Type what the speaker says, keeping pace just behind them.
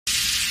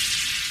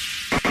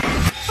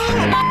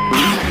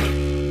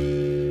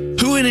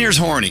here's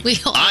horny.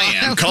 I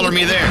am. Color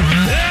me there.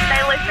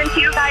 I listen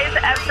to you guys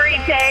every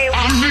day.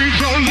 I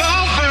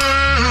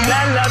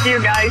love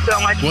you guys so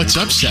much. What's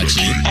up,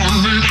 sexy?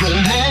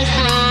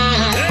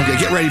 Okay,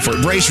 get ready for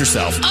it. Brace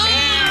yourself.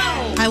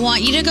 I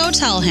want you to go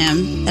tell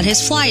him that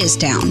his fly is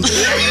down.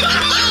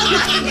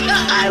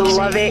 I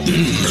love it.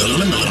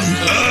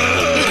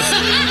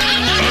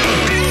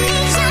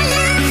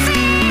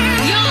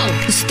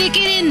 Yo, stick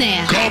it in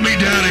there. Call me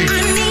daddy.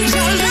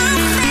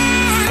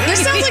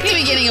 This sounds like the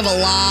beginning of a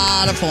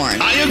lot of porn.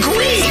 I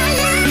agree.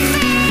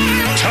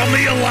 Tell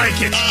me you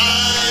like it.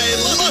 I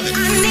love it.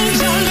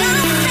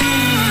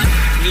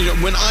 You know,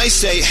 when I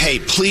say, hey,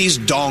 please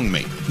dong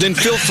me, then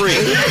feel free.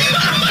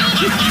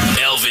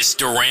 Elvis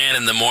Duran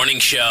in the morning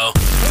show.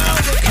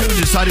 Who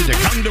decided to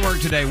come to work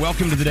today?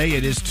 Welcome to the day.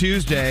 It is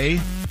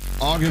Tuesday,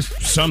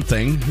 August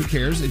something. Who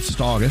cares? It's just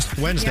August.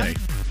 Wednesday.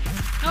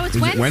 Oh, it's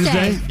Is it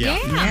Wednesday?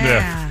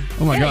 Yeah.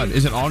 Oh my God.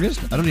 Is it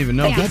August? I don't even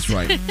know if that's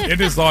right. It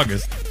is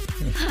August.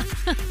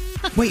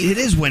 Wait, it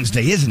is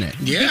Wednesday, isn't it?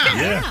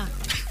 Yeah.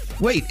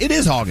 Wait, it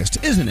is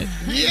August, isn't it?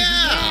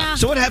 Yeah.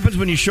 So what happens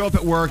when you show up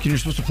at work and you're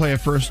supposed to play a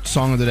first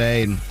song of the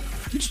day and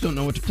you just don't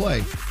know what to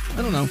play?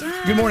 I don't know.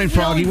 Good morning,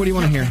 Froggy. What do you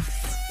want to hear?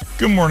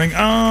 Good morning.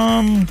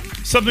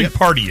 Something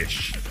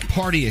party-ish.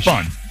 Party-ish.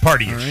 Fun.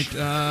 Party-ish.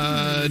 All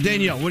right.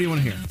 Danielle, what do you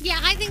want to hear? Yeah,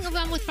 I think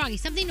I'm with Froggy.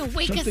 Something to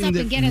wake us Something up that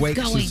and get us wakes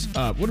going. us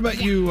up. What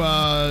about you,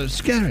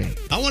 Scary?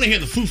 I want to hear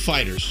the Foo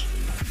Fighters.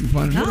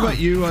 What about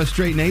you,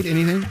 Straight Nate?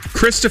 Anything?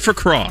 Christopher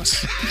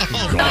Cross.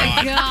 Oh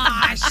my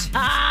gosh.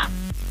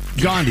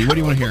 Gandhi, what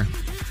do you want to hear?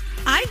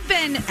 I've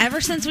been, ever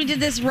since we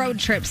did this road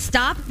trip,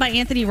 Stop by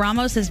Anthony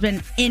Ramos has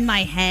been in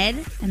my head,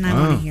 and I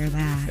want to hear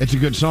that. It's a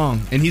good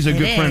song, and he's a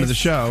good friend of the is.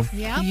 show.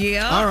 Yep.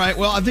 Yeah. All right,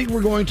 well, I think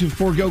we're going to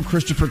forego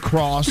Christopher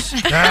Cross.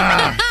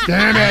 Damn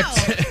it.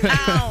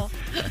 Ow.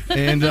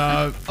 And,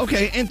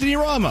 okay, Anthony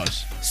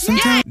Ramos.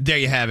 There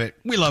you have it.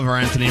 We love our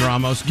Anthony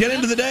Ramos. Get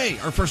into the day.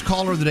 Our first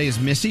caller of the day is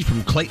Missy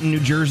from Clayton, New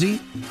Jersey.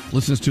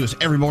 Listens to us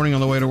every morning on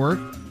the way to work.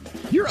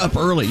 You're up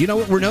early. You know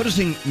what? We're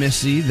noticing,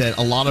 Missy, that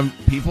a lot of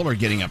people are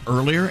getting up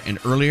earlier and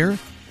earlier.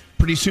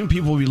 Pretty soon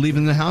people will be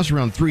leaving the house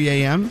around 3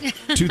 a.m.,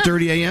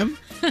 2:30 a.m.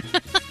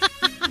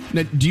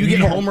 Now, do you get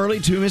home early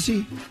too,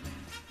 Missy?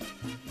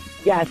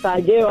 Yes,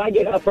 I do. I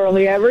get up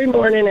early every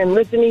morning and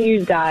listen to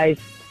you guys.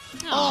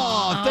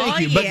 Oh, thank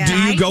you. But do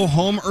you go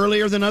home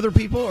earlier than other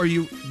people, or are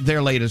you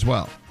there late as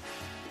well?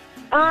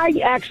 I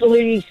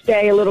actually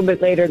stay a little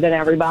bit later than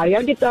everybody.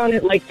 I get done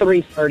at like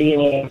 3:30 in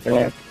the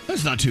afternoon.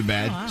 That's not too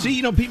bad. See,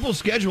 you know, people's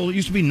schedule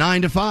used to be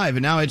 9 to 5,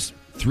 and now it's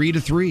 3 to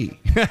 3.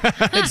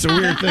 It's a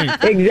weird thing.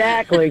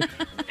 Exactly.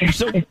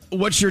 So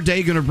what's your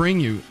day going to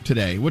bring you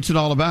today? What's it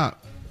all about?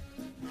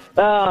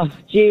 Oh,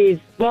 geez.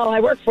 Well,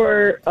 I work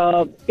for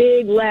a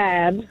big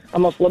lab.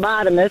 I'm a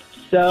phlebotomist,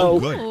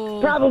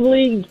 so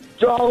probably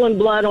drawing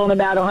blood on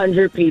about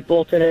 100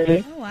 people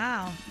today. Oh,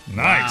 wow.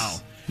 Nice. Wow.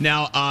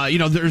 Now, you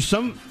know, there's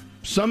some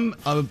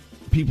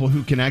people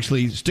who can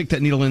actually stick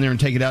that needle in there and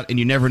take it out, and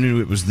you never knew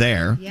it was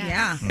there.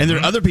 Yeah. And there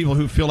are other people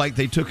who feel like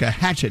they took a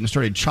hatchet and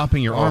started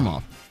chopping your arm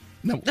off.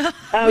 No.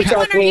 Oh,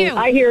 trust me,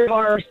 I hear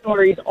horror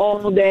stories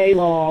all day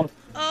long.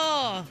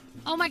 Oh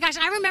my gosh,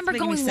 I remember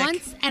Making me going sick.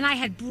 once and I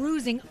had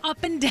bruising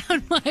up and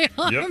down my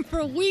arm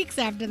for weeks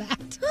after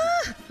that.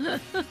 No,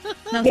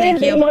 Yeah, thank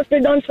they you. must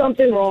have done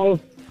something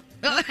wrong.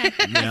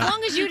 As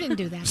long as you didn't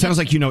do that. Sounds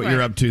like you know what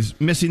you're up to.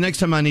 Missy, next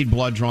time I need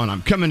blood drawn,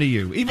 I'm coming to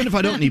you. Even if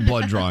I don't need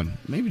blood drawn.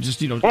 Maybe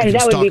just, you know, Hey, you can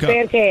that would be stock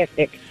up.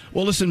 fantastic.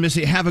 Well, listen,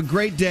 Missy, have a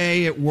great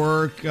day at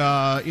work.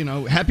 You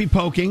know, happy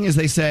poking, as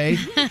they say.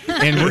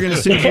 And we're going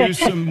to send you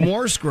some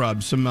more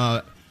scrubs, some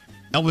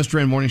Elvis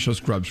Duran Morning Show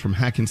scrubs from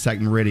Hackensack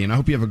Meridian. I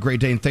hope you have a great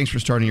day, and thanks for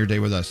starting your day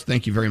with us.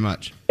 Thank you very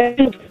much.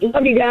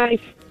 Love you guys.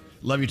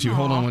 Love you too.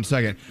 Hold on one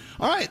second.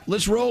 All right,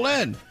 let's roll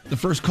in. The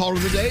first caller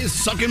of the day is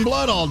sucking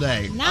blood all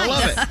day. I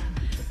love it.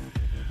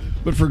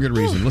 But for good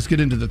reason. Let's get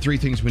into the 3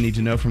 things we need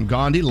to know from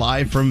Gandhi,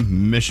 live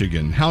from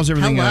Michigan. How's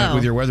everything Hello.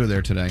 with your weather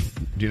there today?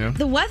 Do you know?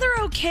 The weather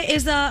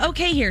is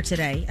okay here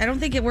today. I don't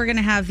think we're going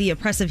to have the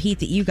oppressive heat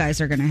that you guys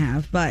are going to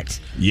have, but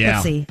Yeah.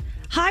 let's see.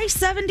 High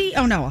 70.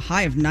 Oh, no, a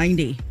high of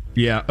 90.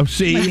 Yeah. Oh,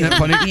 see? Isn't that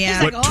funny?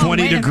 Yeah. What Like, oh,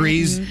 20 wait a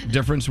degrees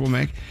difference will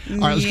make? All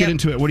right, let's get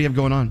into it. What do you have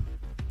going on?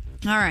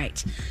 All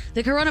right.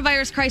 The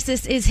coronavirus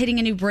crisis is hitting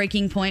a new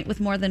breaking point with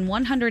more than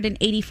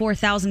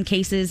 184,000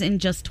 cases in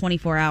just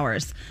 24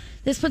 hours.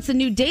 This puts the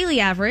new daily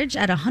average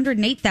at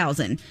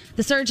 108,000.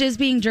 The surge is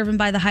being driven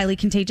by the highly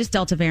contagious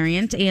Delta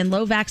variant and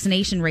low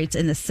vaccination rates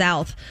in the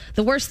South.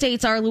 The worst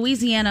states are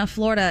Louisiana,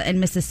 Florida, and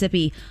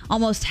Mississippi.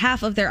 Almost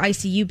half of their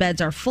ICU beds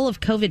are full of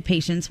COVID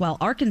patients, while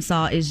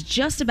Arkansas is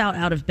just about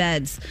out of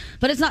beds.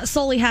 But it's not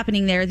solely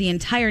happening there. The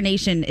entire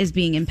nation is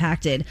being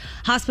impacted.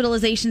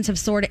 Hospitalizations have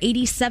soared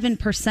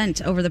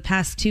 87% over the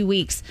past 2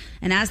 weeks.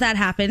 And as that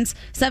happens,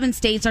 7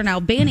 states are now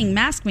banning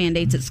mask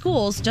mandates at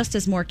schools just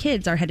as more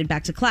kids are headed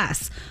back to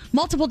class.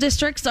 Multiple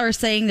districts are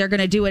saying they're going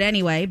to do it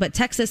anyway, but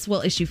Texas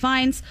will issue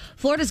fines.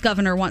 Florida's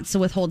governor wants to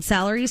withhold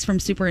salaries from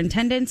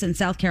superintendents, and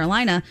South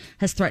Carolina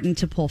has threatened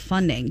to pull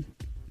funding.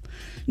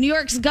 New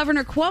York's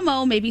Governor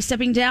Cuomo may be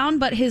stepping down,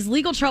 but his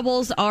legal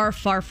troubles are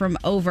far from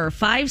over.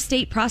 5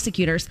 state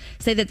prosecutors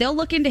say that they'll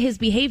look into his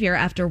behavior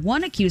after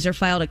one accuser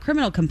filed a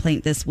criminal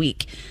complaint this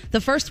week.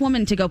 The first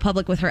woman to go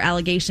public with her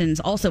allegations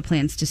also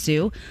plans to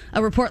sue.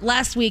 A report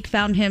last week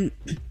found him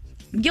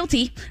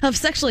guilty of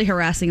sexually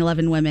harassing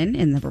 11 women.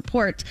 In the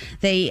report,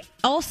 they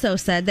also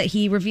said that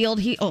he did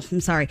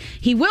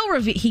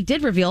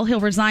reveal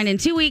he'll resign in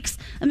 2 weeks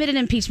amid an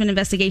impeachment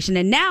investigation.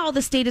 And now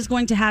the state is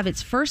going to have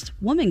its first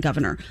woman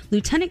governor.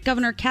 Lieutenant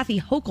Governor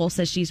Kathy Hochul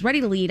says she's ready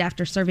to lead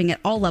after serving at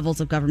all levels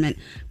of government.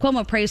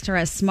 Cuomo praised her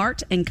as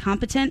smart and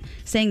competent,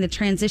 saying the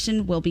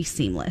transition will be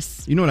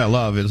seamless. You know what I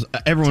love is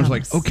everyone's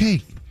like,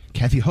 okay,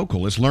 Kathy Hochul,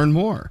 let's learn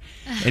more.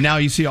 And now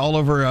you see all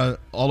over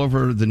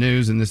the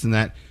news and this and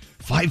that,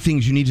 5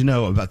 things you need to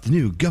know about the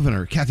new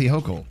governor, Kathy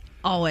Hochul.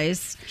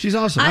 Always. She's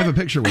awesome. I have a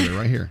picture with her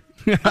right here.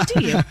 Oh,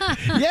 do you?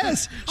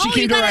 Yes.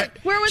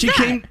 Where was she that?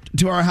 came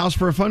to our house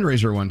for a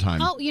fundraiser one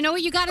time. Oh, you know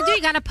what you got to do?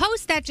 You got to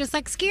post that just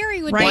like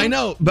Scary would do. Well, I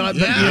know, but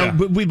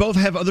but we both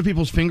have other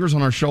people's fingers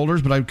on our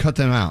shoulders, but I cut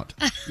them out.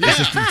 It's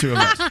just the 2 of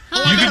us. You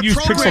can use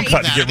Pixel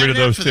Cut to get rid of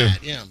those, too.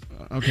 Yeah.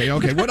 Okay.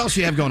 What else do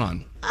you have going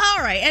on?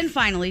 All right, and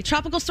finally,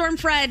 Tropical Storm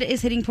Fred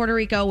is hitting Puerto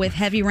Rico with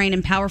heavy rain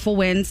and powerful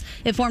winds.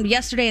 It formed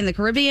yesterday in the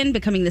Caribbean,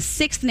 becoming the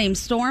 6th named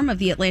storm of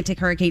the Atlantic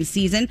hurricane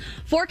season.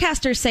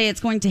 Forecasters say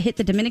it's going to hit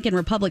the Dominican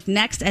Republic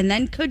next and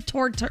then could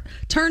turn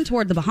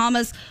toward the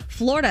Bahamas.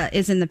 Florida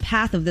is in the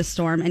path of this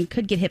storm and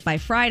could get hit by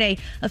Friday.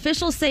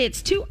 Officials say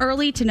it's too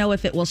early to know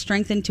if it will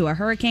strengthen to a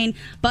hurricane,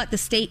 but the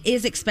state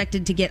is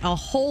expected to get a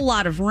whole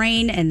lot of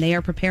rain, and they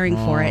are preparing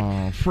for it.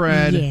 Oh,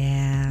 Fred.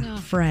 Yeah,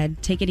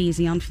 Fred, take it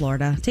easy on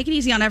Florida. Take it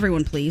easy on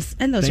everyone, please.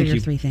 And those are your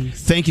 3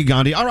 things. Thank you,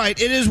 Gandhi. All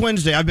right, it is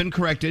Wednesday. I've been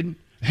corrected.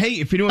 Hey,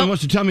 if anyone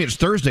wants to tell me it's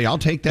Thursday, I'll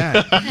take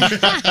that.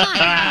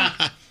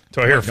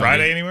 Do I hear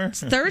Friday anywhere?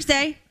 It's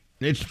Thursday.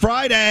 It's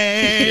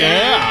Friday.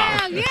 Yeah,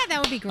 that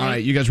would be great. All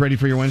right, you guys ready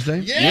for your Wednesday?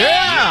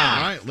 Yeah.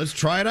 All right, let's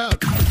try it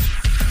out.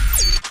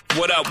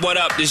 What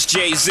up? This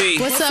Jay-Z.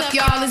 What's up,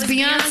 y'all? It's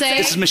Beyonce.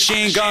 This is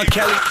Machine Gun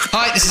Kelly.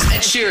 Hi, this is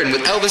Ed Sheeran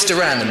with Elvis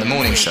Duran in the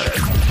Morning Show.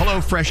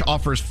 HelloFresh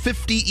offers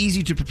 50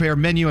 easy-to-prepare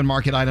menu and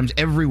market items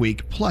every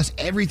week, plus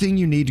everything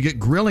you need to get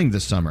grilling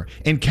this summer,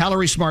 and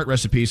calorie-smart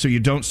recipes so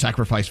you don't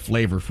sacrifice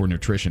flavor for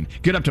nutrition.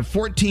 Get up to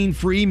 14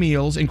 free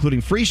meals,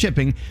 including free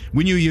shipping,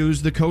 when you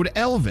use the code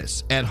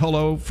ELVIS at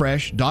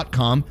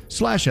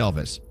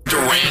HelloFresh.com/Elvis.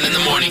 Duran in the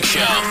Morning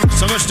Show.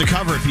 So much to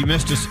cover. If you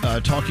missed us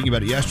talking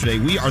about it yesterday,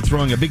 we are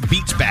throwing a big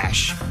beach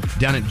bash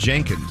down at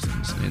Jenkins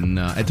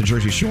at the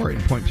Jersey Shore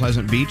in Point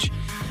Pleasant Beach.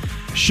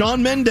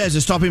 Shawn Mendes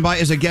is stopping by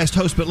as a guest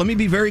host, but let me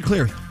be very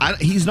clear.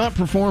 He's not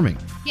performing,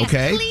 yes,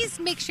 okay? Please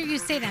make sure you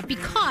say that,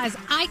 because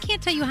I can't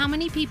tell you how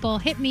many people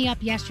hit me up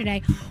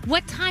yesterday.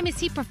 What time is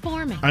he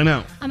performing? I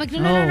know. I'm like,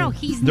 no.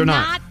 He's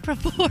not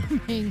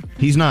performing.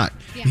 He's not.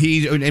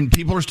 Yeah. And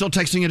people are still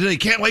texting it today.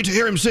 Can't wait to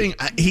hear him sing.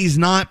 He's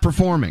not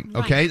performing,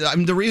 okay?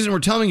 Right. The reason we're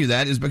telling you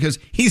that is because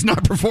he's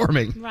not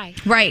performing. Right.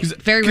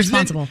 Very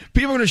responsible.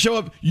 People are going to show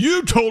up.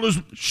 You told us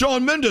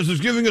Shawn Mendes is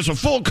giving us a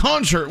full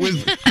concert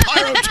with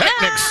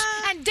pyrotechnics.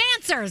 And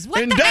dancers.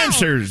 What and the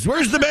dancers. hell?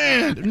 Where's the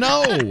band?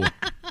 No.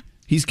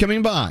 He's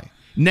coming by.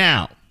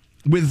 Now,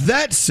 with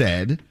that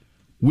said,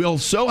 we'll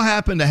so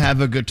happen to have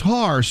a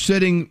guitar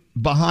sitting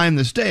behind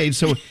the stage.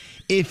 So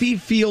if he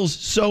feels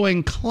so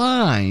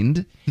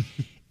inclined,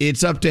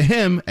 it's up to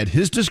him at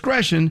his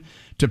discretion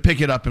to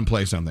pick it up and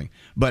play something.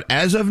 But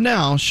as of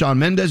now, Shawn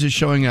Mendes is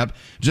showing up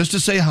just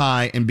to say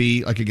hi and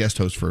be like a guest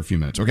host for a few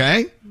minutes.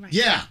 Okay? Right.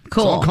 Yeah.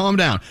 Cool. So calm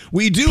down.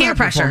 We do Peer have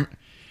pressure.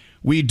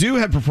 We do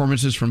have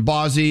performances from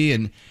Bozzy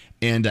and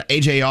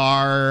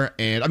AJR,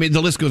 and I mean,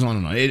 the list goes on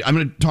and on. I'm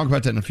going to talk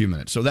about that in a few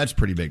minutes. So that's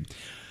pretty big.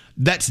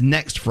 That's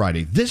next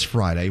Friday. This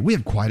Friday, we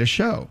have quite a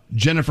show.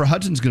 Jennifer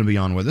Hudson's going to be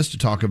on with us to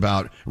talk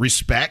about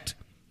Respect.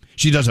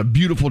 She does a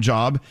beautiful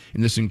job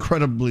in this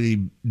incredibly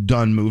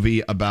done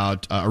movie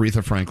about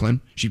Aretha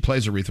Franklin. She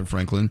plays Aretha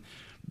Franklin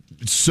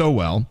so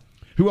well.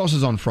 Who else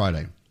is on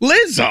Friday?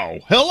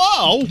 Lizzo.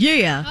 Hello.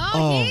 Yeah.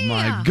 Oh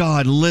my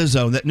God,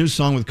 Lizzo. That new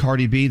song with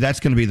Cardi B, that's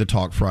going to be the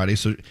talk Friday.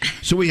 So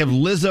we have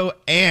Lizzo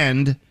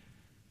and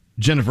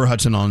Jennifer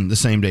Hudson on the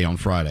same day on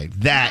Friday.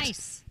 That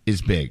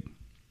is big.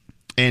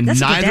 And That's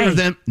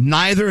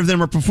neither of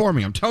them are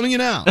performing. I'm telling you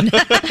now. Just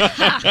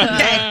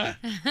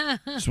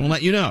want to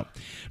let you know.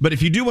 But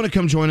if you do want to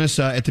come join us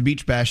at the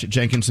Beach Bash at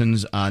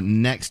Jenkinson's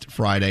next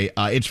Friday,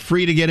 it's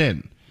free to get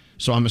in.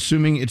 So I'm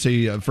assuming it's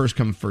a first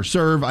come, first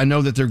serve. I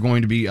know that they're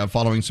going to be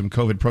following some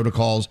COVID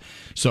protocols,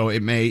 so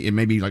it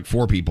may be like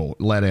 4 people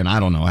let in.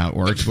 I don't know how it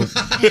works. But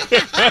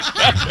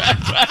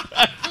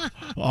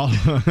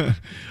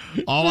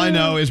all I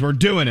know is we're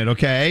doing it,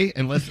 okay?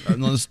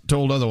 Unless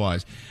told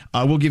otherwise.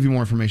 We'll give you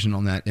more information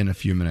on that in a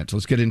few minutes.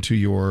 Let's get into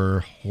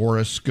your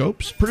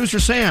horoscopes. Producer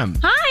Sam.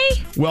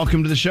 Hi.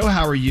 Welcome to the show.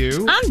 How are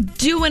you? I'm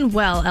doing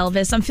well,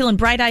 Elvis. I'm feeling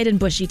bright-eyed and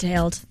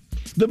bushy-tailed.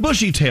 The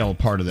bushy tail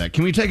part of that.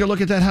 Can we take a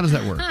look at that? How does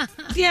that work?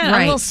 Yeah,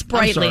 Right. a little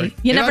sprightly.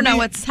 You never know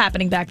what's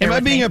happening back there. Am I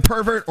with being me. a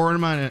pervert or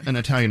am I an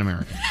Italian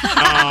American?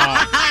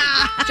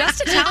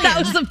 Just Italian. That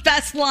was the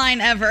best line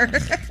ever.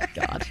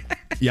 God.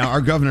 Yeah,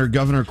 our Governor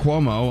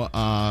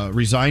Cuomo,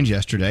 resigned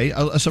yesterday.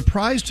 A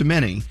surprise to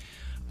many.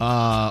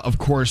 Of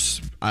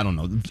course, I don't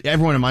know.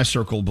 Everyone in my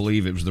circle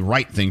believe it was the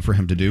right thing for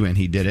him to do, and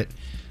he did it.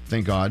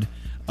 Thank God.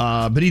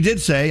 But he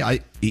did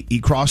say he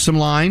crossed some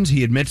lines.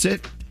 He admits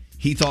it.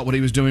 He thought what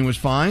he was doing was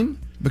fine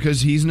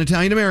because he's an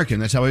Italian American.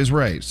 That's how he was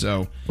raised.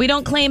 So we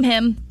don't claim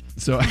him.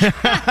 So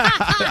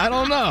I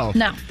don't know.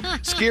 No.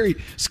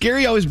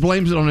 Scary always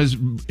blames it on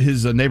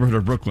his neighborhood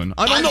of Brooklyn.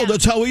 I don't know.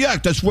 That's how we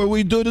act. That's where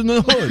we do it in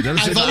the hood.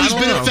 I've always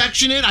been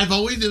affectionate. I've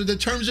always the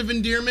terms of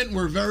endearment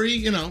were very,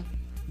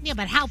 Yeah,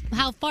 but how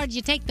far did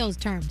you take those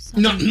terms?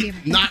 No,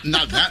 not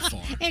that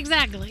far.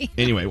 Exactly.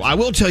 Anyway, I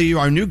will tell you,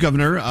 our new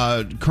governor,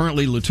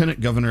 currently Lieutenant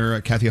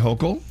Governor Kathy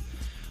Hochul,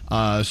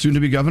 soon to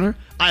be governor.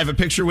 I have a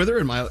picture with her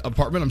in my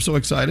apartment. I'm so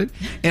excited.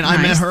 And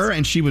I met her,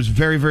 and she was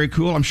very, very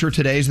cool. I'm sure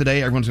today's the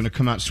day everyone's going to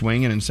come out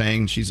swinging and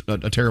saying she's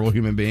a terrible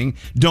human being.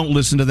 Don't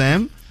listen to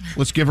them.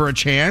 Let's give her a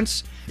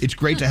chance. It's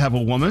great to have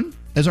a woman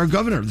as our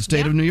governor of the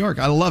state of New York.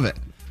 I love it.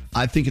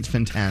 I think it's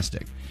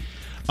fantastic.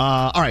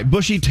 All right,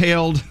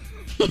 bushy-tailed,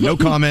 no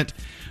comment.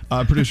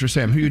 Producer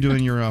Sam, who are you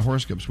doing your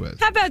horoscopes with?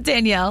 How about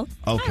Danielle?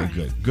 Okay,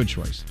 good. Good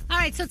choice. All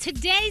right, so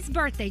today's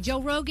birthday,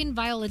 Joe Rogan,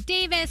 Viola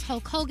Davis,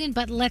 Hulk Hogan,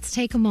 but let's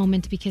take a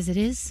moment because it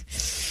is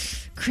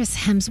Chris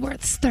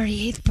Hemsworth's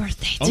 38th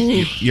birthday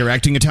today. Oh, you're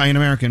acting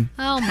Italian-American.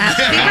 Oh, my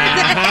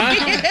God.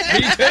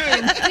 Me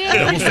too.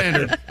 Double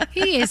standard.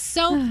 He is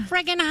so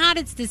friggin' hot,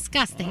 it's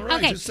disgusting. All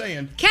right, okay, just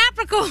saying.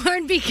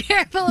 Capricorn, be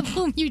careful of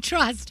whom you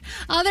trust.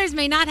 Others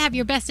may not have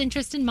your best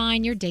interest in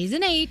mind. Your day's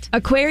an 8.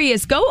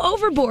 Aquarius, go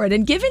overboard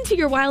and give in to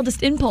your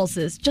wildest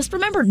impulses. Just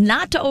remember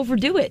not to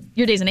overdo it.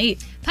 Your day's an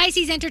 8.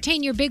 Pisces,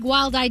 entertain your big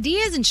wild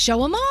ideas and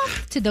show them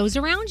off to those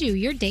around you.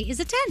 Your day is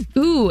a 10.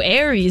 Ooh,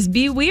 Aries,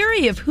 be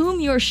wary of whom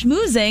you're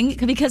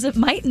schmoozing because it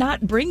might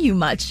not bring you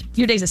much.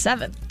 Your day's a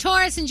 7.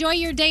 Taurus, enjoy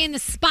your day in the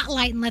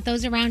spotlight and let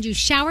those around you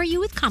shower you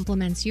with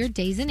compliments. Your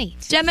day's an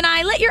 8.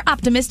 Gemini, let your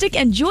optimistic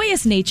and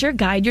joyous nature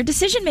guide your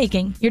decision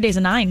making. Your day's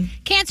a 9.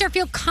 Cancer,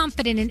 feel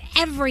confident in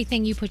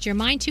everything you put your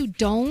mind to.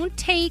 Don't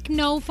take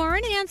no for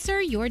an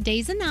answer. Your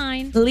day's a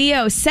 9.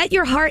 Leo, set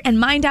your heart and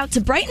mind out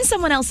to brighten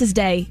someone else's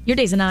day. Your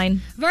day's a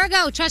 9.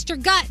 Virgo, trust your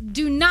gut.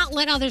 Do not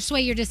let others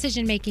sway your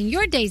decision making.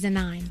 Your day's a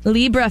 9.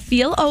 Libra,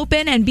 feel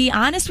open and be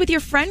honest with your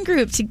friend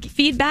group to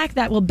feedback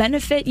that will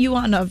benefit you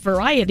on a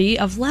variety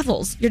of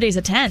levels. Your day's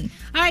a 10.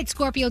 All right,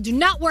 Scorpio, do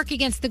not work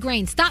against the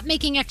grain. Stop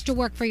making extra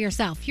work for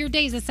yourself. Your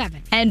day's a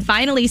 7. And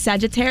finally,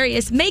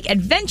 Sagittarius, make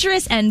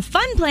adventurous and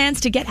fun plans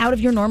to get out of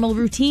your normal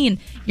routine.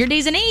 Your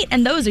day's an 8,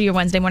 and those are your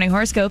Wednesday morning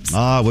horoscopes.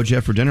 What'd you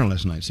have for dinner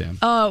last night, Sam?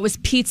 Oh, it was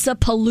pizza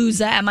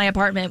palooza at my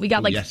apartment. We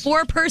got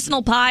 4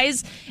 personal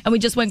pies, and we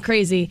just went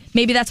crazy.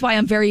 Maybe that's why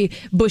I'm very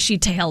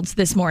bushy-tailed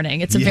this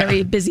morning. It's a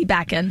very busy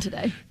back end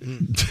today.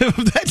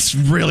 That's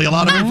really a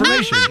lot of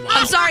information.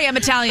 I'm sorry, I'm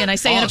Italian. I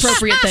say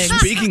inappropriate things.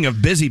 Speaking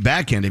of busy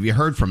back end, have you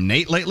heard from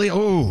Nate lately?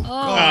 Oh,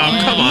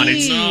 come on.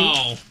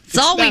 It's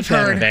all we've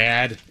heard.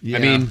 Bad. Yeah.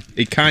 I mean,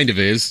 it kind of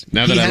is,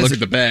 now that I look at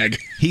the bag.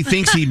 He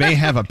thinks he may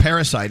have a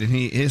parasite, and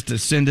he has to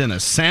send in a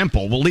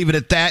sample. We'll leave it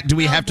at that. Do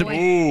we have to?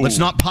 Let's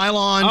not pile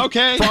on.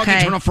 Okay. Froggy,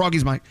 turn off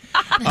Froggy's mic.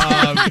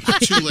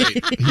 Too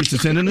late. He has to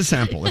send in a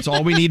sample. That's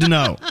all we need to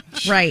know.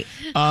 Right.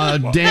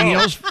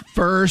 Danielle's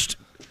first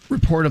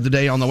report of the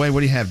day on the way. What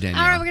do you have,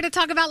 Danielle? All right, we're going to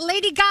talk about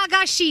Lady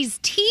Gaga. She's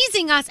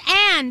teasing us,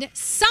 and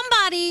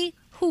somebody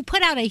who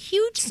put out a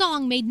huge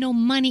song made no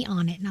money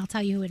on it, and I'll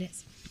tell you who it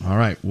is. All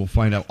right, we'll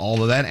find out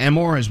all of that and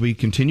more as we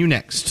continue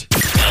next.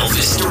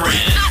 Elvis Duran.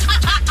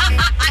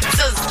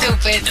 So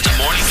stupid. In the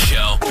morning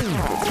show.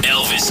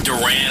 Elvis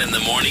Duran in the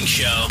morning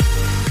show.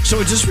 So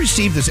I just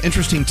received this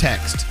interesting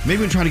text.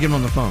 Maybe I'm trying to get him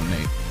on the phone,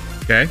 Nate.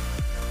 Okay.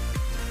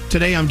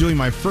 Today I'm doing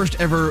my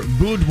first ever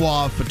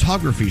boudoir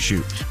photography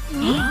shoot.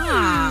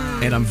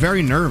 And I'm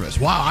very nervous.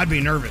 Wow, I'd be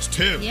nervous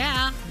too.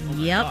 Yeah.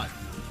 Yep.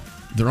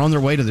 They're on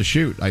their way to the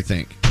shoot, I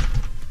think.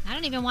 I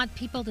don't even want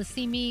people to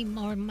see me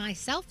or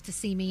myself to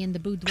see me in the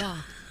boudoir.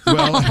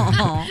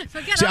 Well,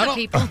 Forget see, other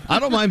people. I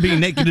don't mind being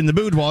naked in the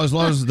boudoir as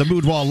long as the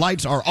boudoir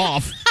lights are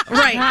off.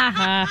 Right.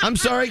 I'm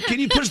sorry. Can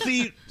you push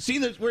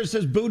where it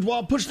says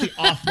boudoir? Push the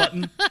off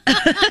button.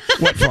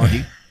 What,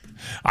 Froggy?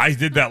 I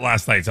did that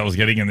last night. So I was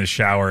getting in the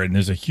shower, and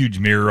there's a huge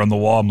mirror on the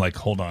wall. I'm like,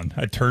 hold on.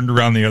 I turned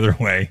around the other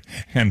way,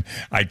 and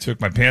I took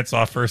my pants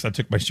off first. I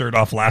took my shirt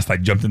off last. I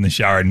jumped in the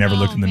shower. I never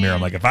looked in the mirror.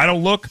 I'm like, if I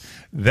don't look,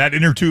 that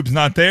inner tube's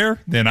not there,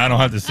 then I don't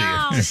have to see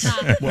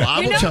it. Well,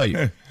 I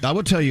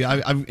will tell you.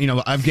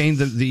 I've gained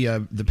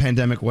the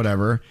pandemic,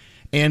 whatever.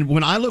 And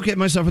when I look at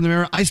myself in the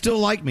mirror, I still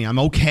like me. I'm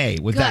okay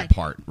with that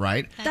part,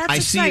 right? That's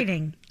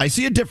exciting. I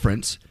see a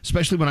difference,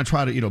 especially when I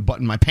try to,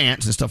 button my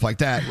pants and stuff like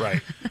that.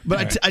 Right.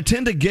 But I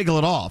tend to giggle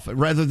it off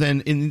rather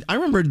than I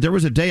remember there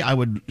was a day I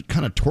would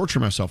kind of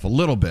torture myself a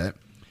little bit.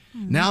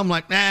 Now I'm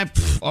like,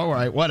 all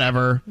right,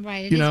 whatever.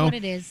 Right, it is what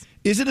it is.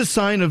 Is it a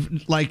sign of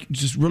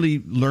just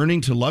really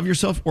learning to love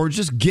yourself or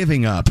just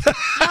giving up?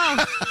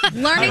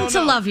 Learning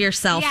to love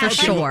yourself for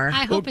sure.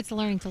 I hope it's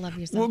learning to love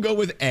yourself. We'll go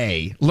with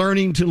A,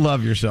 learning to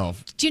love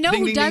yourself. Do you know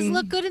Ding, who ding, does ding.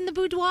 look good in the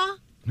boudoir?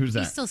 Who's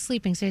that? He's still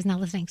sleeping, so he's not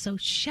listening. So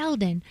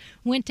Sheldon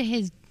went to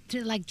his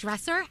like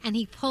dresser, and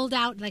he pulled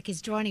out like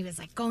his drawer, and he was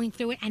like going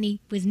through it, and he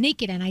was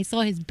naked, and I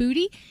saw his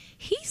booty.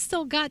 He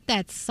still got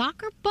that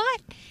soccer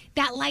butt.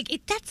 That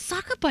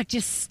soccer butt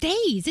just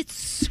stays. It's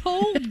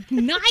so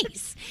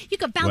nice. You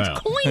could bounce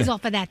coins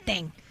off of that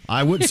thing.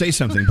 I would say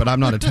something, but I'm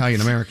not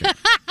Italian American.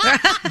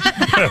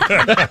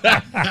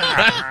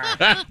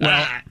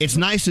 Well, it's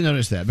nice to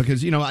notice that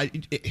because,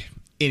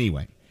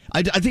 anyway,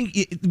 I think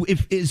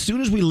if as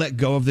soon as we let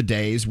go of the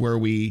days where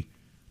we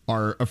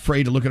are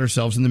afraid to look at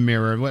ourselves in the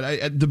mirror,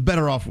 the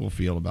better off we'll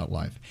feel about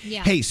life.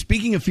 Yeah. Hey,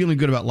 speaking of feeling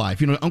good about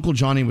life, Uncle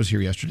Johnny was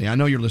here yesterday. I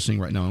know you're listening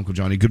right now, Uncle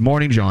Johnny. Good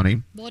morning,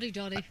 Johnny. Morning,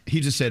 Johnny. He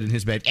just said in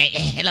his bed,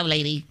 hello,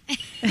 lady.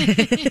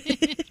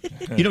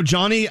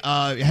 Johnny,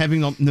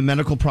 having the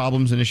medical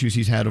problems and issues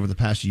he's had over the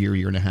past year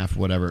and a half,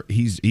 whatever,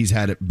 he's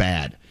had it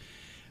bad.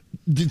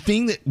 The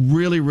thing that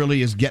really,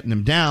 really is getting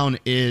him down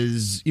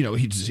is,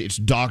 it's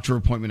doctor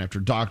appointment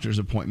after doctor's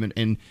appointment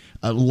and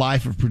a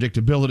life of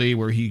predictability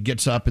where he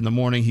gets up in the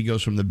morning, he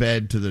goes from the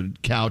bed to the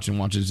couch and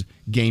watches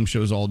game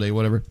shows all day,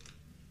 whatever.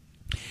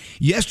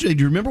 Yesterday,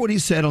 do you remember what he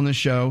said on this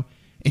show?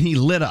 And he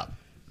lit up.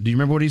 Do you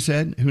remember what he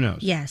said? Who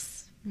knows?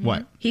 Yes.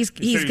 What? He's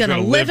going to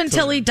live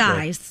until he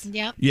dies.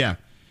 Yep. Yeah.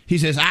 He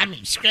says,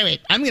 screw it.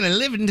 I'm going to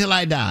live until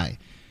I die.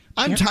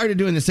 I'm tired of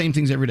doing the same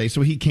things every day.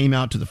 So he came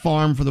out to the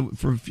farm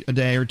for a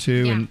day or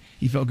two, and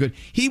he felt good.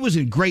 He was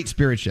in great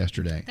spirits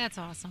yesterday. That's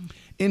awesome.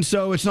 And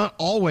so it's not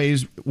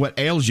always what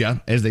ails you,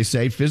 as they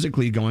say,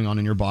 physically going on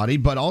in your body,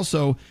 but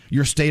also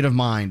your state of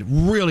mind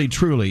really,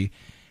 truly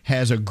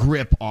has a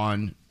grip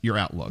on your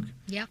outlook.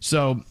 Yep.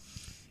 So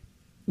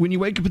when you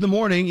wake up in the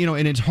morning,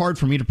 and it's hard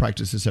for me to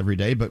practice this every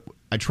day, but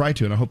I try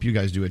to, and I hope you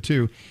guys do it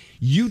too.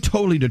 You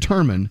totally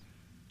determine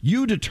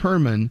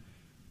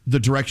the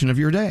direction of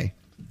your day.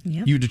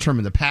 Yep. You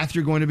determine the path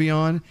you're going to be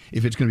on,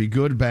 if it's going to be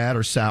good, bad,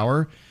 or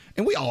sour.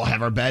 And we all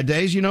have our bad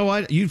days. You know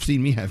what? You've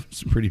seen me have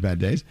some pretty bad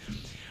days.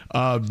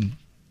 I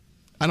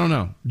don't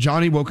know.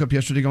 Johnny woke up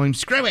yesterday going,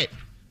 screw it.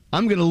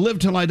 I'm going to live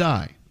till I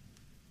die.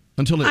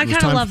 I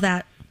kind of love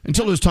that.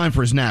 Until it was time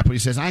for his nap. When he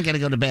says, I got to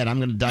go to bed. I'm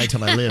going to die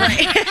till I live.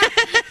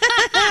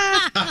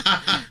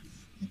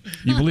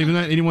 You believe in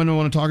that? Anyone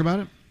want to talk about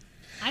it?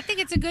 I think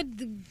it's a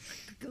good...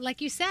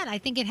 Like you said, I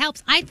think it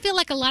helps. I feel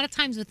like a lot of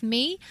times with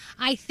me,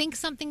 I think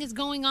something is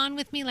going on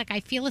with me, like I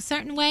feel a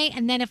certain way,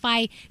 and then if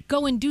I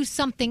go and do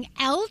something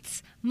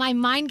else, my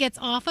mind gets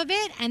off of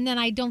it, and then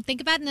I don't think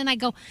about it, and then I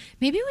go,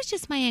 maybe it was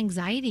just my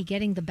anxiety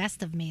getting the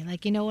best of me,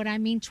 like, you know what I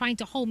mean, trying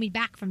to hold me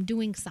back from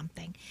doing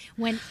something,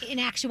 when in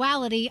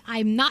actuality,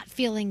 I'm not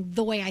feeling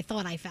the way I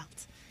thought I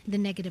felt, the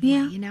negative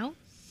way,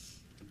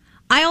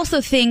 I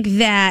also think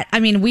that,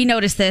 we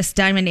noticed this,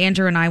 Diamond,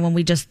 Andrew, and I, when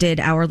we just did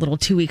our little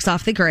 2 weeks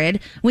off the grid.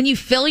 When you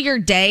fill your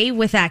day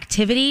with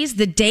activities,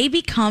 the day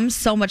becomes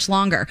so much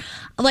longer.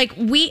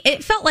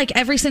 It felt like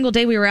every single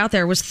day we were out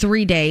there was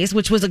 3 days,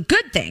 which was a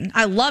good thing.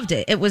 I loved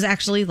it. It was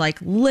actually like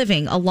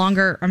living a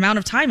longer amount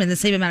of time in the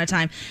same amount of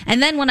time.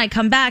 And then when I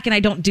come back and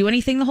I don't do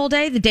anything the whole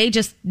day, the day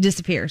just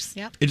disappears.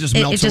 Yep. It just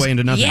melts away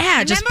into nothing.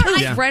 Yeah, just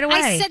poof right away.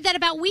 I said that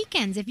about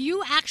weekends. If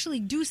you actually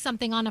do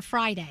something on a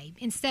Friday,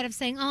 instead of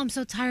saying, I'm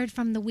so tired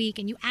from the week,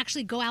 and you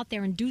actually go out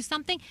there and do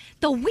something,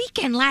 the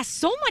weekend lasts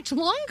so much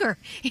longer.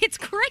 It's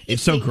crazy.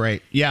 It's so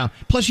great. Yeah.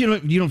 Plus, you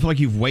don't feel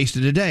like you've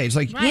wasted a day. It's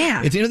like,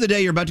 at the end of the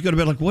day, you're about to go to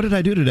bed, like, what did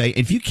I do today?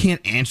 If you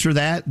can't answer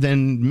that,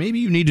 then maybe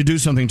you need to do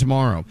something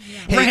tomorrow.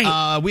 Yeah.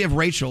 Hey, we have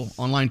Rachel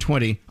on line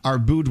 20, our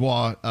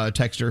boudoir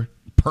texter.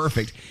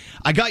 Perfect.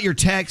 I got your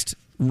text,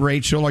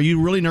 Rachel. Are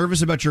you really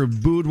nervous about your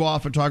boudoir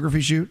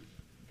photography shoot?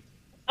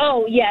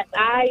 Oh, yes.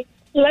 I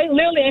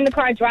literally in the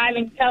car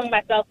driving, telling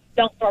myself,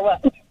 don't throw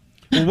up.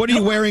 Well, what are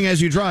you wearing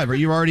as you drive? Are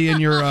you already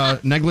in your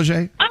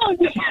negligee? Oh,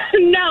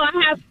 no,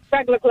 I have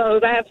regular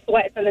clothes. I have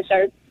sweats and a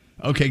shirt.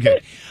 Okay,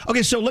 good.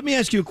 Okay, so let me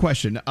ask you a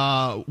question.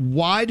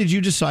 Why did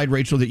you decide,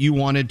 Rachel, that you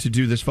wanted to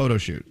do this photo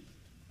shoot?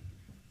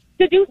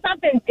 To do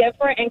something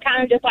different and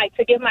kind of just like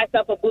to give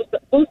myself a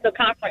boost of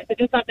confidence, to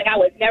do something I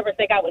would never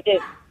think I would do.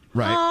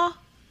 Right. Aww.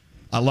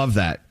 I love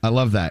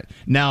that.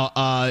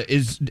 Now,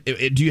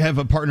 do you have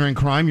a partner in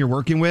crime you're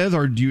working with,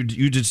 or do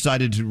you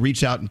decided to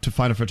reach out to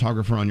find a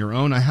photographer on your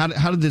own?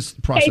 How did this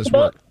process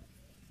work?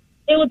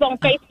 It was on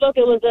Facebook.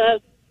 It was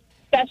a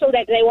special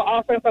that they were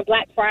offering for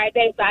Black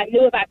Friday, so I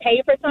knew if I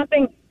paid for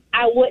something,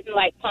 I wouldn't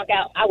punk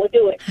out. I would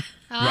do it.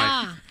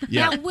 Ah. Right.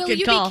 Yeah. Now, will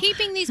you be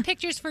keeping these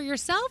pictures for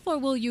yourself, or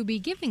will you be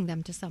giving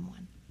them to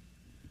someone?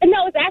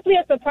 No, it's actually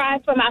a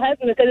surprise for my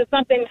husband because it's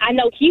something I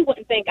know he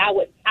wouldn't think I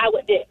would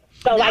do.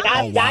 So, I've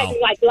gotten,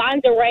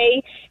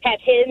 lingerie, have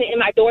hidden in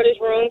my daughter's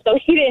room, so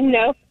he didn't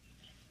know.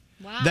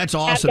 Wow. That's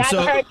awesome. I've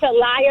gotten her to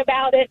lie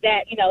about it,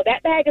 that,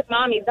 that bag is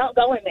mommy's, don't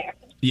go in there.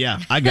 Yeah,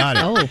 I got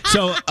it.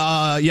 So,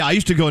 I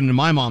used to go into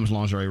my mom's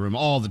lingerie room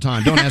all the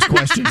time. Don't ask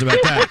questions about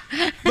that.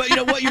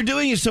 But, what you're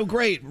doing is so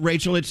great,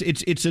 Rachel. It's a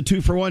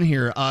 2-for-1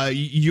 here.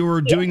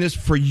 You're doing this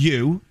for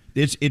you.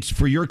 It's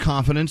for your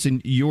confidence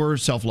and your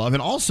self-love.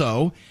 And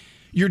also,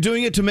 you're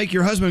doing it to make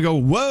your husband go,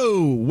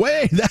 whoa,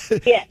 wait,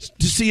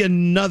 to see a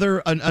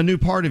new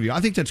part of you.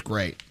 I think that's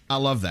great. I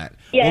love that.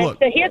 Yeah, well, look,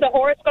 to hear the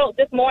horoscope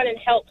this morning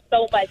helped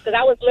so much because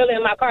I was literally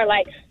in my car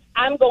like,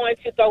 I'm going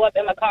to throw up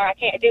in my car. I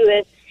can't do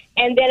this.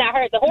 And then I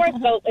heard the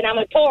horoscope, and I'm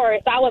a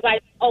Taurus. So I was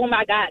like, oh,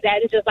 my God,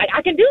 that is just like,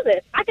 I can do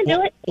this. I can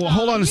do it. Well,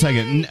 hold on a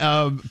second.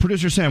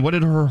 Producer Sam, what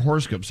did her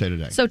horoscope say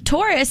today? So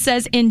Taurus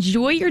says,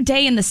 enjoy your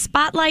day in the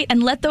spotlight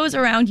and let those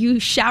around you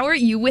shower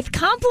you with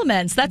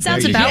compliments. That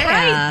sounds about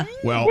right.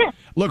 Well,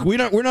 look, we're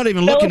not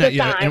even looking at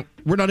you. And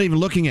we're not even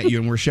looking at you,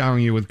 and we're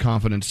showering you with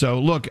confidence. So,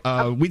 look,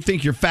 we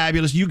think you're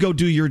fabulous. You go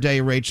do your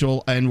day,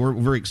 Rachel, and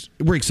we're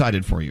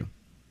excited for you.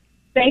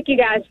 Thank you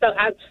guys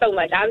so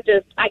much. I'm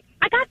just, I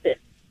got this.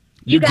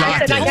 You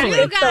guys said I got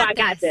this, so I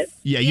got this.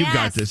 Yeah, you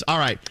got this. All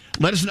right.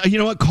 Let us know. You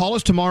know what? Call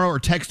us tomorrow or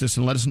text us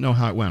and let us know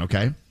how it went,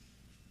 okay?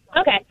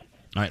 Okay.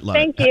 All right, love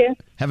Thank you.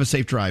 Have a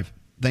safe drive.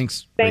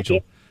 Thanks, Thank Rachel.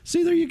 you.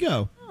 See, there you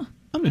go.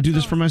 I'm going to do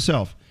this for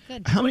myself.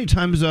 Good. How many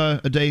times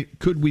a day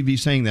could we be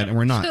saying that and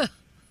we're not?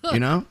 You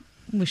know?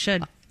 We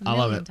should. I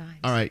love it.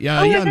 All right.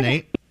 Yeah,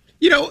 Nate.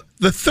 You know,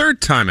 the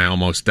third time I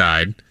almost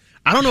died,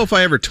 I don't know if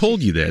I ever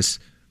told you this,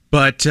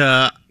 but...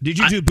 did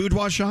you do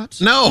boudoir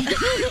shots? No.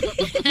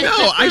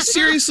 No, I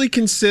seriously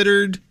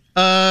considered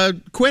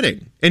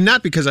quitting. And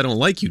not because I don't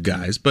like you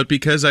guys, but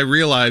because I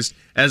realized,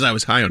 as I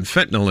was high on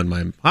fentanyl in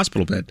my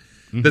hospital bed,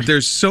 that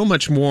there's so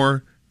much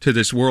more to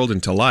this world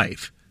and to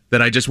life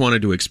that I just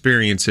wanted to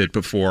experience it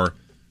before,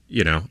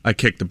 I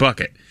kicked the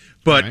bucket.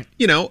 But,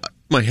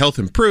 my health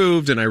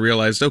improved, and I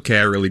realized, okay,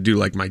 I really do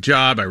like my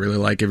job. I really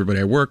like everybody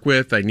I work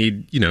with. I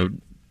need,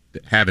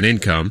 have an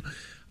income.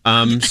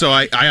 So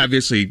I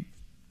obviously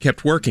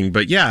kept working.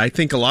 But yeah, I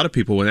think a lot of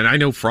people, and I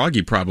know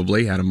Froggy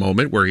probably had a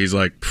moment where he's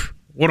like,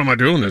 what am I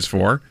doing this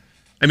for?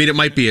 I mean, it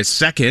might be a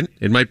second,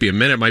 it might be a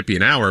minute, it might be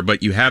an hour,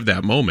 but you have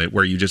that moment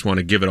where you just want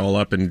to give it all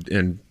up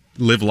and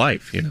live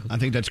life, I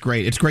think that's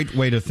great. It's a great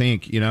way to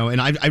think,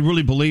 and I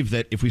really believe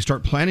that if we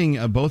start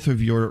planning both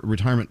of your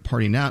retirement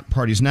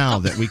parties now,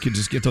 that we could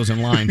just get those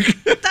in line.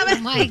 Oh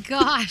my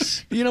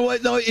gosh. You know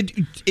what, though?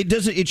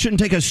 It shouldn't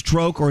take a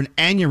stroke or an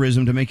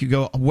aneurysm to make you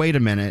go, wait a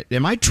minute,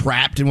 am I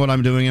trapped in what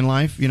I'm doing in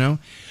life,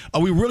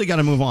 we really got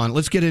to move on.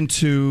 Let's get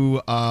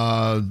into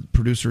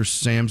producer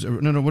Sam's,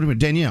 what do we,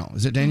 Danielle.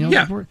 Is it Danielle?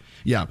 Yeah.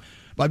 Yeah.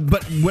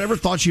 But whatever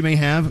thoughts you may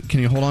have, can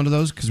you hold on to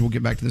those? Because we'll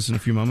get back to this in a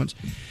few moments.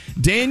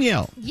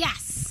 Danielle.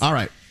 Yes. All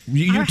right.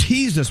 You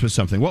teased us with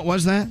something. What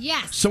was that?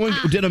 Yes. Someone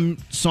did a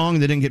song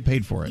that didn't get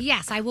paid for it.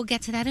 Yes, I will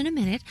get to that in a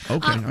minute.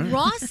 Okay. All right.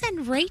 Ross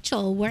and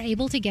Rachel were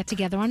able to get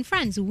together on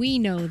Friends. We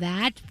know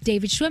that.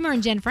 David Schwimmer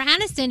and Jennifer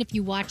Aniston, if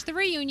you watch the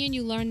reunion,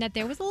 you learned that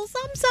there was a little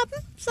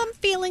some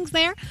feelings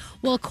there.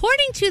 Well,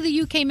 according to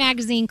the UK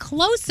magazine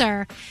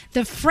Closer,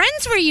 the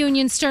Friends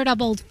reunion stirred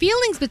up old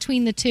feelings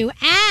between the two,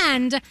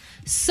 and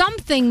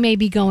something may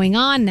be going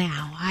on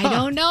now. I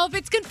don't know if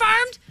it's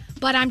confirmed,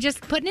 but I'm just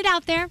putting it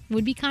out there.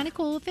 Would be kind of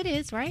cool if it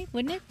is, right?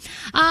 Wouldn't it?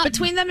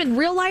 Between them in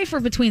real life or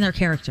between their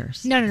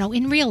characters? No.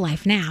 In real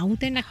life now.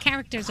 Then the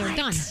characters are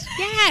done.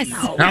 Yes.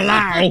 No.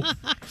 Hello.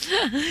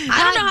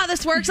 I don't know how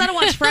this works. I don't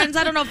watch Friends.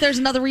 I don't know if there's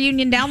another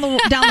reunion down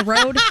the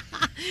road.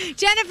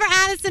 Jennifer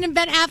Aniston and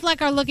Ben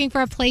Affleck are looking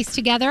for a place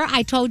together.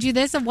 I told you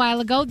this a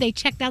while ago. They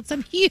checked out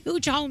some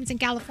huge homes in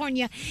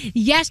California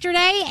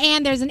yesterday,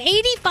 and there's an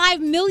 $85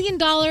 million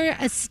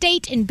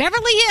estate in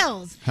Beverly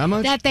Hills. How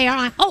much? That they are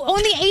on. Oh,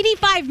 only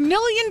 $85 million.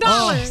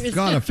 Oh,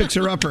 God, a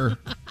fixer-upper.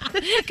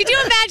 Could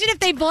you imagine if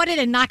they bought it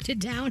and knocked it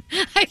down?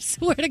 I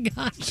swear to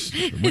God.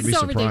 It's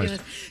so ridiculous.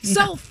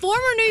 So,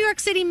 former New York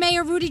City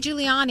Mayor Rudy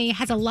Giuliani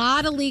has a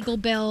lot of legal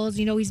bills.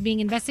 He's being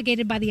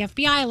investigated by the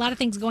FBI, a lot of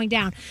things going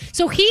down.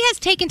 So, he has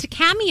taken to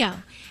Cameo,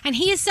 and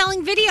he is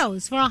selling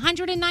videos for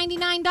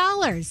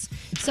 $199.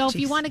 So, if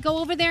you want to go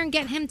over there and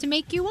get him to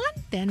make you one,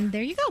 then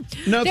there you go.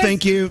 No,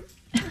 thank you.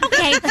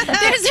 Okay,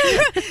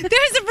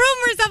 there's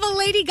rumors of a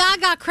Lady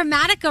Gaga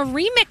Chromatica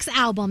remix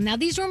album. Now,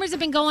 these rumors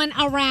have been going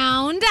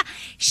around.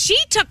 She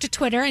took to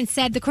Twitter and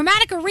said the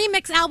Chromatica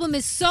remix album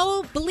is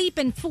so bleep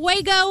and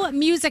fuego.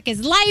 Music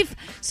is life.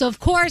 So,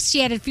 of course,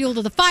 she added fuel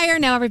to the fire.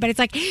 Now everybody's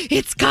like,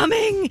 it's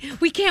coming.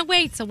 We can't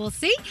wait. So we'll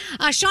see.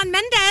 Shawn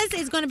Mendes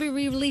is going to be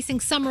re-releasing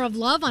Summer of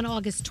Love on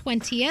August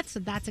 20th. So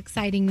that's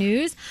exciting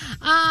news.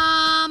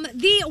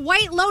 The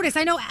White Lotus.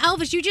 I know,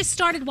 Elvis, you just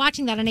started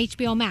watching that on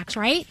HBO Max,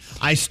 right?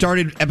 I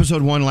started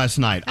episode 1 last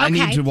night. Okay. I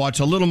need to watch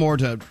a little more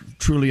to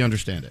truly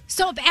understand it.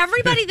 So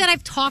everybody that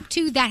I've talked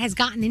to that has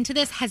gotten into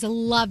this has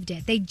loved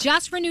it. They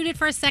just renewed it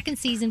for a second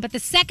season, but the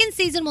second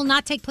season will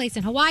not take place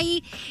in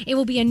Hawaii. It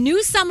will be a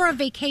new summer of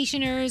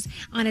vacationers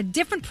on a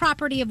different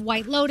property of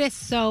White Lotus.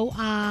 So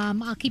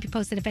I'll keep you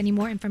posted if any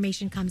more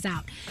information comes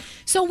out.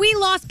 So we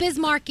lost Biz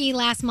Markie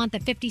last month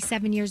at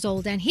 57 years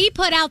old, and he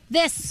put out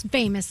this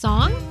famous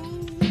song.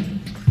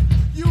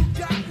 You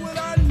got what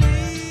I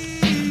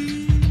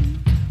need,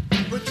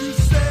 but you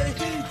say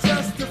he's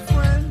just a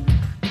friend.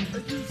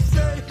 You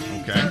say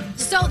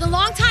he's So the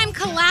longtime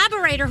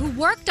collaborator who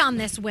worked on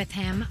this with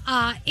him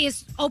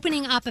is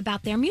opening up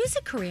about their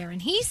music career,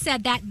 and he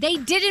said that they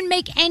didn't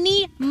make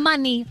any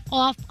money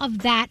off of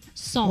that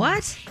song.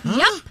 What?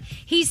 Yep.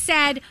 He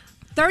said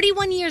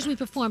 31 years we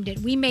performed it.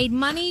 We made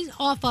money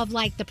off of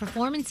like the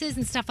performances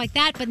and stuff like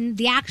that, but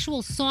the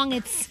actual song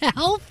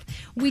itself,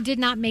 we did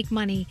not make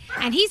money.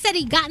 And he said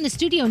he got in the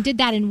studio and did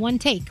that in one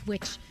take,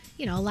 which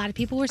a lot of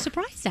people were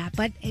surprised at.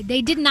 But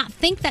they did not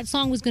think that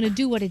song was going to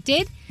do what it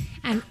did.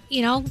 And,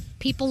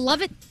 people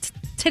love it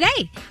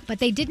today. But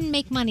they didn't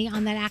make money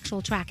on that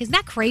actual track. Isn't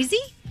that crazy?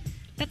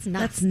 That's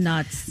nuts. That's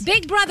nuts.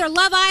 Big Brother,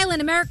 Love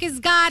Island, America's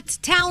Got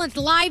Talent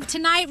live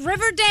tonight,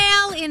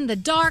 Riverdale, In the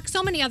Dark,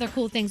 so many other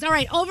cool things. All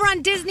right, over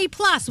on Disney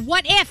Plus,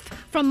 What If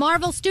from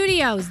Marvel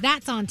Studios.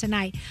 That's on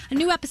tonight. A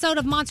new episode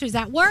of Monsters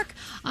at Work.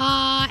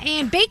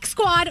 And Bake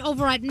Squad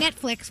over at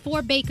Netflix.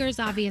 4 bakers,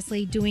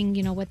 obviously, doing,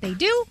 what they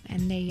do.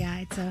 And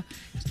it's a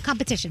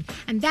competition.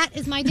 And that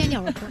is my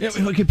Danielle report. Yeah,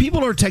 okay,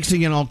 people are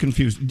texting in all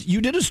confused.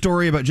 You did a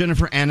story about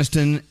Jennifer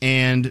Aniston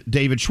and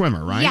David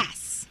Schwimmer, right?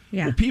 Yes.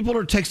 Yeah. Well, people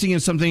are texting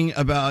in something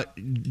about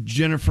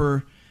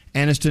Jennifer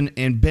Aniston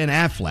and Ben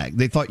Affleck.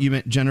 They thought you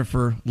meant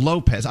Jennifer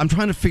Lopez. I'm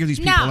trying to figure these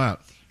people out.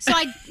 So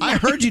I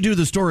heard you do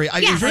the story.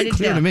 It was very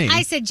clear to me.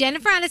 I said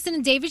Jennifer Aniston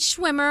and David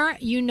Schwimmer.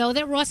 You know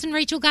that Ross and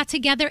Rachel got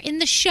together in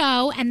the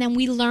show, and then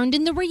we learned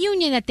in the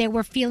reunion that there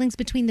were feelings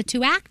between the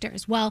two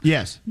actors. Well,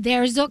 yes.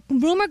 There's a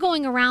rumor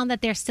going around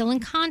that they're still in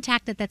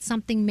contact, that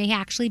something may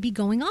actually be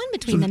going on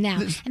between them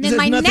now. And then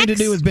this has nothing to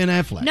do with Ben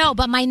Affleck. No,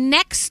 but my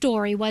next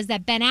story was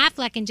that Ben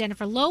Affleck and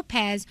Jennifer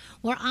Lopez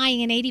were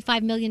eyeing an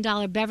 $85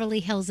 million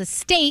Beverly Hills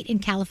estate in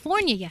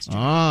California yesterday.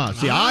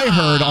 I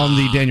heard on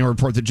the Daniel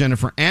report that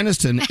Jennifer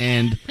Aniston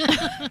and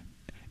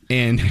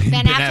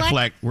Ben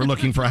Affleck were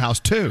looking for a house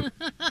too.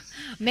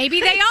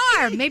 Maybe they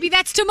are. Maybe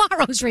that's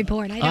tomorrow's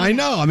report. I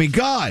know. I mean,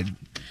 God,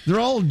 they're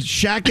all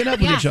shacking up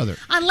with each other.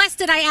 Unless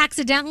did I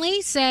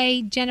accidentally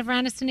say Jennifer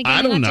Aniston again?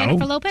 I don't know.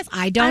 Jennifer Lopez.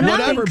 I don't know.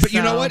 Whatever. But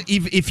you know what?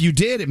 If you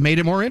did, it made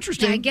it more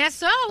interesting. I guess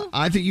so.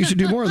 I think you should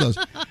do more of those.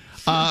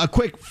 A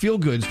quick feel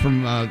goods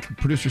from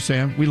producer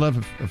Sam. We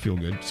love a feel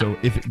good. So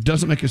if it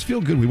doesn't make us feel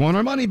good, we want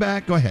our money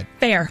back. Go ahead.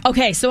 Fair.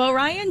 Okay, so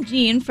Orion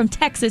Jean from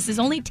Texas is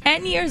only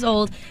 10 years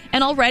old,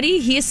 and already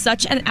he is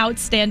such an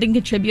outstanding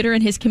contributor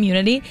in his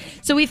community.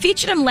 So we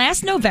featured him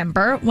last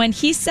November when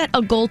he set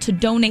a goal to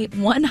donate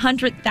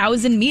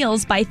 100,000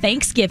 meals by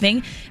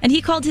Thanksgiving, and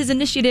he called his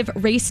initiative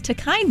Race to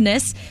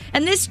Kindness.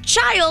 And this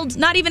child,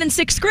 not even in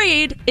 6th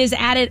grade, is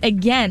at it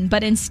again.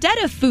 But instead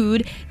of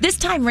food, this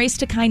time Race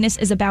to Kindness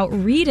is about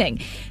reading.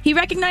 He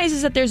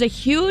recognizes that there's a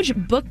huge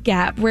book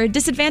gap where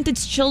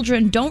disadvantaged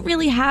children don't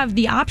really have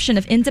the option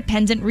of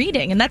independent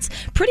reading, and that's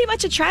pretty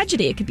much a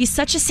tragedy. It could be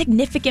such a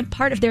significant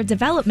part of their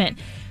development.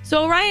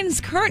 So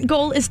Orion's current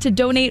goal is to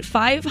donate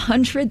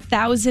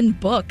 500,000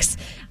 books.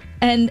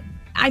 And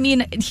I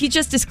mean, he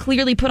just is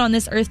clearly put on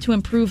this earth to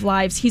improve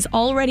lives. He's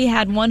already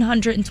had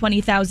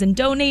 120,000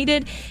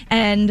 donated,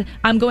 and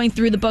I'm going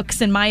through the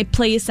books in my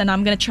place, and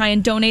I'm going to try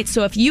and donate.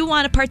 So if you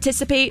want to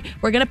participate,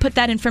 we're going to put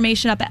that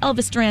information up at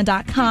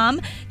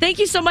ElvisDuran.com. Thank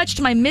you so much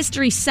to my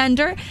mystery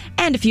sender.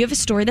 And if you have a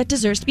story that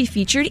deserves to be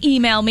featured,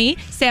 email me,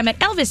 Sam at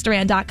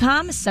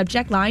ElvisDuran.com,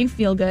 subject line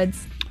feel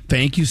goods.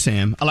 Thank you,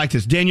 Sam. I like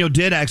this. Daniel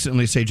did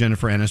accidentally say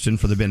Jennifer Aniston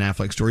for the Ben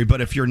Affleck story, but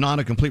if you're not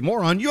a complete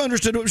moron, you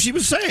understood what she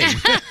was saying.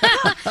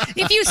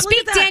 If you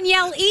speak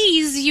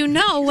Danielle-ese, you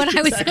know what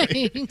I was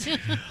saying.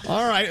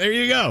 All right, there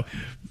you go.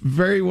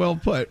 Very well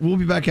put. We'll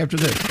be back after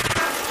this.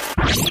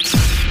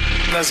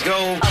 Let's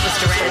go.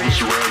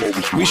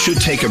 We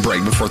should take a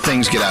break before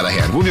things get out of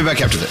hand. We'll be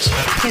back after this.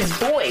 His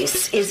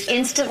voice is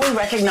instantly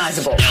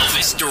recognizable.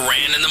 Elvis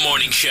Duran in the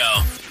Morning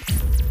Show.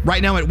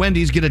 Right now at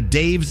Wendy's, get a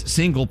Dave's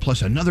single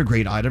plus another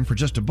great item for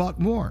just $1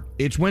 more.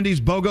 It's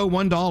Wendy's BOGO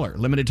 $1.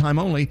 Limited time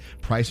only.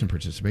 Price and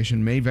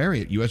participation may vary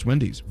at U.S.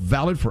 Wendy's.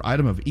 Valid for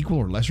item of equal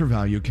or lesser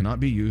value. Cannot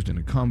be used in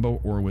a combo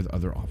or with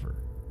other offer.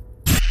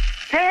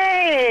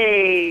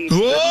 Hey!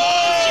 Whoa!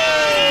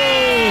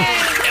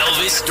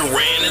 Elvis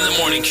Duran in the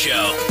Morning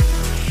Show.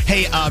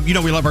 Hey, we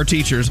love our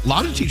teachers. A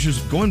lot of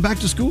teachers going back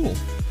to school.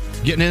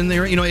 Getting in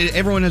there.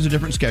 Everyone has a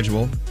different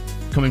schedule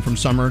coming from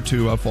summer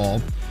to fall.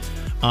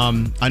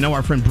 I know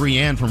our friend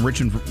Brianne from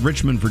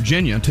Richmond,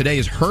 Virginia. Today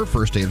is her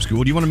first day of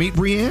school. Do you want to meet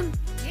Brianne?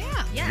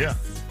 Yeah. Yes. Yeah.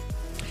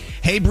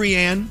 Hey,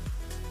 Brianne.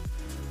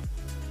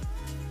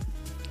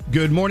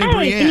 Good morning, Hey,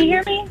 Brianne. can you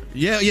hear me?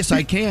 Yeah, yes,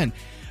 I can.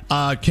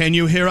 Can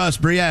you hear us,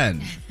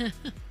 Brianne?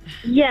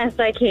 Yes,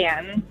 I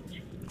can.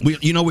 We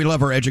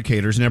love our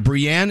educators. Now,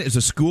 Brianne is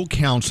a school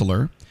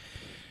counselor,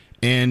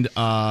 and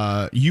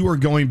you're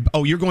going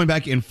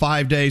back in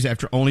 5 days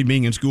after only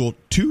being in school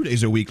 2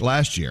 days a week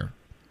last year.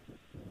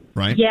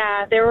 Right?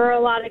 Yeah, there were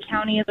a lot of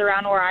counties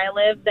around where I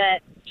live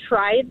that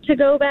tried to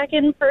go back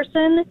in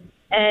person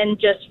and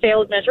just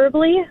failed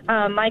miserably.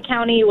 My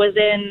county was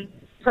in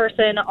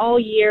person all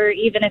year,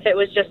 even if it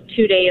was just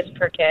 2 days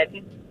per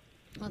kid.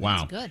 Well, wow.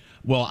 That's good.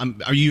 Well,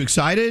 are you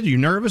excited? Are you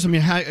nervous? I mean,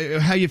 how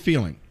are you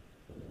feeling?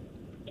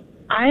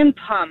 I'm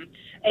pumped.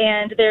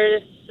 And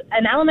there's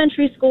in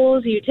elementary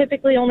schools, you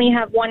typically only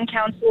have one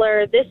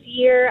counselor. This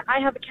year,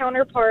 I have a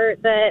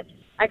counterpart that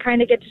I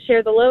kind of get to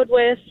share the load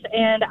with,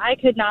 and I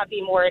could not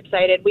be more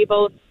excited. We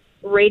both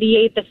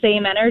radiate the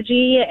same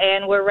energy,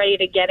 and we're ready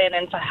to get in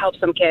and to help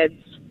some kids.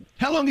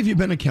 How long have you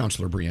been a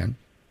counselor, Brianne?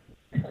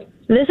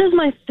 This is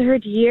my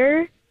 3rd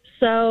year.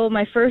 So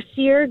my first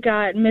year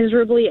got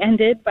miserably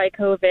ended by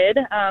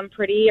COVID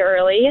pretty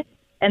early.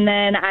 And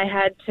then I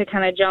had to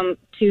kind of jump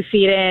 2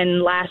 feet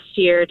in last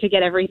year to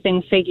get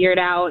everything figured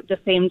out at the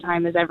same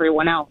time as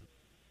everyone else.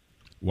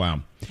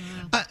 Wow.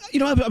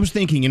 I was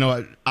thinking,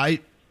 I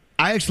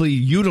actually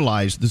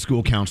utilized the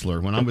school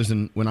counselor when I was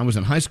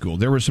in high school.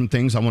 There were some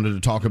things I wanted to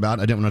talk about.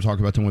 I didn't want to talk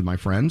about them with my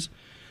friends.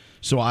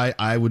 So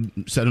I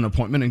would set an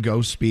appointment and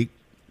go speak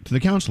to the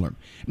counselor.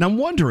 Now I'm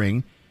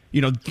wondering,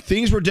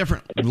 things were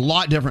different, a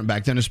lot different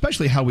back then,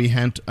 especially how we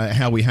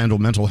handle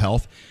mental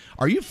health.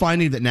 Are you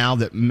finding that now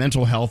that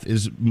mental health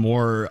is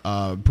more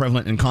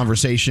prevalent in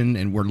conversation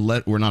and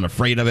we're not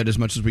afraid of it as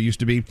much as we used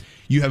to be?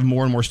 You have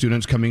more and more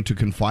students coming to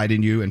confide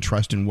in you and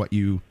trust in what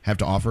you have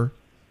to offer?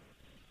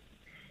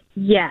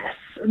 Yes.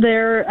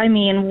 There,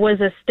 was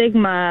a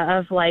stigma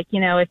of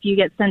if you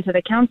get sent to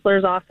the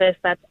counselor's office,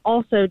 that's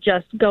also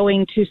just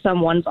going to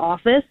someone's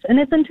office, and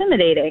it's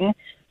intimidating.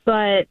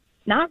 But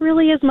not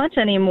really as much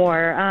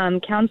anymore.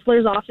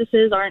 Counselors'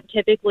 offices aren't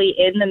typically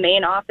in the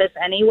main office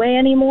anyway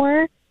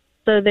anymore.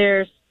 So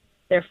they're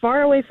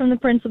far away from the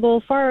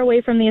principal, far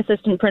away from the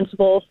assistant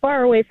principal,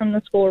 far away from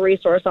the school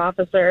resource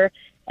officer,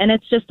 and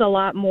it's just a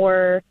lot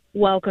more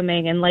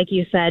welcoming and, like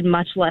you said,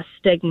 much less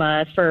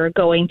stigma for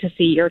going to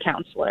see your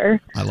counselor.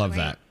 I love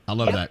that. I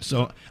love that.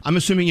 So I'm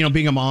assuming,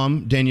 being a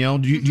mom, Danielle,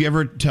 do you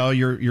ever tell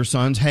your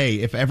sons, hey,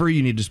 if ever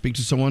you need to speak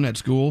to someone at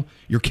school,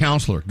 your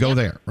counselor, go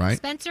there, right?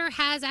 Spencer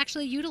has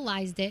actually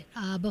utilized it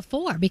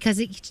before because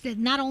it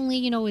not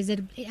only,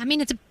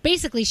 it's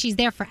basically she's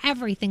there for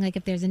everything. Like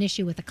if there's an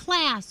issue with a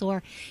class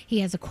or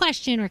he has a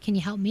question or can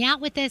you help me out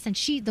with this? And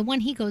the one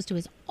he goes to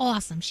is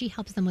awesome. She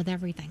helps them with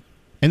everything.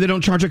 And they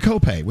don't charge a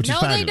copay, which is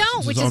fabulous. No, they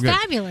don't, which is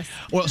fabulous.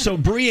 Well, so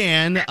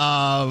Brianne,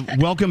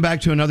 welcome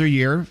back to another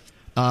year.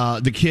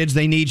 The kids,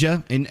 they need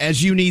you, and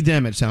as you need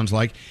them, it sounds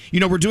like.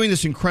 We're doing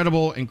this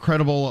incredible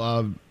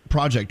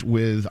project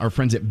with our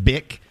friends at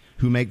BIC,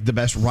 who make the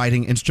best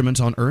writing instruments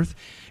on earth.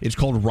 It's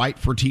called Write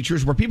for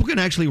Teachers, where people can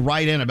actually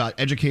write in about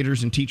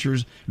educators and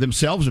teachers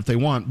themselves if they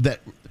want, that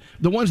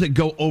the ones that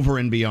go over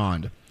and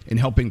beyond in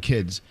helping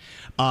kids.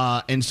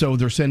 And so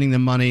they're sending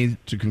them money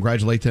to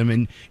congratulate them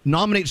and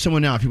nominate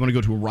someone now. If you want to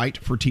go to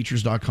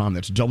writeforteachers.com,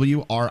 that's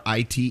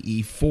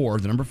WRITE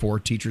 4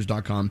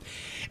 teachers.com.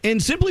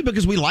 And simply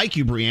because we like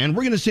you, Brianne,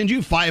 we're going to send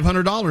you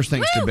 $500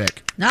 thanks to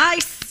BIC.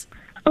 Nice.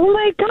 Oh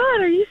my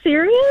God, are you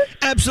serious?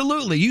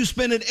 Absolutely. You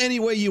spend it any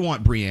way you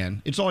want,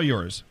 Brianne. It's all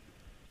yours.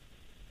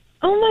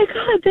 Oh my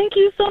God, thank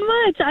you so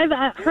much.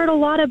 I've heard a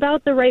lot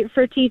about the Write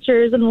for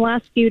Teachers in the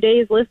last few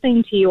days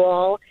listening to you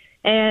all.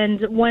 And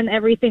when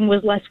everything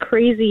was less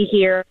crazy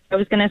here, I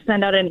was going to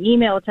send out an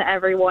email to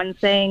everyone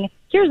saying,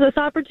 here's this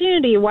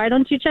opportunity. Why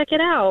don't you check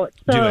it out?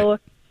 So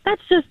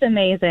that's just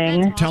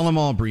amazing. Tell them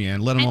all,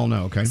 Brianne. Let them all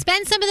know, okay?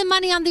 Spend some of the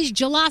money on these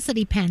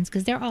Gelocity pens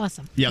because they're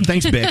awesome. Yeah,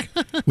 thanks, BIC.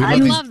 I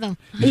love them.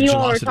 You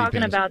all were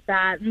talking about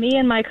that. Me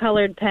and my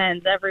colored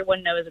pens,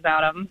 everyone knows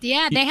about them.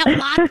 Yeah, they have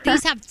lots.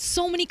 These have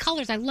so many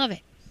colors. I love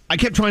it. I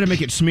kept trying to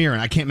make it smear,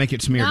 and I can't make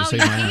it smear to save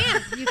my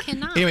life. You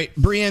cannot. Anyway,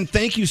 Brianne,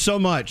 thank you so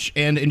much,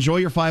 and enjoy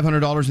your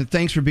 $500, and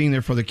thanks for being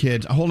there for the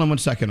kids. Hold on 1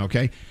 second,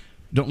 okay?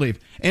 Don't leave.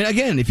 And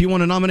again, if you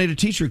want to nominate a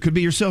teacher, it could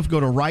be yourself, go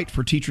to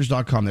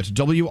writeforteachers.com. That's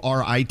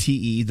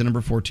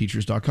WRITE 4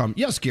 teachers.com.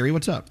 Yes, Gary,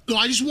 what's up? No,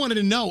 I just wanted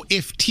to know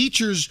if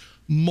teachers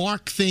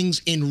mark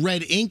things in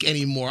red ink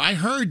anymore. I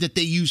heard that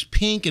they use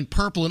pink and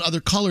purple and other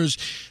colors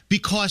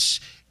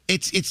because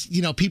it's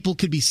people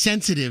could be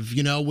sensitive,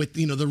 with,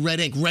 the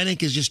red ink. Red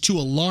ink is just too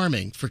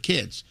alarming for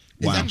kids.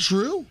 Is that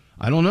true?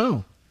 I don't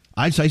know.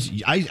 I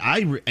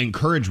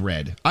encourage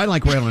red. I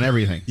like red on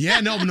everything.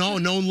 Yeah, no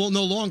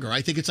longer.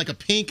 I think it's like a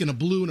pink and a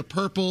blue and a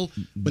purple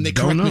when they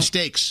correct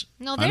mistakes.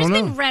 No, there's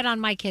been red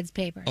on my kids'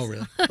 papers. Oh,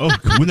 really? Oh,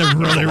 when they're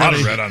really a lot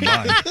of red on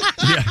mine.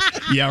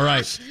 Yeah,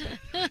 right.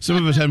 Some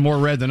of us had more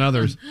red than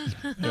others.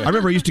 I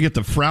remember I used to get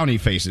the frowny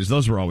faces.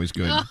 Those were always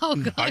good. Oh,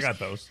 gosh. I got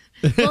those.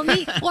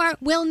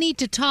 We'll need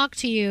to talk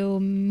to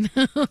you.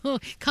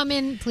 Come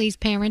in, please,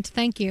 parent.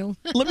 Thank you.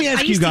 Let me ask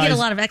I you used guys. to get a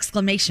lot of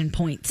exclamation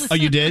points. Oh,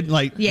 you did?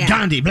 Like Yeah.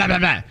 Gandhi, blah, blah,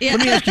 blah. Yeah.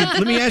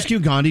 Let me ask you,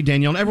 Gandhi,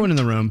 Danielle, and everyone in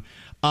the room.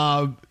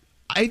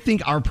 I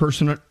think our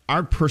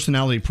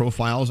personality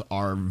profiles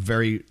are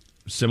very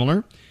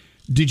similar.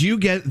 Did you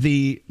get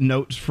the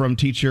notes from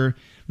teacher?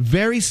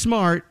 Very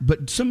smart,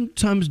 but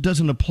sometimes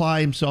doesn't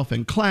apply himself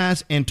in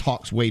class and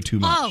talks way too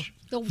much.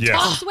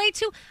 Talks way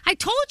too. I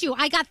told you,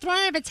 I got thrown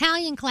out of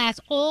Italian class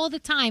all the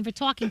time for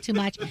talking too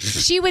much.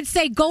 She would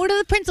say, go to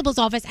the principal's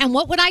office. And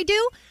what would I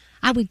do?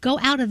 I would go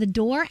out of the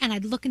door and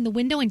I'd look in the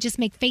window and just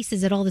make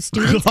faces at all the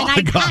students. Oh,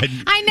 and God.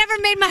 I never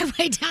made my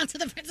way down to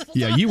the principal's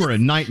Yeah, office. you were a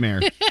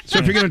nightmare. So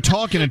if you're going to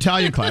talk in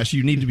Italian class,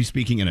 you need to be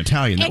speaking in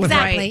Italian. That was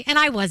Exactly. And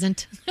I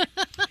wasn't.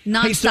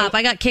 Non-stop.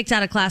 I got kicked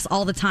out of class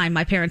all the time.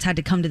 My parents had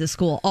to come to the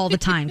school all the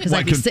time because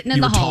I'd be sitting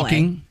in the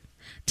hallway.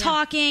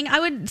 Talking.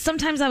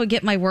 Sometimes I would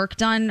get my work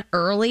done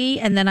early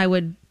and then I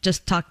would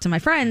just talk to my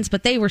friends,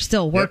 but they were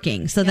still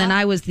working. So then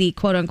I was the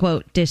quote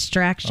unquote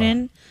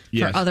distraction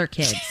for other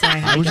kids. So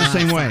I was the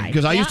same way outside.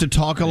 because I used to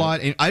talk a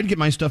lot and I'd get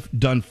my stuff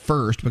done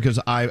first because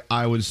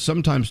I was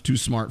sometimes too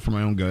smart for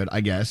my own good,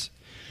 I guess.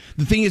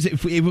 The thing is,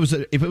 if it was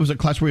a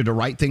class where you had to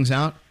write things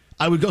out,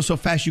 I would go so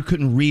fast you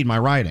couldn't read my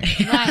writing.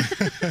 Yeah,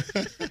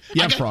 I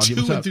got Froggy,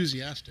 too what's up?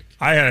 enthusiastic.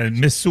 I had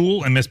Miss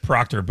Sewell and Miss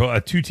Proctor,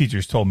 two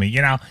teachers told me,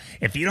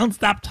 if you don't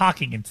stop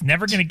talking, it's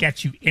never going to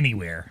get you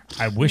anywhere.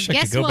 I wish I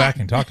Guess could go what? back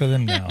and talk to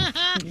them now.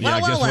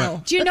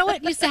 Do you know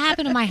what used to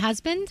happen to my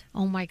husband?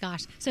 Oh my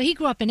gosh. So he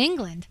grew up in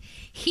England.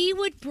 He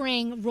would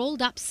bring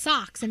rolled up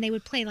socks and they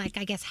would play like,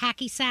 I guess,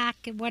 hacky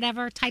sack,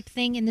 whatever type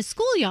thing in the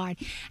schoolyard.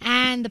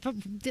 And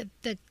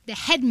the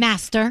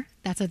headmaster,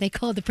 that's what they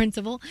call the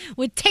principal,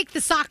 would take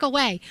the sock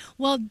away.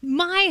 Well,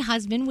 my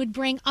husband would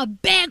bring a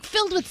bag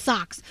filled with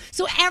socks.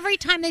 So every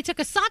time they took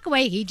a sock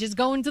away, he'd just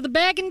go into the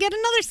bag and get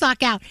another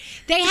sock out.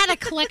 They had a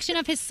collection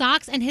of his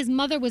socks, and his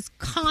mother was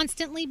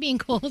constantly being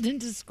called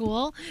into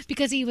school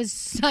because he was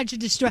such a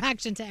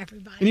distraction to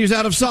everybody. And he was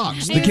out of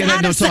socks. The He kid was had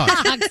out no of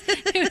socks. It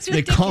was They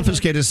ridiculous.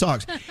 confiscated his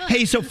socks.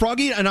 Hey, so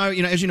Froggy and I,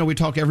 as you know, we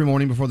talk every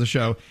morning before the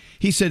show.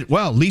 He said,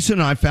 well, Lisa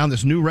and I found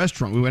this new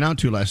restaurant we went out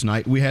to last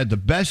night. We had the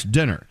best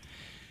dinner.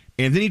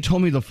 And then he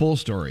told me the full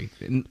story.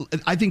 And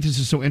I think this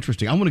is so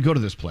interesting. I want to go to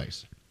this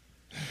place.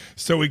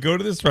 So we go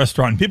to this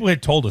restaurant, and people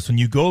had told us, when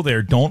you go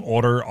there, don't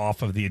order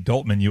off of the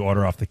adult menu,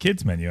 order off the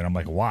kids menu. And I'm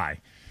like,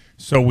 why?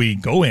 So we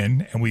go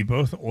in, and we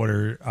both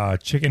order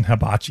chicken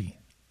hibachi,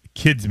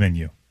 kids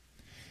menu.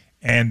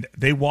 And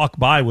they walk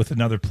by with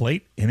another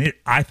plate, and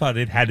I thought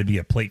it had to be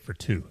a plate for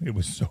two. It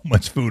was so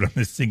much food on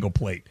this single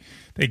plate.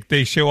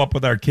 They show up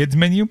with our kids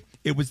menu.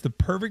 It was the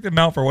perfect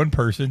amount for one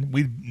person.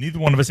 Neither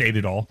one of us ate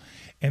it all,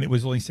 and it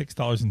was only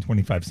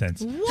 $6.25.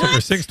 So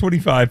for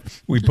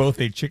 $6.25, we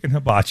both ate chicken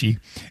hibachi,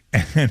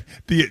 and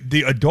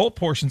the adult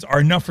portions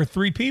are enough for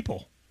 3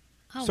 people.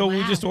 So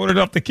we just ordered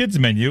off the kids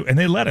menu, and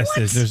they let us.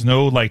 There's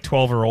no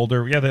 12 or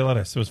older. Yeah, they let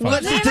us. It was fine.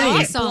 Well, that's the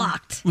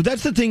thing. Well,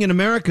 that's the thing in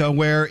America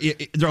where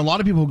there are a lot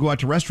of people who go out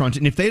to restaurants,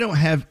 and if they don't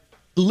have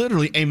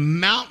literally a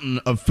mountain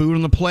of food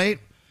on the plate,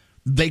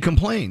 they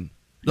complain.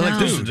 They're like,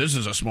 this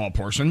is a small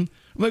portion.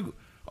 I'm like,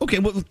 okay,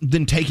 well,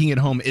 then taking it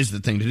home is the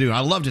thing to do.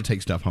 I love to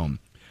take stuff home.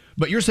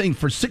 But you're saying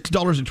for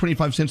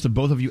 $6.25 that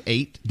both of you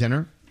ate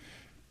dinner?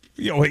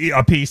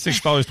 A piece,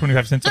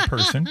 $6.25 a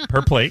person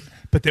per plate.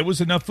 But there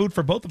was enough food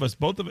for both of us.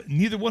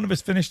 Neither one of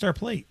us finished our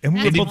plate, and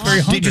we were both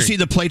very hungry. Did you see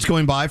the plates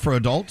going by for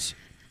adults?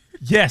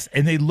 Yes,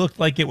 and they looked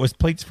like it was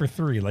plates for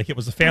 3, like it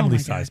was a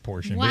family-size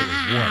portion.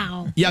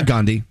 Wow. Yeah,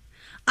 Gandhi.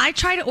 I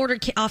try to order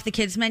off the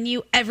kids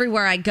menu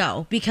everywhere I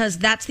go because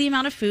that's the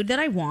amount of food that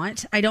I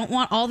want. I don't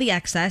want all the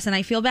excess, and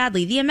I feel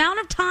badly. The amount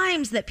of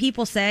times that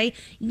people say,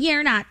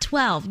 you're not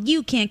 12,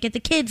 you can't get the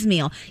kids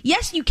meal.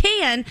 Yes, you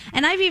can,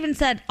 and I've even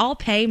said, I'll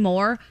pay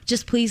more,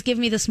 just please give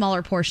me the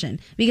smaller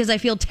portion because I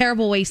feel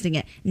terrible wasting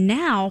it.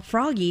 Now,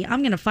 Froggy, I'm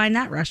going to find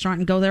that restaurant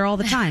and go there all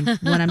the time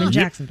when I'm in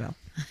Jacksonville.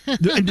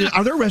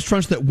 Are there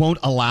restaurants that won't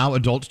allow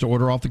adults to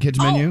order off the kids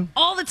menu?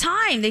 All the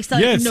time. They say,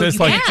 Yeah, it no, says you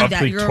like can't do up that.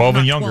 to You're 12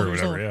 and not younger 12 or years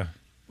whatever, old. yeah.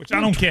 Which I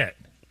don't get.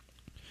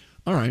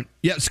 All right.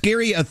 Yeah,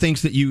 Scary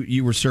thinks that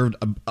you were served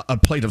a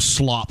plate of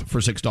slop for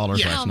 $6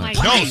 last night.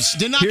 No,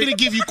 they're not going to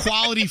give you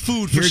quality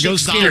food for Here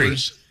goes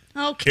 $6.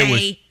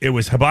 Okay. It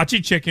was hibachi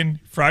chicken,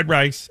 fried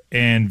rice,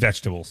 and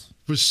vegetables.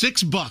 For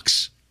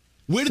 $6.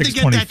 Where did they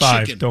get that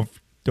 $6.25. chicken?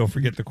 Don't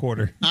forget the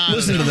quarter.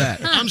 Listen to that.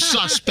 I'm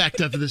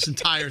suspect of this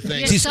entire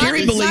thing. See,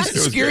 Scary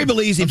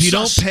believes if you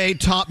don't pay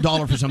top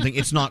dollar for something,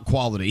 it's not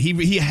quality.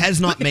 He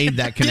has not made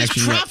that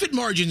connection There's yet. profit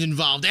margins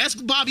involved. Ask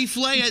Bobby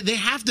Flay. They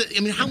have to. I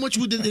mean, how much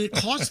would it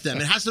cost them?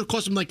 It has to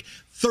cost them like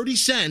 30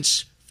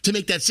 cents to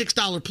make that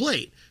 $6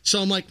 plate.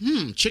 So I'm like,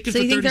 chicken So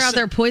for 30 you think they're out cents.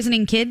 there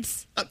poisoning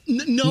kids?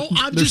 No,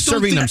 I'm They're just don't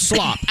serving think- them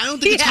slop. I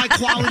don't think it's high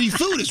quality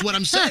food. Is what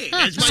I'm saying.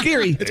 It's my,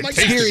 Scary. It's my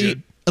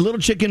Scary. A little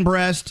chicken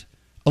breast,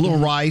 a little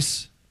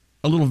rice,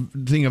 a little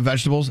thing of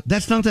vegetables.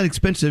 That's not that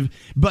expensive.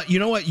 But you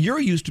know what?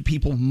 You're used to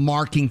people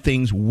marking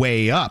things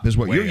way up, is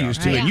what Way you're up.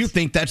 used to, Right. and you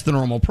think that's the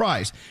normal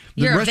price.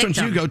 You're a restaurants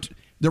you victim. go to,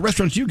 the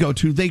restaurants you go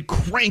to, they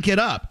crank it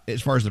up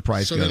as far as the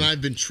price So goes. then I've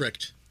been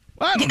tricked.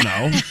 I don't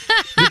know.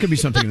 There could be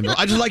something in the middle.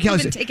 I just like how You've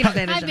I been said, taken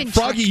advantage I've been of.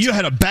 Froggy, you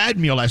had a bad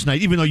meal last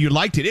night, even though you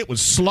liked it. It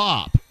was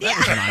slop. That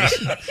was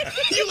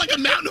nice. You like a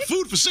mountain of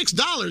food for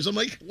 $6. I'm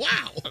like,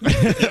 wow.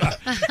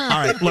 All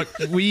right, look,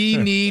 we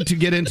need to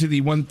get into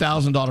the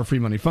 $1,000 free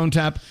money phone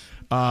tap.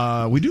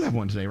 We do have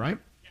one today, right?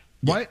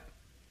 What?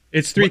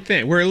 It's 3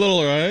 things. We're a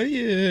little,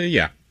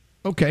 yeah.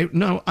 Okay,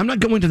 no, I'm not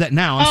going to that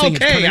now. I'm saying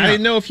it's Okay, coming I up.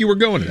 didn't know if you were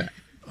going to that.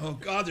 Oh,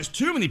 God, there's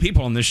too many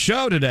people on this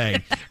show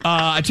today.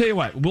 I tell you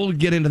what, we'll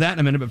get into that in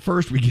a minute, but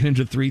first we get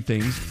into 3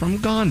 things from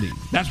Gandhi.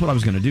 That's what I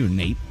was going to do,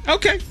 Nate.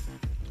 Okay.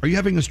 Are you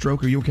having a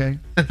stroke? Are you okay?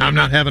 I'm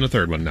not having a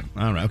third one, no.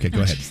 All right, okay,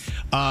 go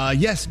ahead.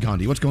 Yes,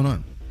 Gandhi, what's going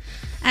on?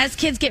 As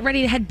kids get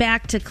ready to head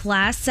back to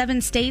class,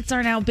 7 states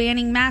are now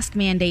banning mask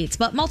mandates,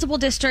 but multiple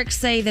districts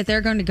say that they're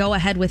going to go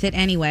ahead with it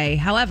anyway.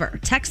 However,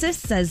 Texas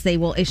says they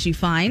will issue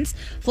fines.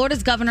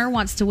 Florida's governor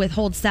wants to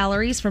withhold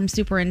salaries from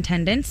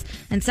superintendents,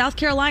 and South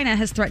Carolina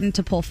has threatened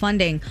to pull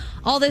funding.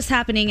 All this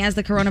happening as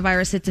the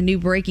coronavirus hits a new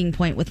breaking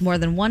point with more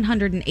than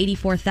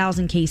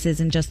 184,000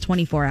 cases in just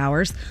 24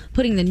 hours,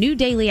 putting the new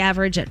daily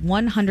average at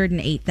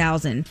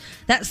 108,000.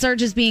 That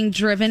surge is being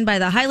driven by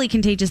the highly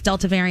contagious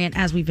Delta variant,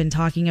 as we've been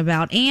talking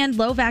about, and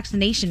low low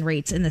vaccination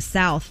rates in the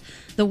South.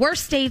 The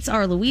worst states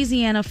are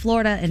Louisiana,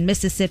 Florida, and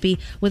Mississippi,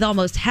 with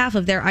almost half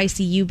of their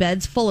ICU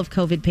beds full of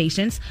COVID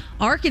patients.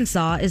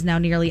 Arkansas is now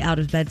nearly out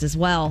of beds as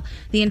well.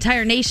 The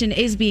entire nation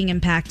is being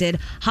impacted.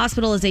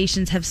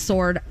 Hospitalizations have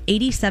soared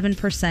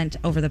 87%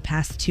 over the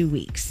past 2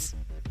 weeks.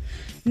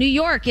 New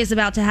York is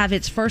about to have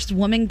its first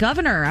woman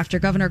governor after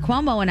Governor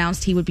Cuomo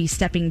announced he would be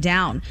stepping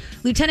down.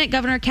 Lieutenant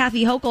Governor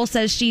Kathy Hochul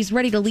says she's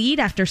ready to lead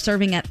after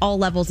serving at all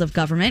levels of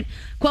government.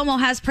 Cuomo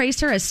has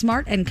praised her as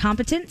smart and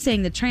competent,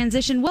 saying the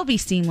transition will be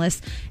seamless.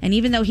 And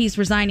even though he's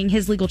resigning,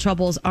 his legal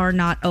troubles are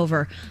not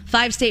over.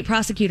 5 state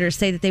prosecutors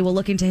say that they will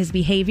look into his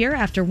behavior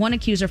after one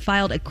accuser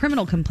filed a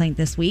criminal complaint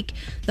this week.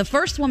 The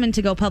first woman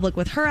to go public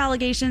with her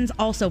allegations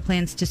also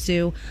plans to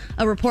sue.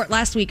 A report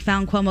last week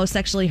found Cuomo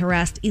sexually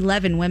harassed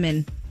 11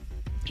 women.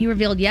 He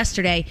revealed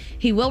yesterday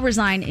he will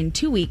resign in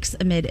 2 weeks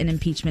amid an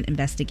impeachment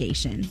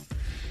investigation.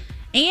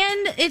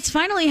 And it's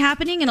finally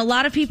happening, and a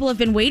lot of people have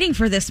been waiting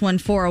for this one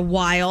for a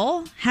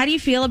while. How do you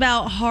feel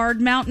about Hard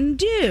Mountain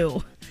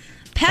Dew?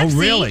 Pepsi, Oh,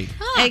 really?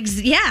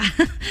 Yeah.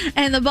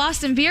 And the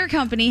Boston Beer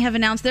Company have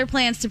announced their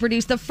plans to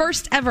produce the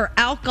first ever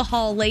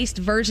alcohol-laced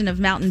version of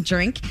Mountain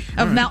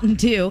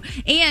Dew.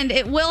 And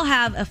it will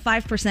have a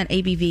 5%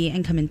 ABV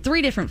and come in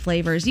 3 different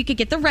flavors. You could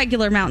get the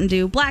regular Mountain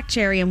Dew, black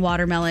cherry, and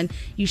watermelon.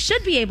 You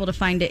should be able to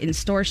find it in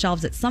store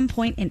shelves at some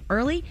point in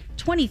early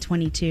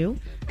 2022.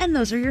 And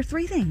those are your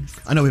 3 things.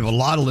 I know we have a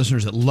lot of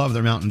listeners that love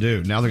their Mountain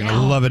Dew. Now they're going to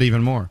love it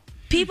even more.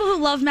 People who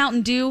love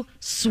Mountain Dew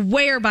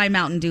swear by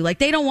Mountain Dew. Like,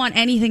 they don't want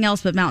anything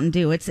else but Mountain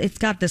Dew. It's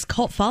got this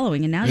cult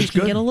following, and now you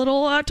can get a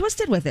little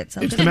twisted with it.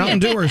 So It's the Mountain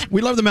Dewers.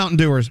 We love the Mountain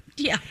Dewers.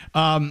 Yeah.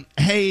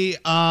 Hey,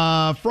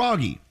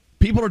 Froggy.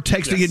 People are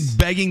texting and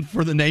begging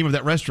for the name of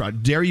that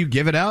restaurant. Dare you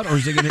give it out, or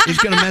is it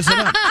it's going to mess it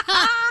up?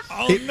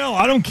 No,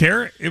 I don't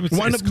care. It's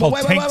called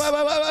Tanks.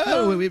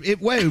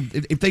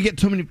 If they get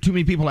too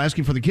many people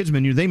asking for the kids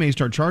menu, they may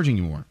start charging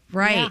you more.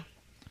 Right. Yeah.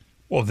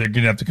 Well, they're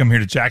going to have to come here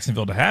to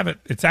Jacksonville to have it.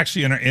 It's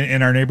actually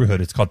in our neighborhood.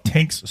 It's called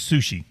Tank's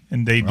Sushi.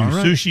 And they do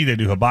sushi, they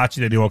do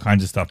hibachi, they do all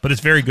kinds of stuff. But it's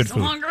very good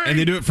food. And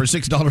they do it for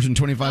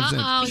 $6.25.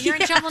 Oh, you're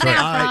in trouble there,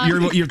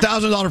 Frog. Your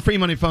 $1,000 free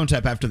money phone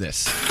tap after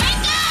this.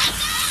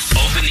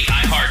 Open the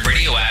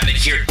iHeartRadio app and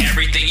hear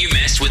everything you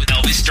missed with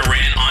Elvis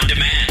Duran on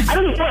demand. I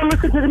don't just want to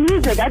listen to the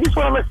music. I just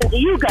want to listen to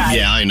you guys.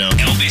 Yeah, I know.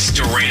 Elvis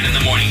Duran in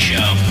the Morning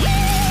Show.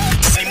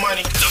 Say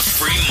money. The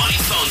free money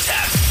phone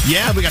tap.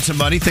 Yeah, we got some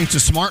money. Thanks to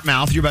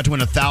SmartMouth, you're about to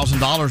win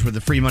 $1,000 with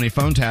the free money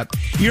phone tap.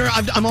 You know,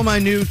 I'm on my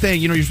new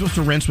thing. You know, you're supposed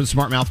to rinse with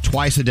SmartMouth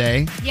twice a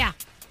day. Yeah.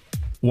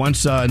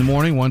 Once in the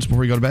morning, once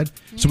before you go to bed.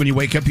 So when you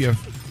wake up, you have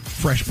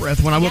fresh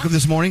breath. When I woke up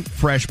this morning,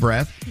 fresh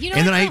breath. You know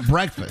and then what, I ate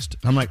breakfast.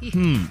 I'm like,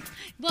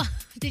 Well,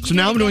 So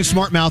now I'm doing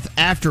SmartMouth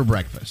after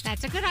breakfast.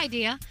 That's a good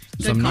idea.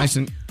 So I'm nice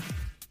and...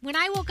 When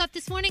I woke up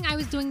this morning, I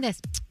was doing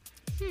this.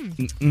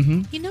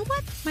 Mm-hmm. You know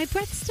what? My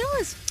breath still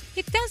is.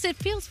 It does. It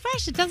feels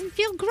fresh. It doesn't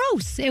feel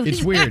gross. It was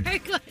It's weird. very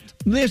good.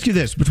 Let me ask you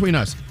this, between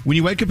us. When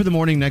you wake up in the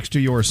morning next to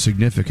your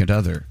significant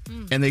other,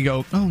 and they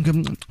go, oh,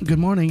 good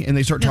morning, and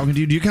they start talking to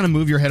you, do you kind of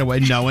move your head away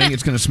knowing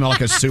it's going to smell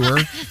like a sewer?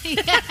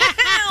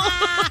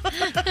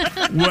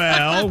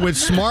 Well, with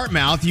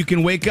SmartMouth, you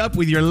can wake up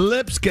with your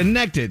lips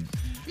connected.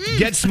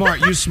 Get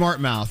smart. Use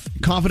SmartMouth.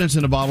 Confidence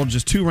in a bottle.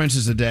 Just 2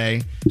 rinses a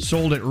day.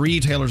 Sold at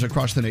retailers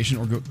across the nation,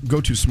 or go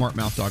to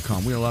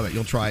smartmouth.com. We'll love it.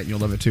 You'll try it and you'll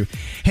love it too.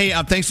 Hey,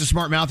 thanks to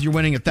SmartMouth, you're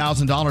winning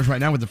 $1,000 right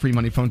now with the free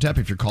money phone tap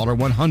if you're caller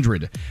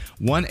 100.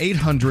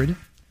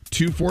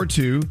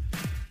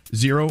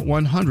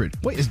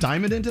 1-800-242-0100. Wait, is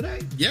Diamond in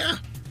today? Yeah.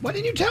 Why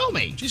didn't you tell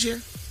me? She's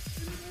here.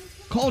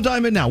 Call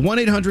Diamond now.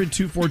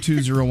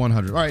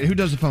 1-800-242-0100. All right, who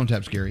does the phone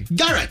tap, Scary?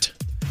 Garrett.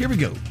 Here we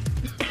go.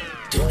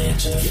 Don't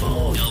answer the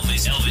phone.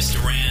 Elvis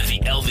Duran, the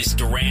Elvis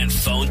Duran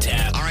phone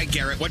tap. All right,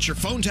 Garrett, what's your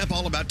phone tap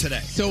all about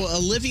today? So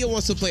Olivia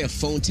wants to play a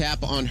phone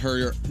tap on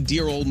her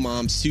dear old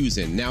mom,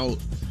 Susan. Now,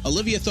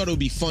 Olivia thought it would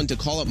be fun to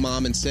call up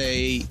mom and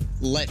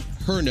let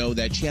her know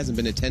that she hasn't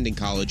been attending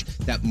college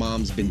that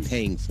mom's been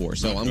paying for.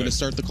 So I'm going to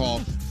start the call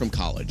from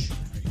college.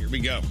 Here we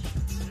go.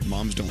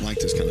 Moms don't like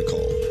this kind of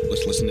call.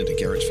 Let's listen to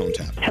Garrett's phone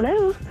tap.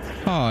 Hello?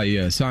 Hi,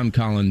 yes, I'm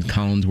Colin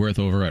Collinsworth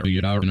over at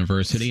Udall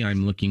University.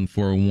 I'm looking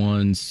for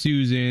one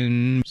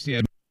Susan.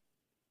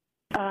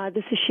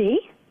 This is she.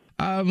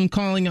 I'm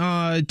calling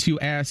to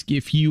ask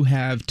if you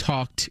have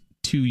talked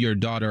to your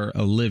daughter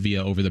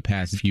Olivia over the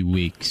past few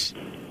weeks.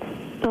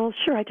 Oh,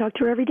 sure. I talk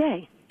to her every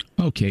day.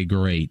 Okay,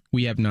 great.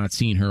 We have not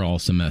seen her all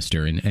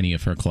semester in any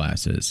of her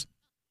classes.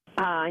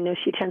 I know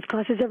she attends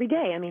classes every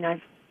day. I mean,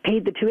 I've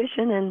paid the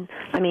tuition, and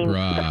I mean,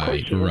 of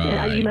course you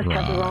must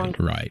have the wrong.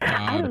 Right.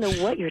 I don't know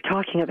what you're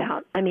talking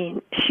about. I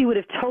mean, she would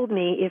have told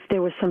me if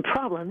there was some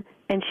problem,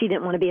 and she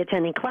didn't want to be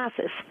attending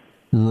classes.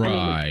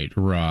 Right.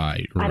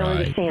 I don't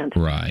understand.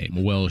 Right.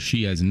 Well,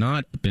 she has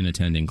not been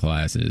attending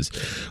classes.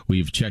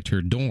 We've checked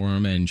her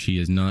dorm, and she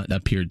has not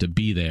appeared to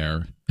be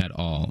there at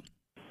all.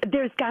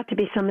 There's got to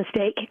be some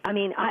mistake. I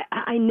mean,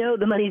 I know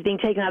the money's being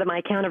taken out of my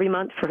account every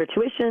month for her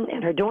tuition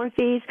and her dorm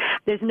fees.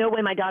 There's no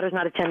way my daughter's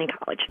not attending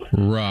college.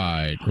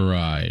 Right.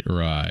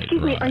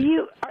 Excuse me, are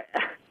you...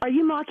 Are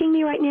you mocking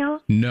me right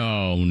now?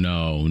 No.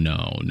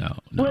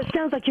 Well, it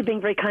sounds like you're being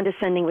very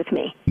condescending with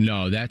me.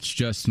 No, that's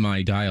just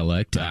my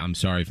dialect. I'm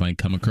sorry if I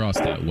come across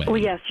that way.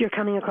 Well, yes, you're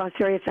coming across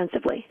very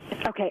offensively.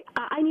 Okay,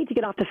 I need to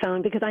get off the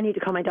phone because I need to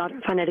call my daughter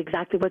and find out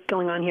exactly what's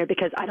going on here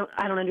because I don't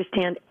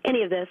understand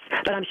any of this,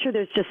 but I'm sure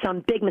there's just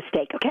some big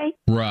mistake, okay?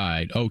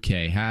 Right.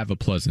 Okay. Have a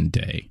pleasant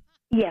day.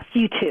 Yes,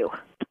 you too.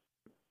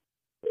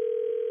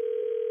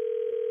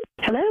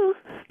 Hello?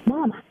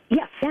 Mom.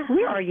 Yes. Yeah.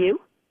 Where are you?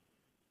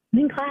 I'm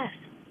in class.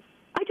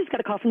 I just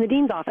got a call from the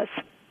dean's office.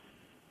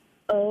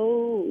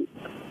 Oh.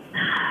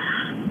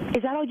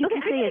 Is that all you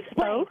can say is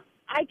oh?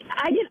 I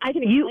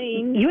can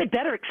explain. You had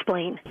better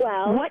explain.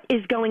 Well, what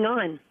is going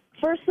on?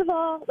 First of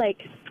all,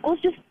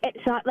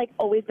 it's not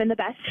always been the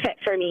best fit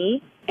for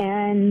me,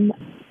 and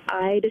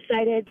I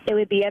decided it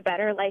would be a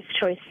better life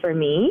choice for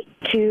me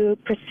to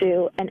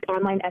pursue an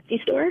online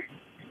Etsy store.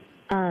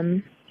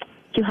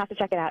 You have to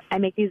check it out. I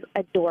make these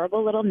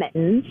adorable little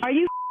mittens. Are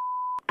you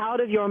out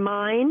of your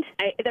mind?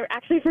 They're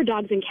actually for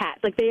dogs and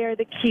cats. They are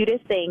the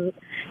cutest things.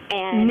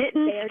 And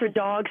mittens for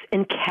dogs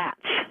and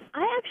cats.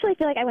 I actually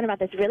feel like I went about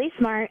this really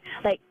smart.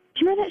 Do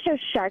you remember that show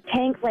Shark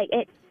Tank?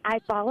 I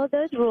followed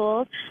those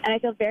rules, and I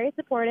feel very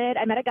supported.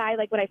 I met a guy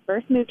when I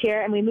first moved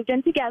here, and we moved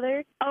in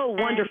together. Oh,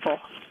 wonderful!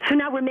 So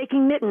now we're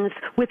making mittens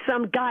with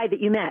some guy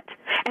that you met,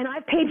 and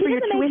I've paid for your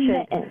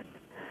tuition.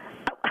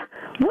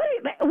 What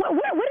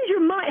is your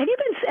mind? Have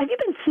you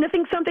been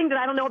sniffing something that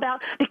I don't know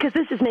about? Because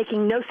this is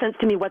making no sense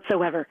to me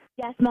whatsoever.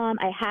 Yes, Mom,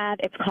 I have.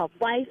 It's called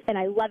life, and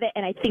I love it,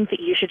 and I think that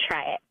you should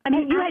try it. I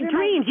mean, you had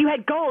dreams, you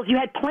had goals, you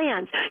had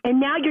plans, and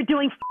now you're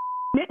doing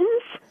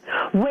mittens?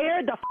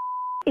 Where the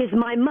is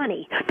my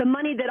money? The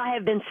money that I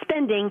have been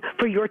spending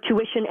for your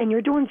tuition and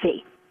your dorm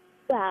fee.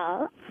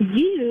 Well,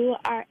 you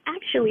are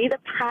actually the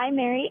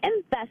primary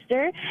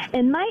investor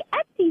in my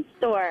Etsy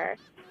store.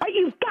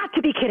 You've got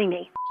to be kidding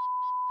me.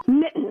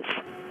 Mittens.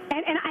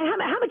 And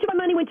how much of my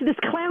money went to this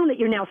clown that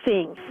you're now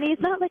seeing? He's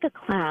not like a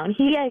clown.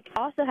 He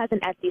also has an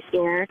Etsy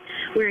store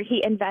where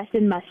he invests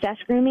in mustache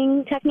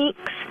grooming techniques.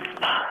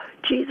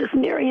 Jesus,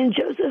 Mary and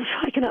Joseph,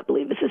 I cannot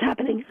believe this is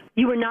happening.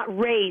 You were not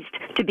raised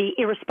to be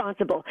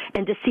irresponsible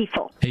and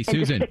deceitful and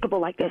Susan. Despicable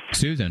like this.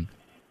 Susan.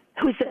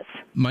 Who's this?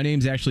 My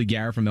name's actually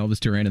Garrett from Elvis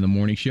Duran in the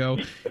Morning Show,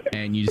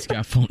 and you just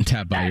got phone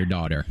tapped by your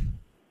daughter.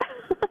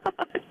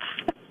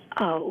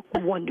 Oh,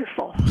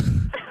 wonderful.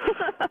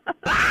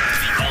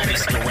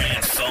 Elvis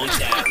Duran phone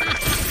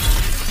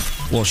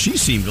tap. Well, she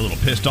seemed a little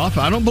pissed off.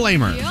 I don't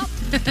blame her. Yep.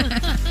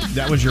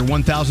 That was your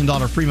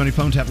 $1,000 free money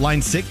phone tap.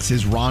 Line 6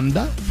 is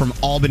Rhonda from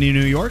Albany,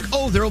 New York.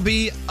 Oh, there'll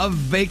be a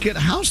vacant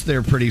house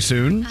there pretty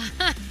soon.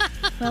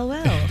 Well.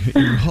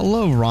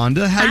 Hello,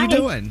 Rhonda. How you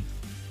doing?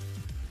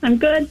 I'm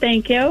good,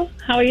 thank you.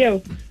 How are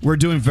you? We're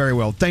doing very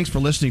well. Thanks for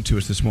listening to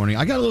us this morning.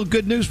 I got a little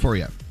good news for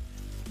you.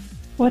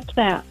 What's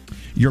that?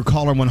 You're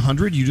caller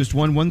 100. You just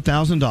won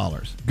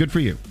 $1,000. Good for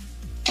you.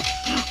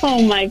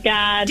 Oh, my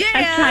God. Yeah.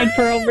 I've tried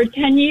for over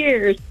 10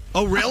 years.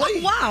 Oh,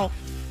 really? Wow.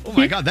 Oh,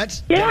 my God.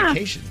 That's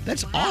dedication.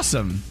 That's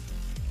awesome.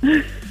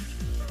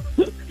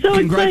 So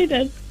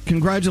excited.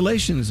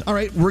 Congratulations. All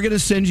right. We're going to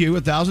send you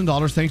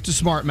 $1,000 thanks to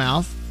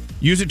SmartMouth.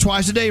 Use it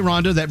twice a day,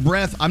 Rhonda. That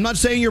breath. I'm not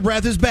saying your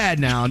breath is bad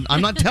now.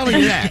 I'm not telling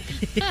you that.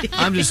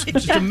 I'm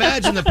just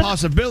imagine the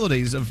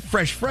possibilities of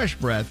fresh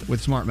breath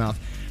with SmartMouth.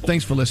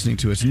 Thanks for listening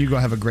to us, and you go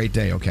have a great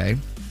day, okay?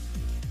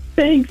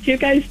 Thanks. You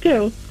guys,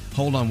 too.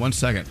 Hold on one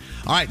second.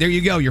 All right, there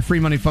you go. Your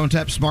free money phone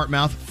tap,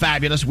 SmartMouth.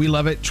 Fabulous. We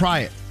love it. Try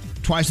it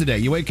twice a day.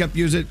 You wake up,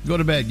 use it. Go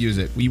to bed, use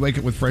it. You wake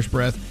up with fresh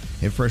breath.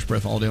 Have fresh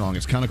breath all day long.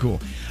 It's kind of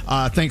cool.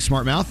 Thanks,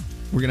 SmartMouth.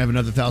 We're going to have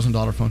another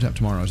 $1,000 phone tap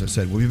tomorrow, as I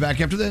said. We'll be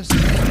back after this.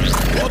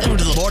 Welcome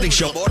to the morning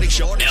show.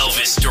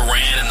 Elvis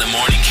Duran in the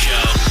morning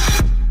show.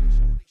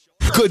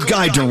 Good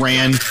guy,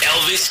 Duran.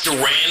 Elvis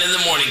Duran in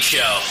the morning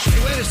show.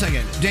 Hey, wait a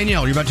second.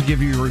 Danielle, you're about to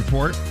give you your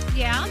report.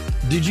 Yeah.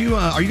 Did you?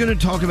 Are you going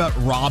to talk about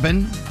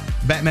Robin,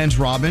 Batman's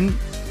Robin,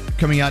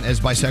 coming out as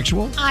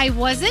bisexual? I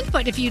wasn't,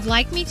 but if you'd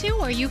like me to,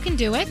 or you can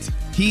do it.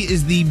 He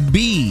is the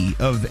B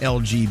of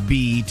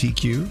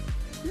LGBTQ.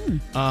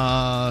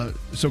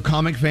 So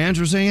comic fans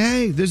are saying,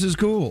 hey, this is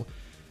cool.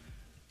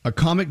 A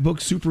comic book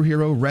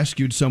superhero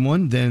rescued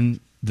someone,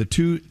 then the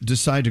two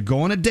decide to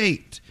go on a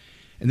date.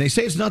 And they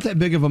say it's not that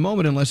big of a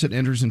moment unless it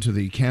enters into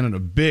the canon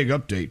of big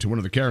update to one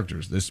of the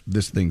characters.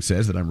 This thing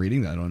says that I'm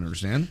reading that I don't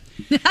understand.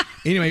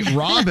 Anyway,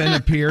 Robin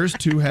appears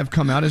to have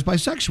come out as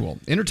bisexual.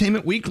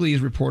 Entertainment Weekly is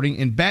reporting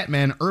in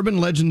Batman Urban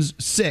Legends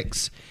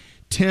 6,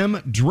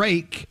 Tim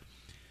Drake,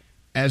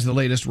 as the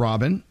latest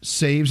Robin,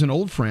 saves an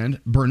old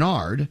friend,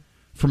 Bernard,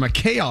 from a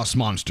chaos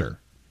monster.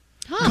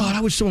 Huh. God,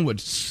 I wish someone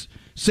would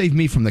save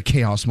me from the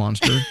chaos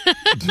monster.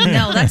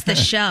 No, that's the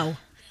show.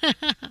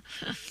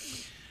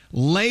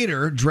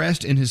 Later,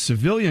 dressed in his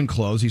civilian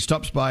clothes, he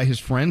stops by his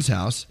friend's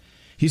house.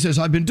 He says,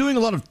 I've been doing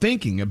a lot of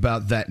thinking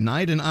about that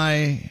night, and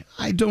I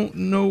don't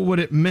know what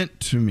it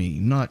meant to me.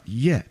 Not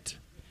yet.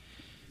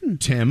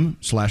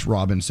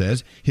 Tim/Robin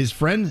says, his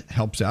friend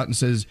helps out and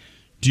says,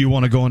 do you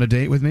want to go on a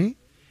date with me?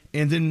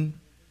 And then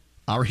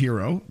our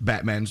hero,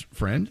 Batman's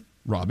friend,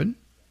 Robin,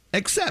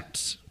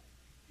 accepts.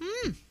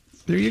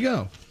 There you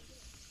go.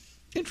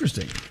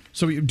 Interesting.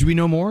 So do we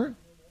know more?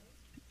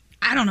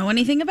 I don't know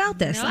anything about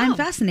this. I'm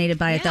fascinated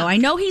by it, though. I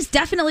know he's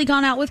definitely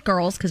gone out with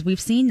girls because we've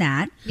seen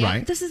that. Right.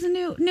 But this is a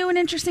new and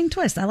interesting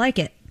twist. I like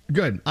it.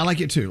 Good. I like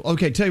it, too.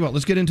 Okay, tell you what.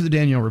 Let's get into the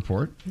Danielle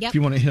report. Yep. If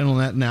you want to hit on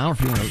that now, or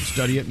if you want to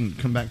study it and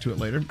come back to it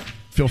later,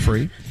 feel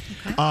free.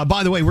 Okay.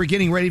 By the way, we're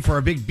getting ready for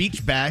our big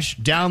beach bash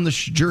down the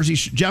Jersey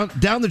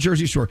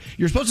Shore.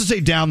 You're supposed to say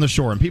down the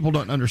shore, and people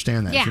don't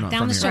understand that. Yeah, if you're not down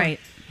from the here. shore. Right.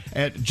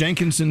 At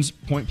Jenkinson's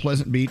Point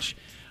Pleasant Beach.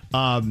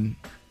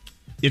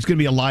 It's going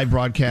to be a live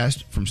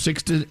broadcast from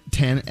 6 to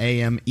 10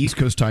 a.m. East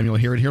Coast time. You'll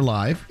hear it here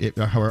live,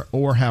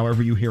 or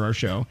however you hear our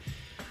show.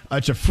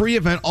 It's a free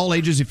event, all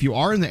ages if you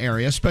are in the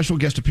area. Special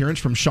guest appearance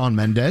from Shawn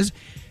Mendes.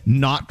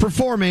 Not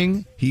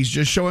performing. He's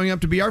just showing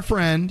up to be our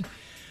friend.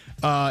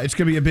 It's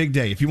going to be a big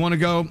day. If you want to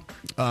go,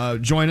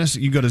 join us.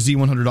 You go to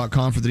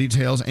z100.com for the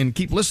details. And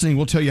keep listening.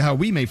 We'll tell you how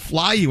we may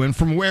fly you in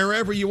from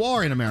wherever you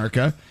are in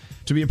America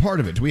to be a part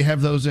of it. Do we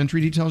have those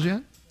entry details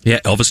yet? Yeah,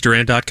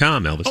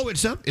 ElvisDuran.com, Elvis. Oh,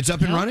 it's up? It's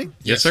up and running?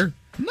 Yes, sir.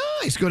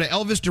 Nice. Go to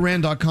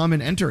ElvisDuran.com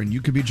and enter, and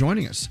you could be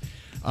joining us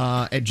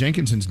at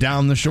Jenkinson's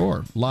Down the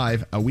Shore,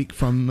 live a week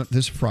from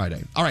this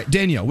Friday. All right,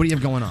 Danielle, what do you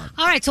have going on?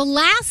 All right, so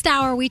last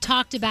hour we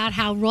talked about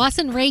how Ross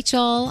and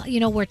Rachel,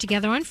 were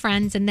together on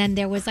Friends, and then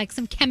there was like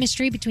some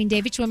chemistry between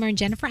David Schwimmer and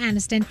Jennifer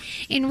Aniston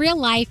in real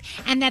life,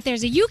 and that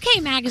there's a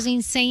UK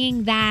magazine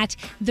saying that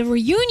the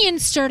reunion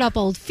stirred up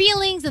old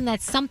feelings and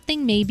that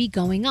something may be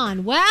going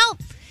on. Well,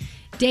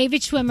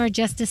 David Schwimmer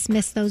just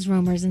dismissed those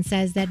rumors and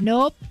says that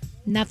nope,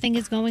 nothing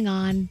is going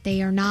on.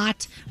 They are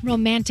not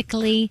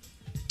romantically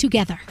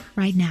together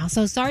right now.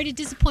 So sorry to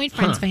disappoint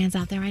Friends fans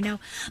out there. I know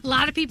a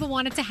lot of people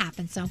want it to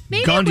happen. So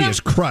maybe Gandhi is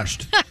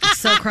crushed.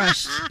 So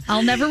crushed.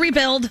 I'll never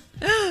rebuild.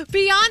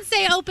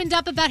 Beyonce opened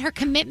up about her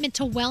commitment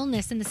to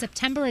wellness in the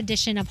September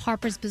edition of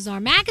Harper's Bazaar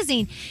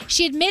magazine.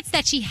 She admits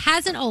that she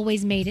hasn't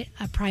always made it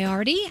a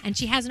priority, and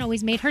she hasn't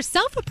always made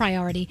herself a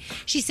priority.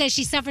 She says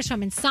she suffers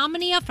from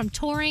insomnia from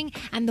touring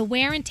and the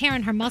wear and tear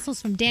in her muscles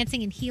from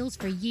dancing in heels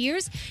for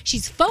years.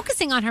 She's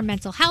focusing on her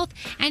mental health,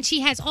 and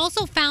she has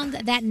also found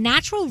that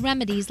natural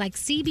remedies like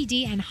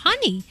CBD and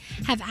honey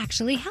have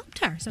actually helped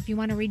her. So if you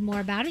want to read more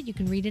about it, you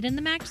can read it in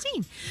the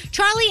magazine.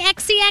 Charlie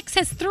XCX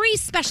has 3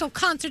 special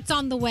concerts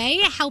on the way,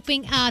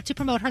 helping to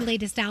promote her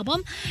latest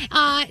album.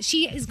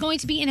 She is going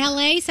to be in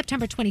LA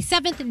September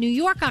 27th, New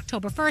York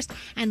October 1st,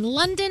 and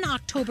London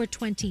October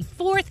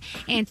 24th.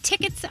 And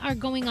tickets are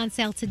going on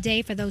sale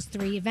today for those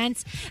 3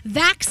 events.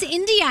 Vax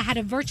India had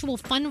a virtual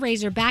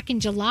fundraiser back in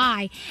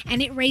July,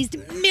 and it raised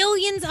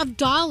millions of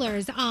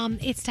dollars.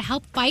 It's to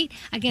help fight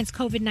against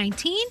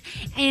COVID-19.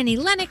 Annie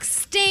Lennox,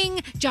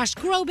 Sting, Josh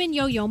Groban,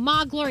 Yo-Yo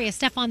Ma, Gloria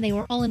Estefan, they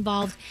were all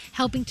involved,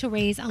 helping to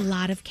raise a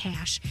lot of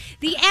cash.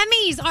 The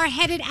Emmys are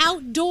headed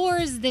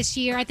outdoors this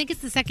year. I think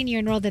it's the second year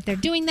in a row that they're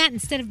doing that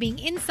instead of being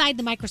inside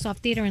the Microsoft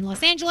Theater in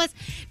Los Angeles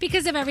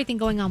because of everything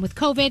going on with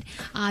COVID.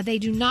 They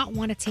do not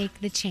want to take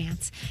the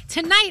chance.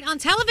 Tonight on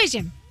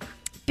television,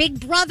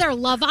 Big Brother,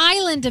 Love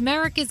Island,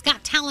 America's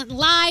Got Talent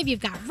Live. You've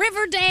got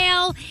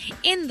Riverdale,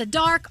 In the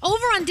Dark.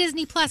 Over on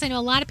Disney Plus, I know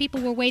a lot of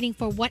people were waiting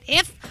for What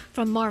If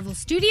from Marvel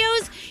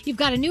Studios. You've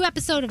got a new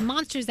episode of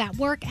Monsters at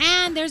Work,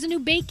 and there's a new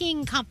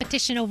baking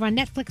competition over on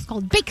Netflix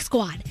called Bake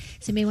Squad.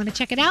 So you may want to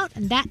check it out,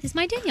 and that is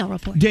my Danielle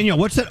report. Danielle,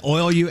 what's that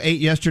oil you ate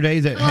yesterday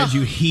that has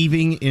you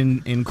heaving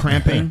in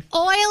cramping?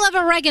 Oil of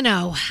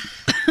oregano.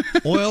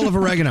 Oil of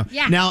oregano.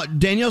 Yeah. Now,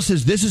 Danielle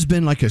says this has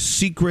been like a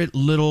secret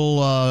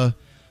little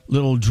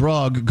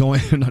drug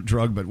going, not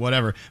drug, but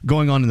whatever,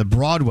 going on in the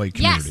Broadway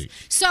community.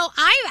 Yes. So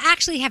I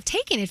actually have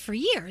taken it for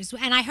years,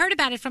 and I heard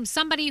about it from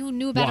somebody who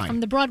knew about it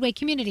from the Broadway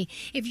community.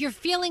 If you're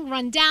feeling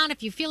run down,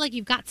 if you feel like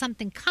you've got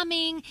something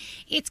coming,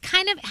 it's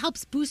kind of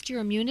helps boost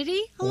your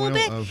immunity a little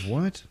bit. Oil of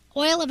what?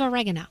 Oil of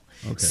oregano.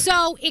 Okay.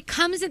 So it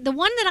comes in, the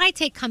one that I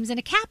take comes in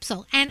a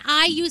capsule, and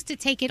I used to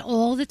take it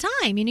all the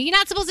time. You know, you're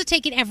not supposed to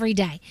take it every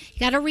day. You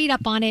got to read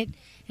up on it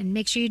and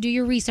make sure you do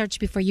your research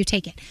before you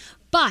take it.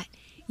 But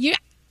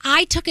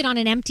I took it on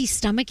an empty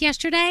stomach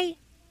yesterday,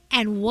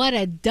 and what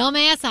a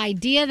dumbass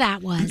idea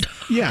that was.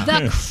 Yeah.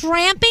 The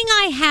cramping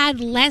I had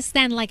less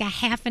than like a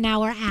half an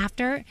hour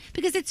after,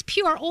 because it's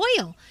pure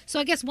oil. So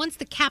I guess once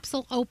the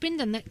capsule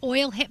opened and the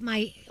oil hit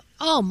my...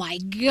 Oh, my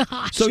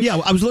gosh. So, yeah,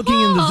 I was looking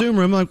in the Zoom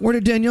room, like, where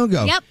did Danielle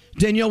go? Yep.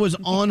 Danielle was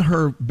on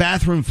her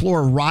bathroom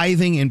floor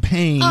writhing in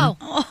pain. Oh,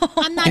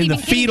 I'm not in even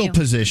the fetal kidding you.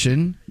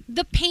 position.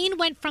 The pain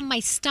went from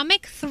my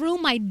stomach through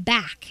my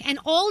back, and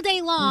all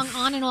day long,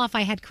 on and off,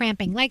 I had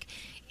cramping. Like,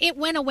 it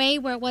went away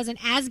where it wasn't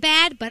as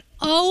bad, but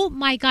oh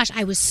my gosh,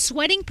 I was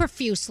sweating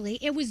profusely.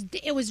 It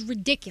was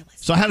ridiculous.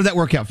 So how did that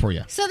work out for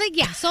you? So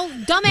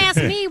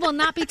dumbass me will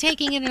not be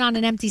taking it on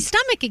an empty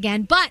stomach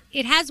again, but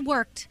it has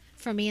worked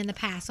for me in the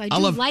past, so I do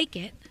like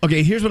it.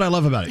 Okay, here's what I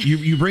love about it.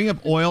 You bring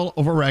up oil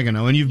of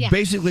oregano, and you've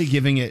basically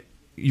giving it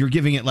you're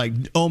giving it like,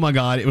 oh my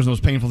God, it was the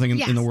most painful thing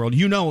in the world.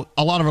 You know,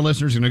 a lot of our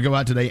listeners are going to go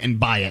out today and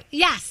buy it.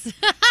 Yes.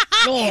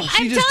 Oh,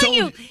 she I'm just telling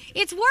told- you,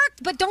 it's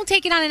worked, but don't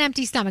take it on an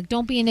empty stomach.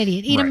 Don't be an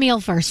idiot. Eat a Right. meal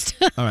first.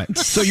 All right.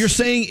 So you're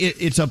saying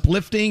it's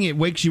uplifting, it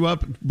wakes you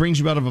up, brings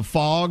you out of a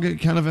fog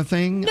kind of a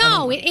thing?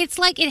 No, it's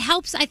like it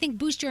helps, I think,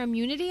 boost your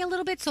immunity a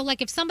little bit. So,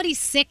 like, if somebody's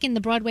sick in the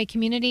Broadway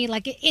community,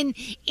 like in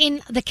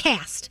the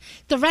cast,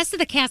 the rest of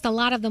the cast, a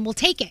lot of them will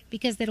take it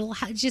because it'll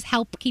just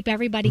help keep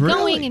everybody Really?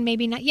 going and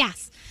maybe not.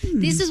 Yes.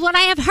 This is what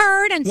I have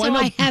heard, and Well, so no,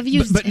 I have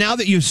used but it. now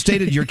that you've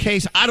stated your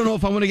case, I don't know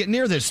if I want to get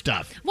near this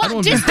stuff. I Well,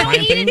 don't just wanna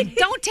don't be eat it.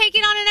 Don't take it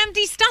on an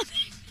empty stomach.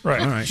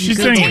 Right. All right. She's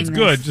Good saying it's thing.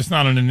 good, just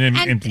not on an And-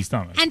 empty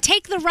stomach. And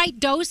take the right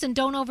dose and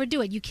don't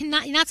overdo it. You're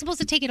not supposed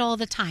to take it all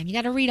the time. You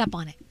got to read up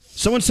on it.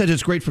 Someone said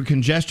it's great for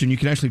congestion. You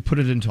can actually put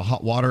it into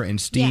hot water and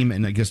steam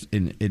and I guess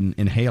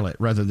inhale it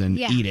rather than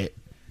Yeah. eat it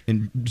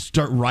and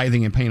start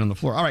writhing in pain on the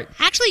floor. All right.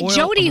 Actually, Oil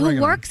Jody, of who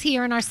oregano. works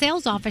here in our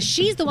sales office,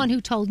 she's the one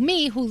who told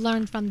me, who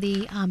learned from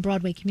the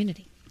Broadway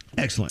community.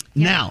 Excellent.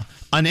 Now,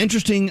 an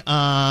interesting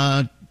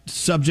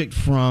subject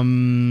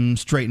from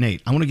Straight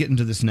Nate. I want to get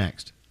into this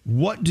next.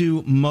 What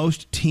do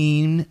most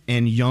teen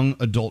and young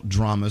adult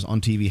dramas on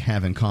TV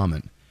have in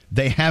common?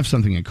 They have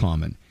something in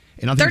common.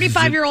 And I think this is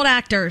 35-year-old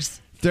actors.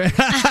 Yes,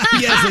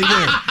 they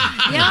do.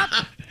 Yep.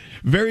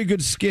 Very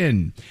good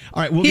skin.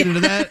 All right, we'll get into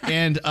that.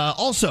 And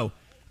also,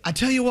 I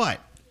tell you what,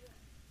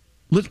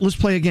 let's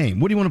play a game.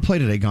 What do you want to play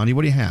today, Gandhi?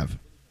 What do you have?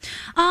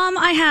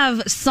 I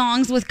have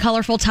songs with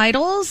colorful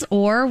titles,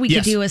 or we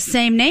Yes. could do a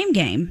same name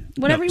game.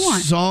 Whatever No, you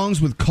want. Songs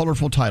with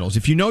colorful titles.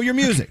 If you know your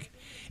music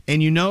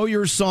and you know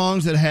your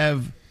songs that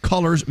have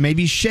colors,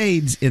 maybe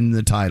shades in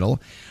the title,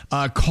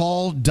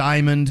 call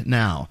Diamond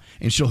now,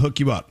 and she'll hook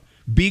you up.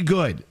 Be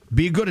good.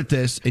 Be good at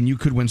this, and you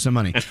could win some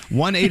money.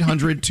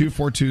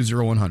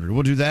 1-800-242-0100.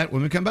 We'll do that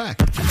when we come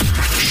back.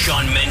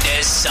 Shawn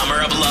Mendes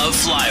Summer of Love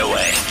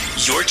Flyaway.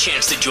 Your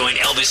chance to join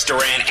Elvis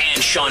Duran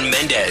and Shawn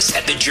Mendes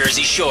at the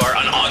Jersey Shore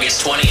on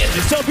August 20th.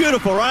 It's so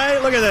beautiful, right?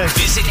 Look at this.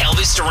 Visit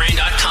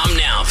ElvisDuran.com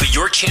now for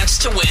your chance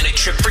to win a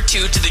trip for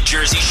two to the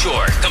Jersey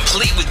Shore,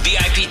 complete with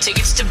VIP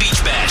tickets to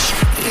Beach Bash.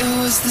 It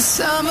was the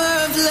summer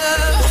of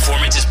love.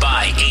 Performances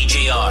by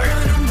AJR,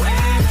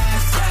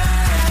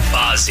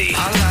 Ozzy,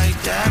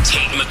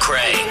 Tate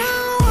McRae.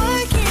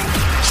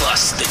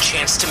 Plus, the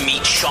chance to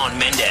meet Shawn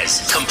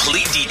Mendes.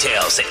 Complete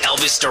details at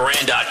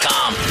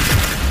ElvisDuran.com.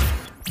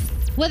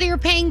 Whether you're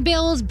paying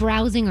bills,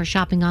 browsing, or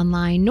shopping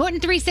online, Norton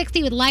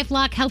 360 with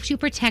LifeLock helps you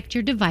protect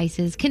your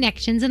devices,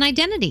 connections, and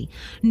identity.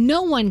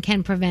 No one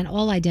can prevent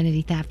all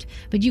identity theft,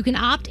 but you can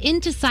opt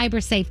into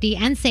cyber safety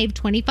and save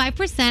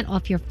 25%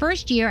 off your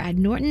first year at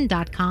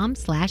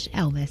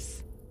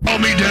norton.com/Elvis. Call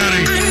me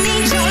daddy.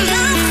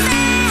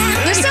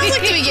 This sounds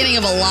like the beginning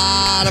of a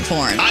lot of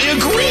porn. I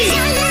agree.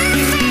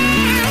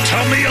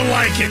 Tell me you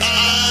like it.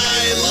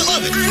 I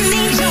love it.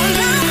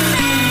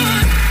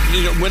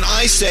 You know, when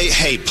I say,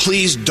 hey,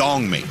 please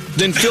dong me,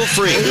 then feel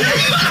free.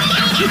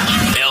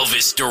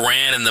 Elvis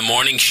Duran in the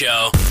Morning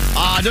Show.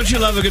 Don't you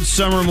love a good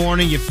summer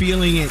morning? You're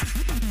feeling it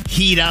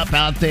heat up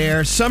out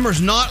there.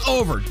 Summer's not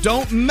over.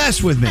 Don't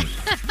mess with me.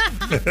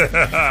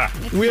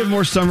 We have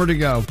more summer to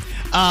go.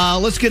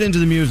 Let's get into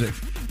the music.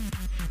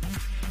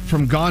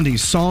 From Gandhi,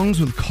 songs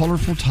with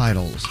colorful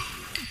titles.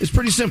 It's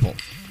pretty simple.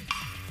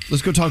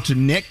 Let's go talk to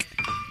Nick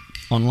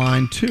on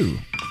line 2.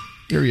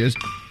 Here he is.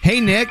 Hey,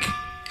 Nick.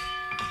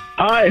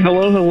 Hi,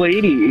 hello,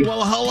 lady.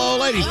 Well, hello,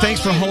 lady. Thanks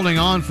for holding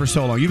on for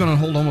so long. You've been on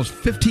hold almost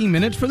 15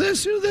 minutes for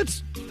this?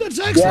 That's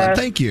excellent. Yeah.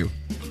 Thank you.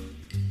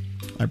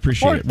 I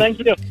appreciate it. Thank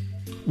you.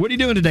 What are you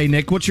doing today,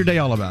 Nick? What's your day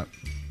all about?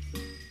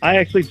 I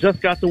actually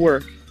just got to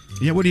work.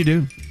 Yeah, what do you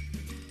do?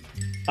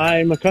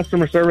 I'm a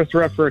customer service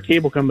rep for a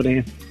cable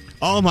company.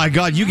 Oh, my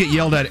God. You get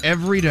yelled at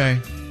every day.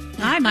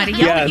 I might have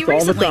yelled at you all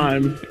recently. the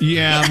time.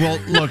 Yeah, well,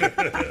 look,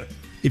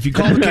 if you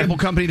call the cable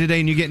company today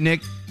and you get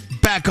Nick,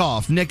 back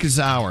off. Nick is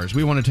ours.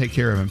 We want to take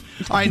care of him.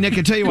 All right, Nick,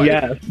 I tell you what.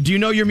 Yes. Do you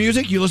know your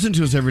music? You listen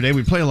to us every day.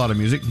 We play a lot of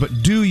music, but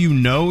do you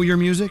know your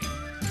music?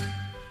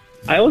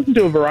 I listen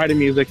to a variety of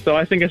music, so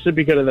I think I should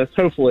be good at this,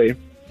 hopefully.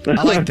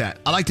 I like that.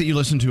 I like that you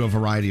listen to a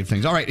variety of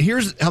things. All right,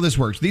 here's how this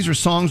works. These are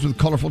songs with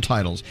colorful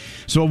titles.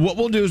 So what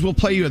we'll do is we'll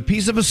play you a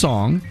piece of a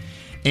song,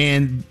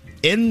 and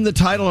in the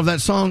title of that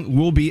song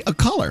will be a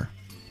color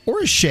or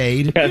a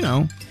shade. You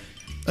know,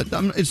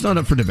 it's not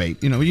up for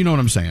debate. You know what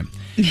I'm saying.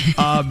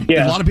 A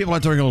lot of people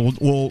out there go,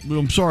 "Well,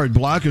 I'm sorry,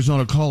 black is not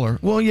a color."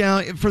 Well,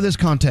 yeah, for this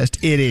contest,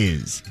 it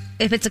is.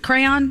 If it's a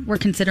crayon, we're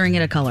considering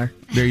it a color.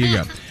 There you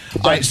go.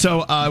 All right,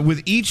 so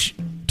with each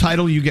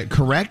title you get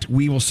correct,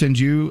 we will send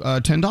you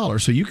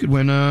 $10. So you could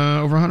win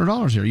over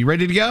 $100 here. You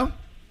ready to go?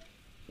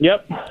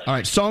 Yep. All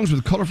right, songs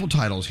with colorful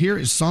titles. Here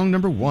is song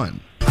number 1.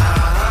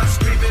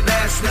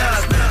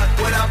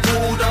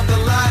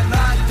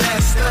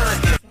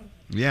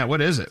 Yeah,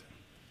 what is it?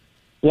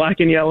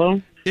 Black and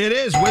Yellow. It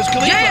is Wiz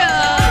Khalifa.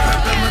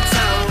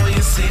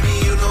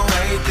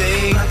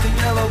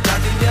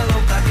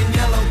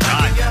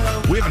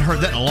 God, we haven't heard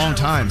that in a long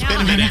time. It's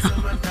been a minute.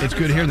 It's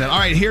good hearing that. All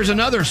right, here's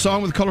another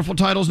song with colorful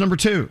titles, number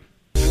 2.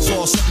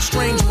 Saw something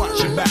strange,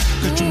 watch your back,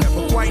 'cause you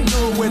never quite quite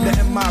know where the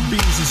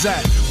MIBs is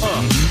at.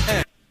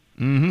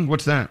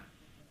 What's that?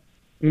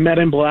 Men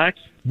in Black.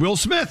 Will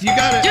Smith, you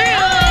got it.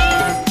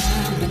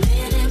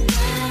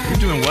 You're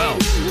doing well.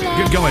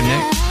 Good going,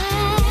 Nick.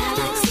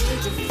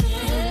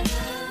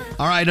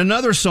 All right,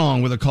 another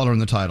song with a color in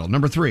the title.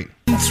 Number 3.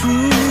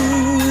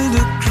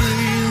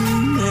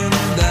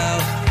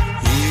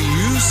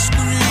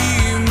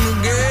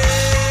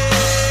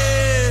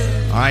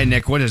 All right,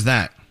 Nick, what is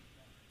that?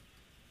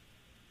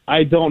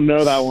 I don't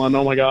know that one.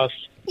 Oh my gosh.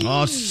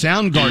 Oh,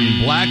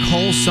 Soundgarden, Black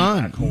Hole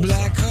Sun.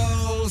 Black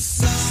hole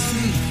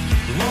sun,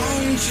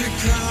 won't you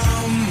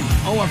come?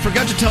 Oh, I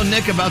forgot to tell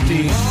Nick about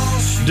the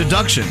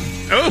deduction.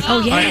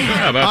 Oh,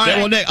 yeah. All right,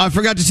 well, Nick, I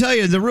forgot to tell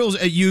you the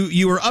rules.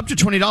 You were up to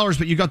 $20,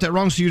 but you got that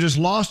wrong, so you just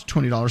lost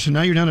 $20. So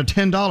now you're down to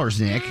 $10,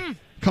 Nick.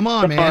 Come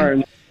on,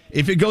 man.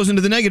 If it goes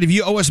into the negative,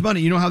 you owe us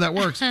money. You know how that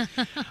works. All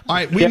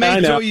right, we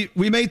may throw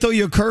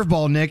you a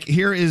curveball, Nick.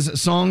 Here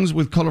is songs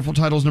with colorful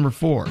titles number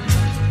 4.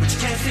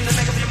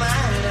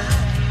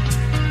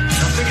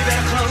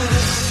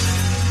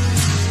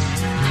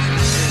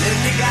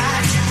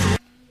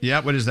 Yeah,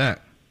 what is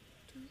that?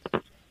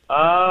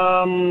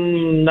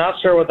 Not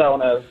sure what that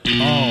one is.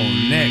 Oh,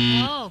 Nick.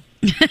 Oh.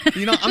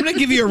 You know, I'm going to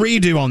give you a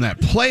redo on that.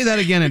 Play that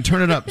again and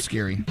turn it up,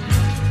 Scary.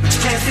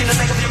 Can't seem to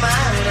make up your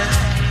mind.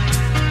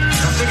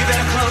 Don't think you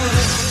better close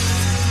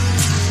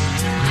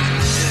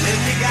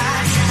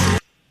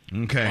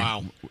it. Okay.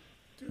 Wow.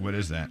 What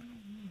is that?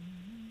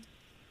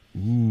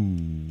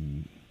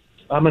 Ooh.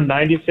 I'm a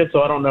 90s kid,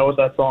 so I don't know what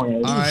that song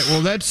is. All right,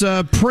 well, that's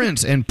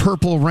Prince and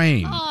Purple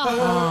Rain.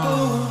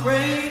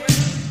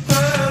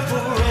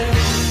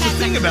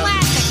 Think about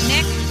classic,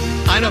 Nick.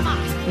 I know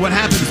what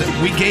happens.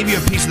 We gave you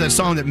a piece of that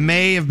song that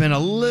may have been a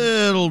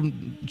little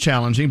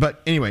challenging,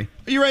 but anyway,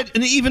 you're at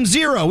an even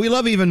 0. We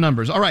love even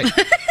numbers. All right.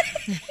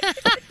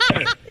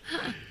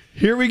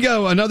 Here we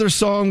go. Another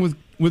song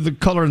with the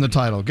color in the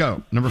title.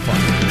 Go. Number 5.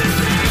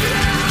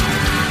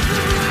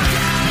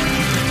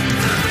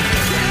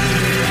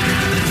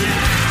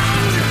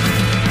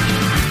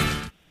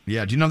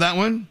 Yeah, do you know that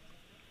one?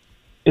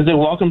 Is it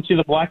Welcome to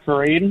the Black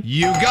Parade?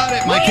 You got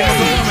it, My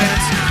Chemical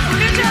Romance.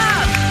 Good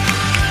job.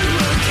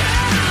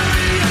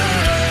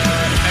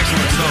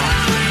 Excellent song.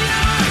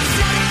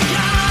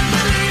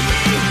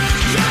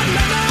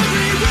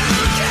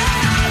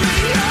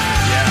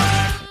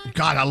 Yeah.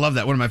 God, I love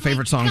that. One of my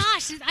favorite songs.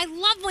 Gosh, I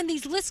love when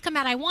these lists come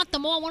out. I want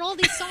them all. I want all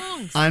these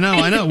songs. I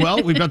know.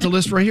 Well, we've got the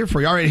list right here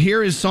for you. All right,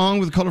 here is song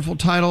with a colorful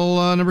title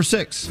number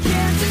 6.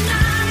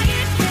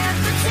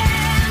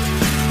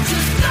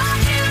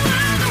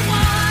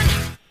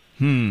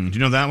 Do you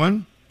know that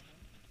one?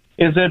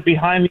 Is it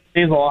Behind These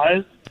Hazel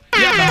Eyes?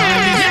 Yeah,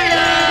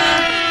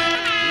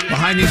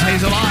 Behind These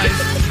Hazel Eyes.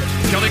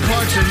 Kelly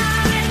Clarkson.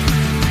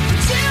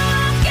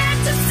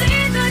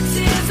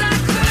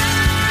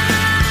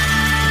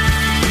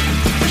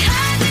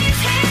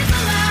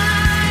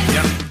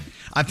 Yep.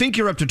 I think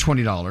you're up to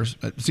 $20.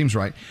 That seems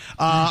right.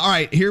 All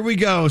right, here we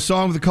go.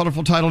 Song with a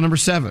colorful title number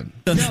 7.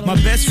 My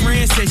best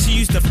friend said she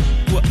used to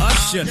with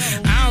Usher.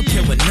 I don't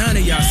care what none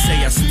of y'all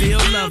say. I still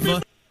love her.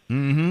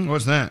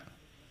 What's that?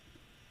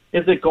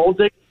 Is it Gold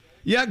Digger?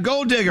 Yeah,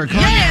 Gold Digger. Now,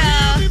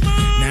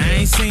 I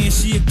ain't saying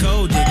she a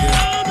gold digger,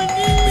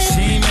 but she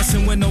ain't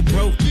messing with no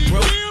broke.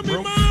 Now,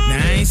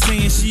 I ain't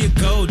saying she a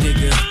gold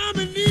digger,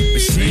 but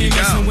she ain't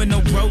messing with no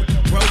broke.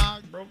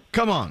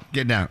 Come on,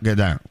 get down.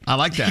 I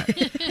like that.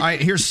 All right,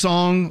 here's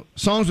songs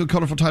with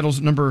colorful titles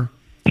number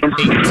 8.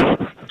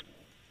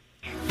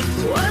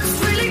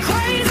 What's really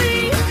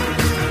crazy?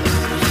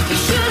 You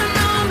should have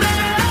known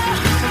better.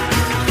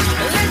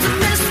 Let's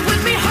mess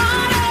with me harder.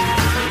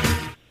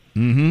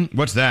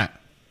 What's that?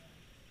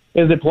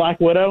 Is it Black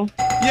Widow?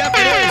 Yep, it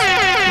is.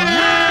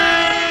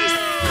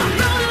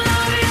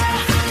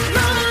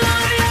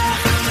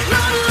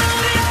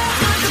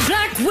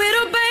 Black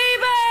Widow, baby.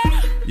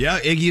 Yeah,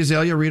 Iggy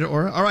Azalea, Rita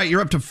Ora. All right, you're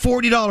up to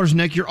 $40,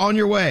 Nick. You're on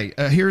your way.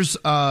 Here's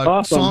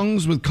Awesome.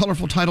 songs with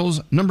colorful titles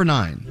number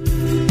 9.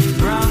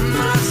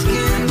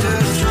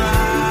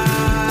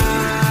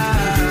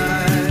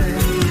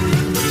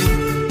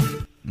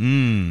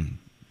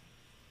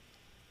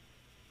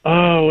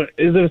 Oh,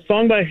 is it a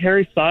song by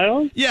Harry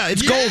Styles? Yeah,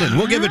 it's Golden.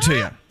 We'll give it to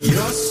you. You're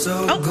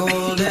so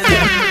golden.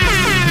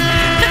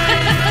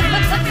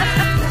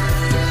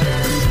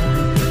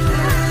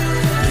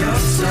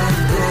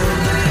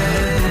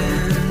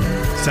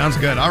 Sounds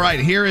good. All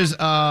right, here is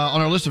on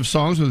our list of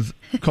songs with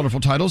colorful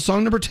titles,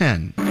 song number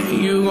 10.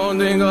 You gon'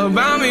 think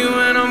about me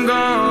when I'm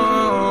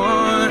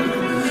gone.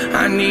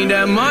 I need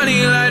that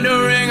money like the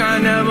ring I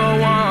never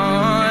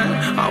won.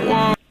 I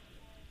want.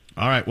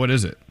 All right, what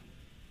is it?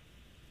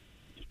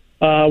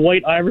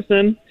 White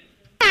Iverson.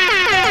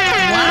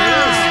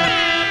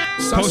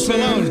 Post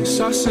Malone. I'm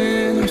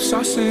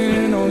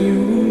saucing on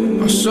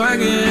you. I'm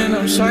swagging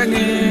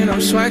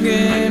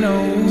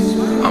on.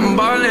 I'm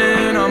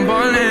ballin',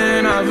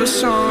 I have a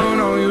song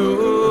on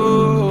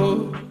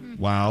you.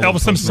 Wow.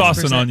 Elvis, I'm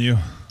saucing on you.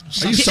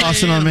 Are you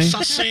saucing on me?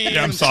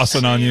 Yeah, I'm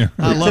saucing on you.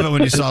 I love it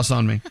when you sauce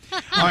on me.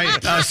 All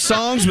right,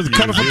 songs with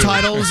colorful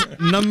titles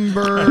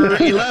number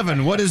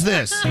 11. What is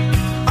this?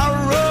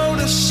 I wrote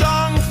a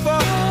song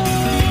for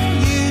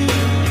you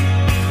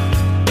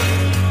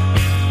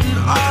and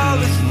all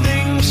the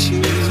things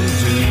you do.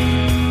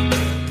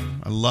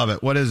 I love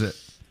it. What is it?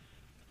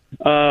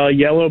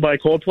 Yellow by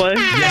Coldplay.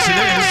 Yes, it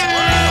is.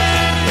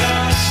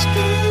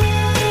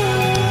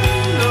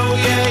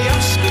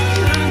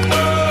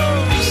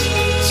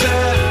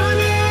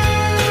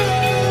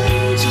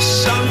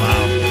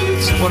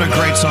 What a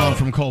great song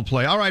from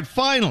Coldplay. All right,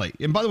 finally.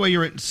 And by the way,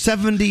 you're at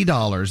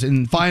 $70.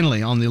 And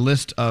finally, on the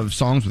list of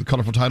songs with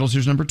colorful titles,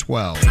 here's number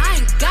 12. I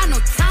ain't got no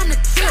time to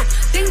chill.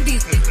 Think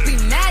these be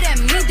mad at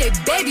me. They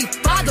baby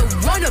father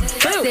wanna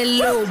build. They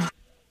little.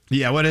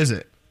 Yeah, what is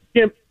it?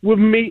 Get with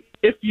me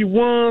if you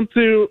want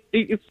to.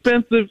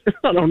 Expensive.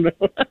 I don't know.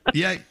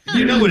 Yeah,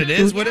 you know what it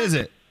is. What is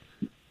it?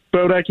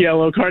 Bodak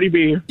Yellow, Cardi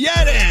B.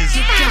 Yeah, it is.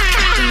 You can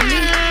fuck with me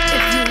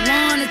if you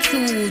wanted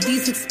to.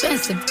 These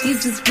expensive.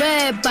 These is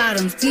red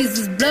bottoms. These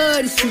is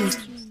bloody shoes.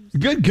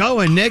 Good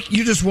going, Nick.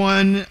 You just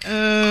won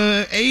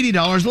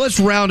 $80. Let's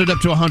round it up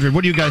to 100.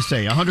 What do you guys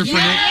say? 100 for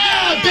Nick?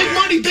 Yeah, big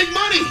money, big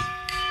money.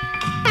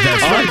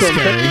 That's right, Awesome.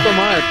 Scary. Thank you so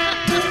much.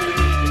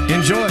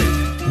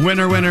 Enjoy.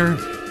 Winner, winner,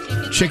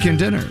 chicken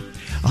dinner.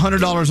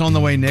 $100 on the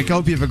way, Nick. I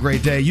hope you have a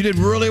great day. You did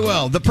really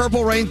well. The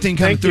Purple Rain thing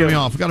kind of threw me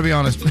off. Got to be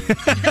honest.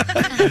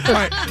 All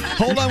right.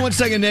 Hold on one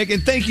second, Nick.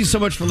 And thank you so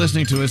much for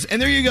listening to us.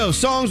 And there you go.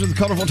 Songs with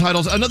colorful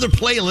titles. Another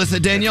playlist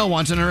that Danielle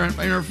wants in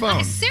her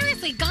phone.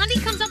 Seriously, Gandhi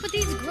comes up with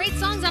these great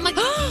songs. I'm like,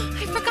 oh,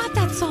 I forgot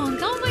that song.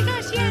 Oh my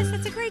gosh, yes,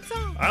 that's a great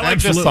song. I like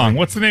this song.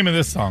 What's the name of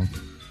this song?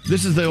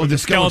 This is the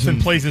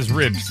skeleton plays his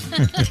ribs.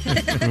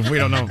 We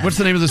don't know. What's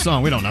the name of the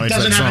song? We don't know. It's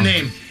Doesn't that have a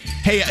song. name.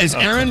 Hey, is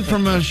Aaron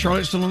from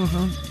Charlotte still on the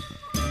phone?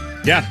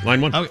 Yeah, line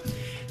one.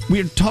 We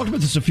had talked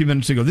about this a few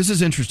minutes ago. This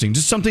is interesting.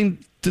 Just something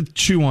to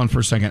chew on for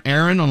a second.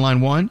 Aaron on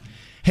line one.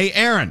 Hey,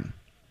 Aaron.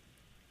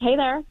 Hey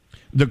there.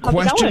 The How's it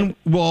question,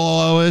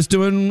 well, is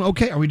doing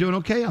okay. Are we doing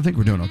okay? I think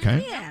we're doing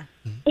okay. Yeah.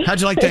 How'd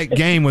you like that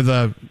game with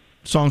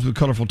songs with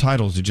colorful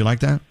titles? Did you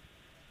like that?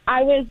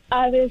 I was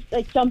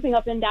like jumping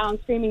up and down,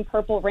 screaming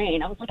 "Purple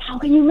Rain." I was like, "How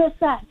can you miss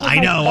that?" I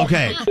know.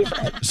 Okay.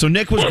 So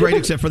Nick was great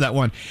except for that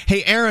one.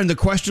 Hey, Aaron, the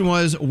question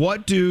was,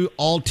 what do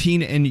all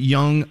teen and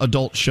young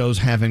adult shows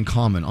have in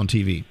common on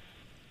TV?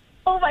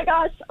 Oh my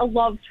gosh, a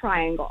love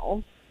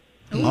triangle.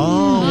 Oh,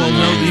 well,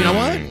 no, you know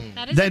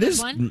what? That is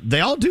a good one.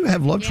 They all do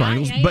have love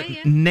triangles, but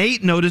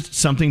Nate noticed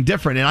something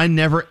different, and I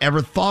never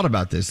ever thought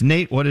about this.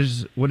 Nate, what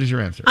is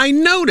your answer? I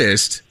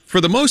noticed, for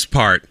the most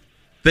part,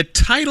 the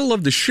title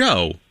of the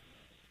show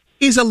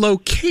is a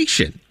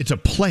location. It's a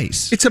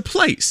place. It's a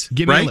place.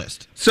 Give me a right?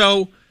 list.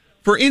 So,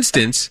 for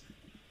instance,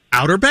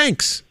 Outer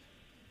Banks.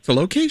 It's a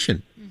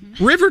location.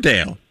 Mm-hmm.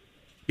 Riverdale.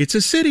 It's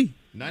a city.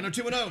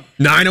 90210.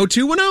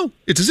 90210.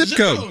 It's a zip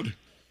code.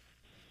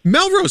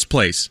 Melrose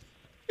Place.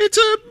 It's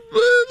a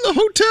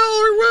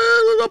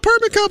hotel or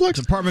apartment complex.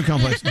 It's an apartment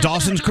complex.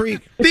 Dawson's Creek.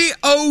 The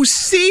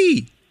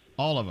OC.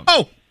 All of them.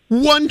 Oh,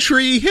 One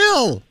Tree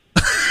Hill.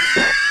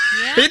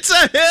 It's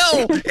a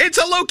hill. It's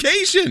a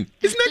location.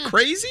 Isn't that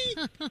crazy?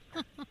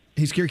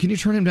 Hey, Scary, can you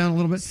turn him down a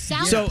little bit?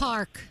 South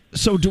Park.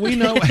 So do we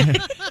know?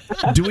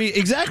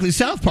 Exactly,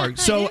 South Park.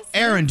 So,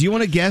 Aaron, do you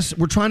want to guess?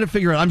 We're trying to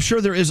figure out. I'm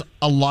sure there is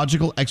a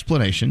logical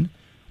explanation.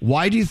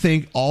 Why do you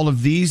think all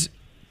of these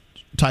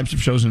types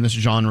of shows in this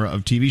genre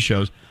of TV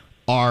shows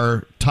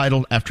are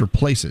titled after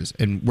places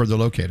and where they're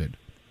located?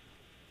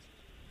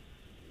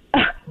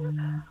 I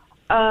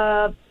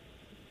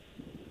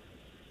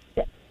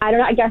don't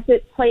know. I guess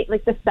it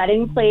the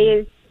setting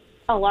plays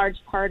a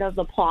large part of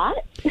the plot.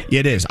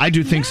 It is. I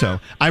do think so.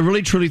 I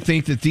really truly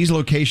think that these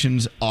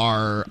locations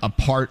are a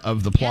part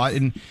of the plot,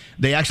 and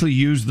they actually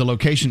use the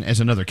location as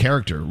another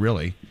character,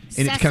 really.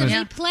 And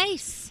Sesame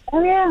Place.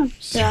 Oh yeah.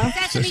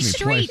 Sesame Place.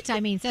 Street.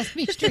 I mean,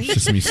 Sesame Street.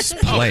 Sesame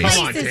Place.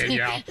 Come on,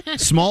 Danielle.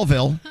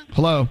 Smallville.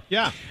 Hello.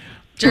 Yeah.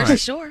 Jersey All right.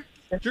 Shore.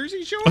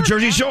 Jersey Shore. Oh,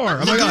 Jersey Shore.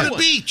 Oh, my God. Laguna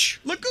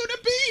Beach. Laguna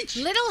Beach.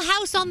 Little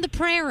House on the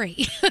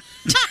Prairie.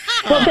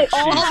 Well, they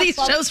all All have these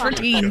love shows for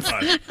triangles.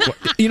 teens.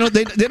 You know,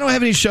 they don't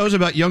have any shows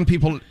about young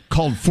people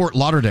called Fort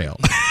Lauderdale.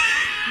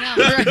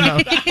 No.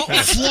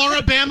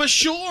 Floribama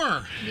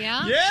Shore.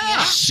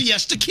 Yeah.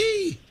 Siesta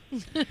Key.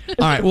 All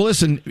right. Well,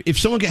 listen, if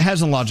someone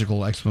has a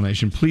logical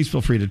explanation, please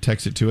feel free to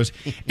text it to us.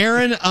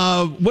 Aaron,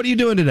 what are you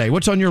doing today?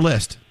 What's on your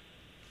list?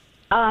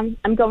 I'm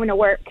going to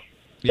work.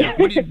 Yeah.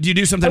 Do you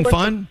do something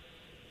fun?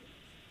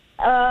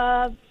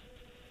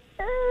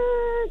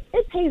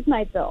 It pays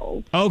my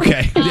bills.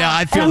 Okay. Yeah,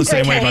 I feel I'm the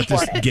same way grateful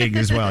about this for it. gig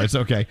as well. It's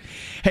okay.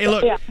 Hey,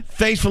 look, Yeah.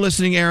 thanks for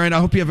listening, Aaron. I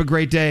hope you have a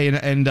great day.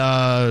 And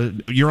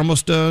you're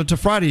almost to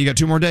Friday. You got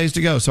 2 more days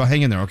to go. So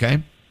hang in there,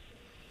 okay?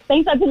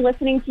 Thanks. I've been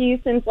listening to you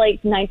since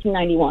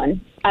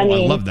 1991. I I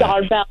mean, love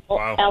that.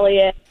 Darbell,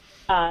 Elliot,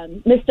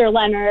 Mr.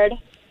 Leonard,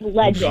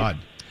 legend. Oh, God.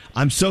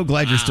 I'm so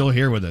glad you're still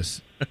here with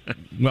us.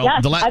 Well,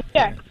 Yes, the I'm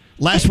here.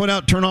 last one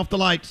out, turn off the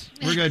lights.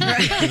 We're good. All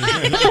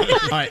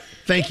right.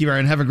 Thank you,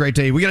 Aaron. Have a great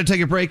day. We got to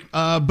take a break.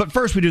 But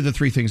first, we do the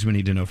 3 things we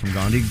need to know from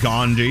Gandhi.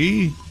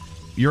 Gandhi,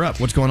 you're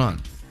up. What's going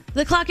on?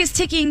 The clock is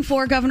ticking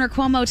for Governor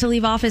Cuomo to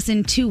leave office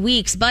in 2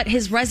 weeks, but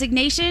his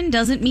resignation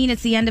doesn't mean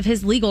it's the end of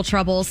his legal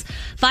troubles.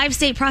 5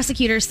 state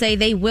prosecutors say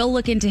they will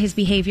look into his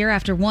behavior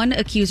after one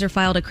accuser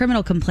filed a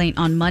criminal complaint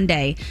on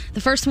Monday.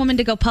 The first woman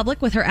to go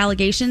public with her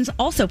allegations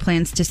also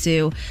plans to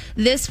sue.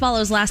 This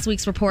follows last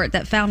week's report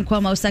that found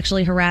Cuomo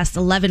sexually harassed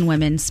 11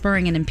 women,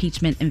 spurring an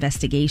impeachment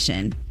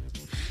investigation.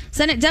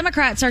 Senate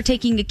Democrats are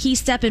taking a key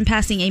step in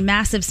passing a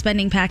massive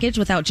spending package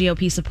without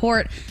GOP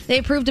support. They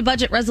approved a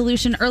budget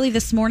resolution early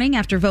this morning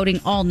after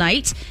voting all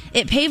night.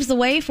 It paves the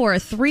way for a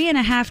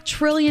 $3.5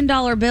 trillion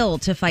bill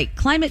to fight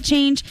climate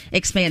change,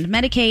 expand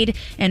Medicaid,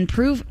 and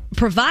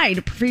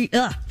provide free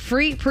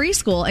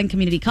preschool and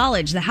community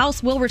college. The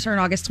House will return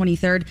August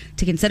 23rd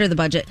to consider the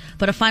budget,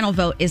 but a final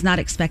vote is not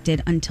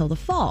expected until the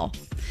fall.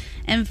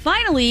 And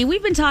finally,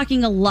 we've been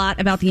talking a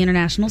lot about the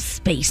International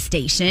Space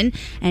Station,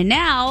 and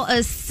now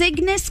a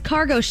Cygnus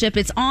cargo ship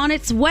is on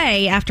its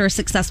way after a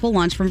successful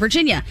launch from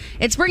Virginia.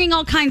 It's bringing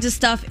all kinds of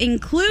stuff,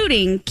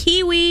 including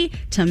kiwi,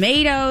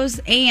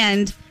 tomatoes,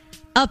 and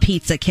a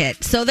pizza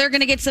kit. So they're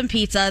going to get some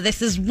pizza.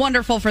 This is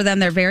wonderful for them.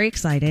 They're very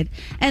excited.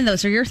 And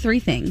those are your 3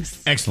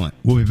 things. Excellent.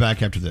 We'll be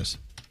back after this.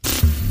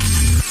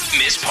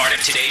 Miss part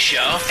of today's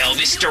show?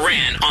 Elvis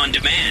Duran on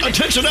demand.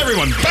 Attention,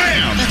 everyone.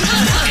 Bam!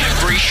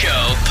 Every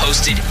show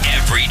posted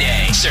every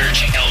day.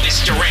 Search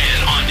Elvis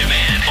Duran on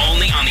demand.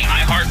 Only on the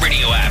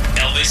iHeartRadio app.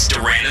 Elvis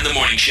Duran in the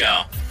Morning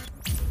Show.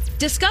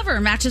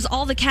 Discover matches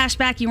all the cash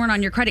back you earn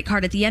on your credit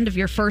card at the end of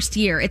your first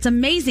year. It's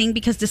amazing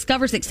because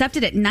Discover's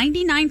accepted at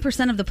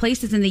 99% of the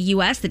places in the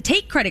U.S. that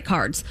take credit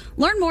cards.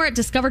 Learn more at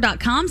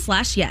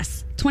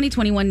discover.com/yes.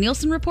 2021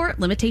 Nielsen Report.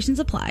 Limitations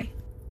apply.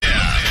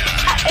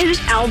 Is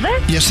it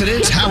Elvis? Yes, it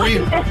is. How are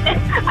you?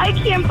 I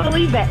can't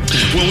believe it.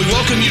 Well, we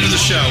welcome you to the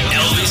show.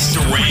 Elvis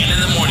Duran in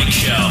the Morning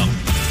Show.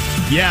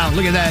 Yeah,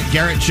 look at that.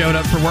 Garrett showed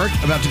up for work,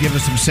 about to give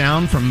us some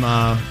sound from,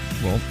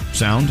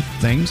 sound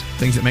things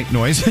that make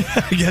noise.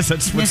 I guess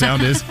that's what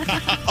sound is.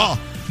 Oh,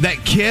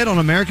 that kid on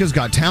America's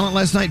Got Talent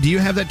last night. Do you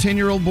have that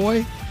 10-year-old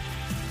boy?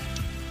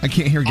 I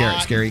can't hear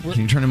Garrett, Scary.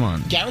 Can you turn him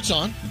on? Garrett's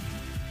on.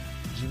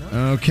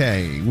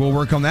 Okay, we'll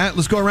work on that.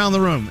 Let's go around the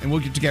room, and we'll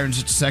get to Garrett in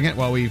just a second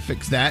while we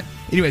fix that.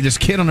 Anyway, this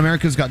kid on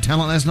America's Got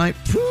Talent last night.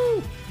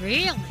 Whew,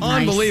 Really?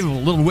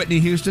 unbelievable. Little Whitney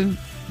Houston.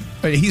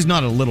 He's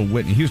not a little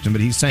Whitney Houston,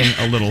 but he's saying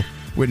a little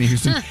Whitney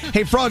Houston.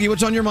 Hey, Froggy,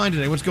 what's on your mind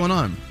today? What's going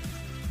on?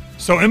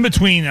 So in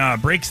between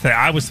breaks today,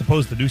 I was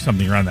supposed to do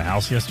something around the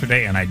house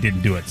yesterday, and I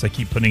didn't do it. So I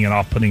keep putting it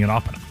off. But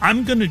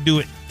I'm going to do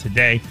it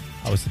today.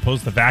 I was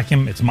supposed to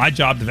vacuum. It's my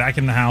job to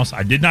vacuum the house.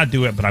 I did not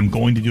do it, but I'm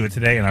going to do it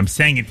today, and I'm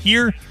saying it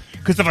here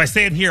because if I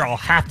say it here, I'll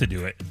have to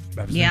do it.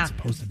 I was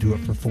supposed to do it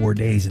for 4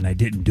 days, and I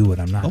didn't do it.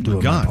 I'm not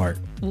doing my part.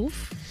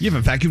 Oof. You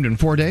haven't vacuumed in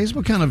 4 days?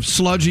 What kind of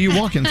sludge are you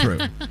walking through?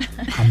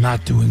 I'm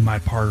not doing my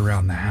part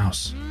around the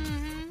house.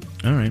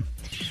 All right.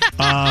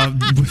 I'm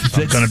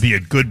going to be a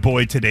good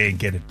boy today and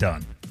get it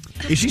done.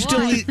 Is she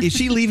still? Is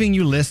she leaving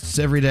you lists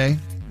every day?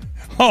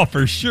 Oh,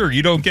 for sure.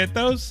 You don't get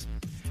those?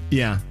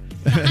 Yeah.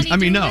 I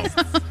mean, no.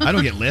 I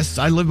don't get lists.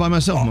 I live by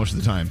myself most of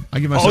the time.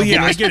 I give myself. Oh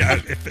yeah, a list. I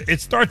get it. It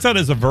starts out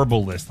as a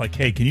verbal list, like,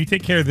 "Hey, can you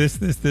take care of this,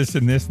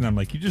 and this?" And I'm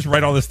like, "You just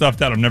write all this stuff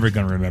down. I'm never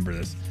going to remember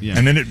this." Yeah.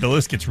 And then the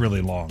list gets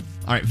really long.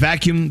 All right,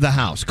 vacuum the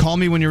house. Call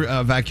me when you're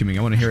vacuuming.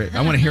 I want to hear it.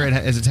 I want to hear it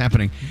as it's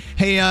happening.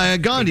 Hey,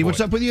 Gandhi,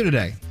 what's up with you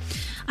today?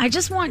 I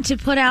just want to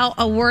put out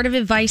a word of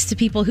advice to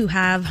people who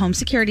have home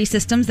security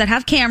systems that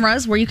have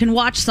cameras where you can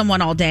watch someone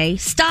all day.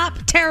 Stop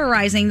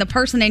terrorizing the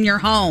person in your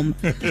home.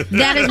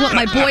 That is what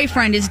my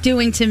boyfriend is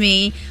doing to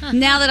me.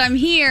 Now that I'm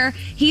here,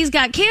 he's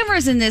got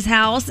cameras in this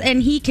house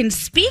and he can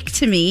speak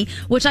to me,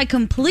 which I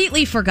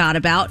completely forgot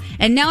about.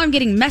 And now I'm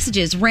getting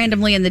messages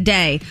randomly in the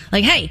day.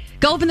 Like, hey,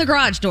 go open the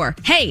garage door.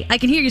 Hey, I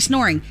can hear you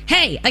snoring.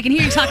 Hey, I can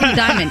hear you talking to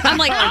Diamond. I'm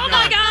like, oh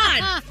my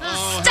God.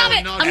 Stop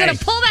it. I'm going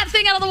to pull that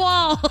thing out of the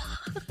wall.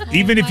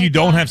 Even if you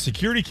don't have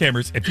security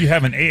cameras, if you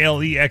have an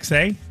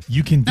ALEXA,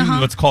 you can do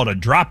what's called a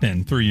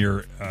drop-in through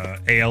your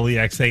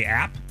ALEXA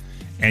app,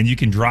 and you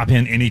can drop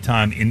in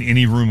anytime in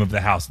any room of the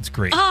house. It's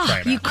great.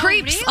 Oh, you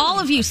creeps, all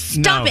of you,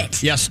 stop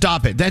it. Yeah,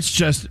 stop it. That's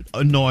just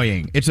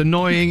annoying. It's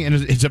annoying and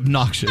it's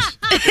obnoxious.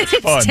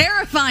 It's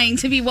terrifying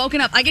to be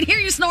woken up. I can hear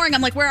you snoring.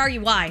 I'm like, where are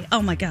you? Why?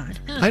 Oh, my God.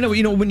 I know,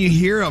 when you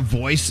hear a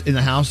voice in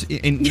the house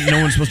and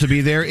no one's supposed to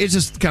be there, it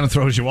just kind of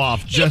throws you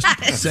off. Just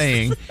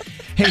saying.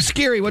 Hey,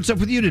 Scary, what's up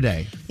with you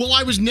today? Well,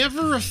 I was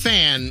never a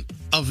fan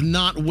of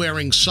not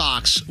wearing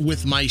socks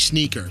with my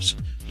sneakers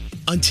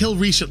until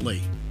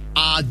recently.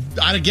 I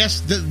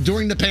guess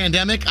during the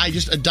pandemic, I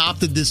just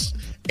adopted this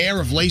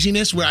air of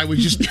laziness where I would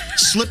just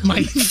slip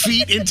my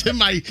feet into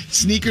my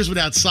sneakers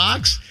without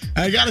socks.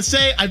 And I gotta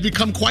say, I've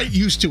become quite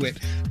used to it.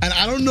 And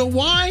I don't know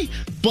why,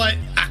 but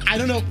I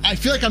don't know. I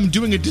feel like I'm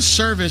doing a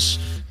disservice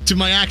to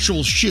my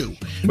actual shoe.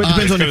 But it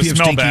depends on if you have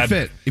smell stinky bad.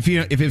 feet. If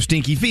you have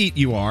stinky feet,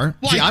 you are.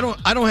 Well, See, I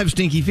don't have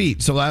stinky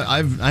feet, so I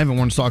haven't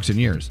worn socks in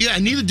years. Yeah,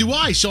 and neither do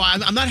I. So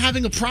I'm not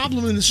having a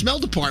problem in the smell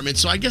department.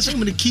 So I guess I'm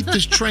going to keep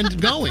this trend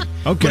going.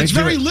 Okay, but it's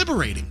so very it-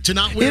 liberating to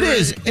not wear. It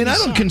is, and I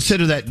don't socks.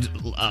 consider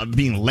that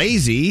being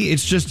lazy.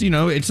 It's just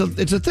it's a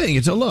thing.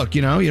 It's a look.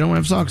 You don't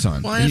have socks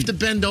on. Well, I have to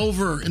bend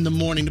over in the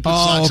morning to put Oh,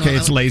 socks on. okay,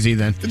 it's lazy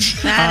then.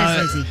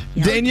 That is lazy.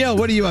 Yeah. Danielle,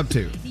 what are you up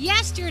to?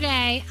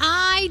 Yesterday,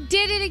 I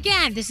did it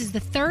again. This is the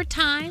third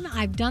time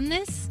I've done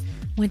this.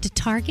 Went to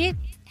Target,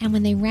 and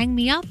when they rang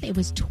me up, it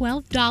was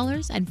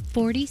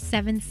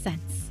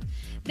 $12.47.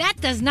 That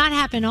does not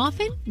happen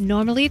often.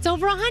 Normally, it's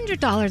over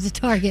 $100 at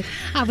Target.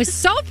 I was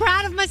so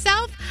proud of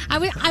myself. I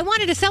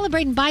wanted to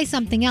celebrate and buy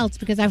something else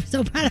because I was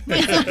so proud of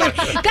myself.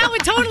 That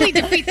would totally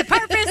defeat the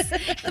purpose,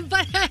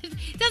 but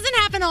it doesn't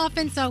happen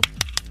often, so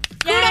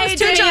kudos to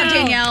good job, you.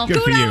 Danielle.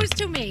 Good for you. Kudos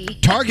to me.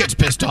 Target's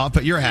pissed off,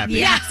 but you're happy.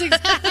 Yes,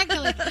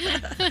 exactly.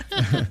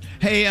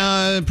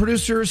 Hey,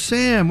 producer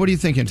Sam, what are you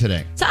thinking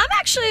today? So I'm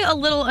actually a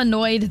little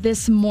annoyed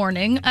this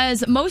morning.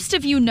 As most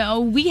of you know,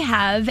 we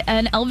have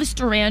an Elvis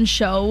Duran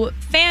Show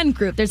fan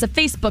group. There's a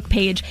Facebook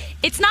page.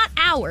 It's not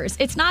ours.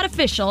 It's not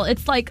official.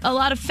 It's like a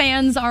lot of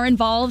fans are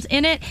involved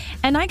in it.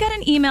 And I got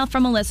an email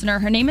from a listener.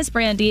 Her name is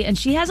Brandy, and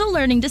she has a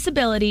learning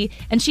disability.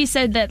 And she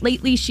said that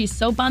lately she's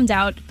so bummed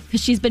out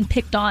because she's been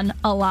picked on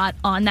a lot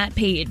on that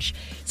page.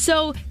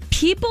 So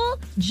people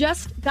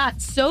just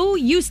got so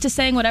used to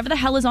saying whatever the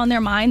hell is on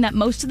their mind that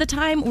most of the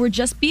time we're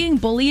just being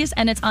bullies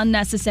and it's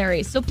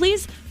unnecessary. So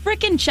please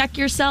frickin' check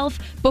yourself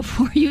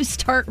before you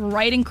start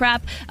writing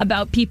crap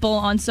about people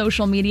on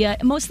social media.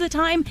 Most of the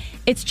time,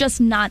 it's just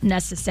not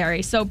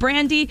necessary. So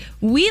Brandy,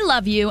 we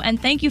love you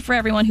and thank you for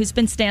everyone who's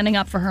been standing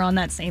up for her on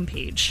that same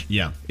page.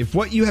 Yeah. If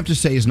what you have to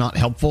say is not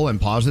helpful and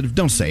positive,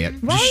 don't say it.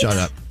 Right? Just shut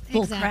up.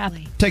 Bull crap.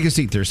 Take a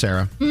seat there,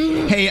 Sarah.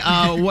 Hey,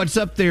 what's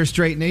up there,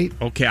 Straight Nate?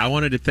 Okay, I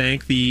wanted to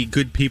thank the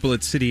good people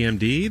at City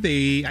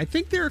MD. I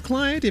think they're a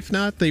client. If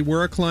not, they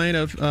were a client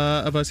of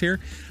us here.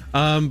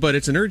 But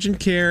it's an urgent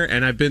care,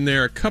 and I've been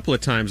there a couple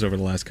of times over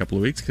the last couple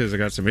of weeks because I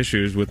got some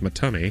issues with my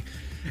tummy.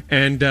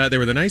 And they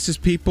were the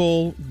nicest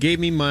people, gave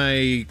me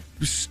my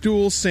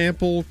stool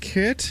sample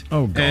kit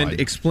and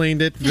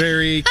explained it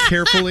very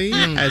carefully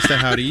as to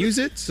how to use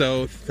it.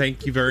 So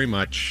thank you very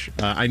much.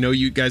 I know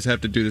you guys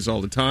have to do this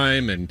all the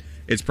time, and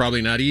it's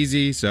probably not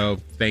easy. So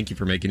thank you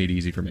for making it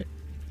easy for me.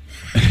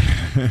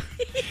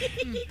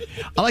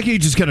 I like how you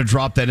just kind of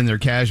drop that in there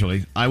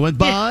casually. I went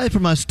by for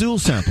my stool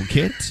sample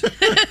kit.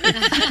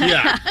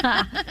 Yeah,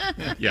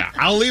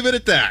 I'll leave it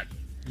at that.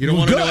 You don't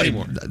want to know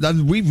anymore.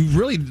 We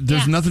really,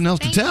 there's nothing else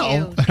to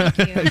tell.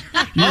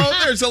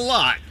 Oh, there's a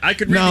lot. I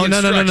could read No. the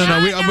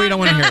instructions. We don't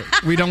want to hear it.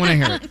 We don't want to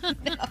hear it.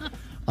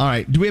 All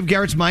right. Do we have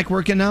Garrett's mic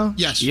working now?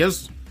 Yes.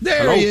 Yes. There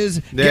Hello. he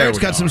is. There Garrett's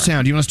we got some are.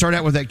 sound. Do you want to start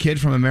out with that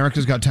kid from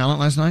America's Got Talent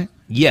last night?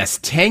 Yes,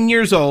 10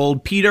 years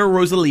old, Peter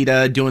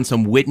Rosalita doing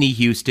some Whitney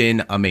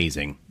Houston.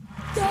 Amazing.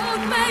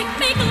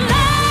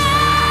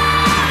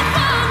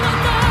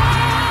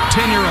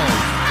 10-year-old.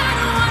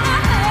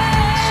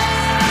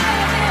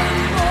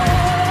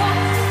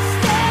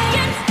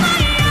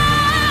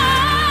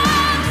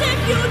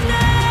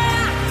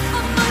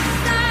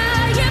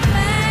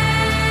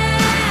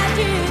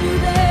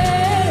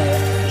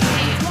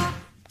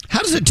 How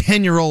does a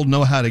 10-year-old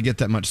know how to get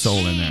that much soul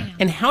in there?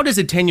 And how does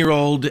a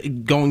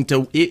 10-year-old going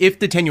to, if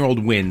the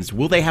 10-year-old wins,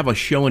 will they have a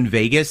show in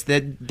Vegas?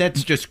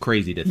 That's just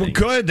crazy to think.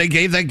 Good. They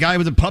gave that guy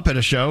with a puppet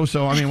a show,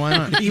 so I mean, why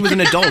not? He was an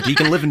adult. He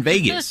can live in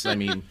Vegas. I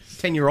mean,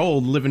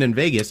 10-year-old living in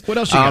Vegas. What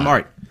else you got? All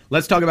right.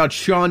 Let's talk about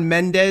Shawn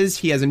Mendes.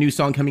 He has a new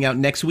song coming out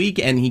next week,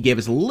 and he gave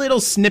us a little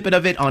snippet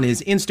of it on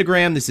his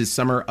Instagram. This is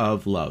Summer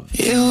of Love.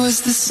 It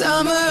was the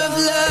summer of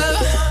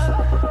love,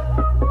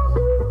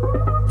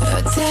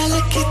 a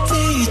delicate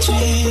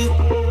daydream,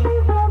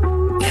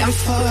 and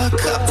for a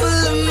couple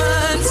of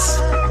months,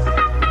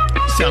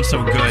 Sounds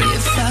so good.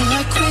 it felt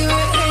like we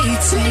were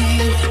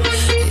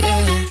 18.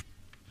 Yeah.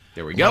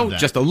 There we go. Love that.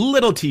 Just a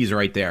little teaser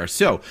right there.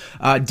 So,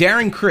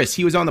 Darren Criss,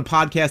 he was on the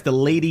podcast, the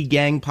Lady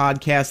Gang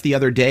podcast the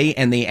other day,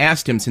 and they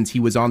asked him, since he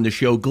was on the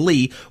show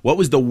Glee, what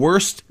was the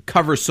worst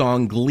cover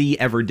song Glee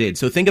ever did?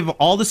 So think of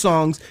all the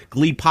songs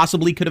Glee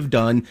possibly could have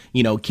done,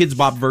 Kids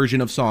Bop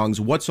version of songs.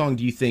 What song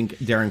do you think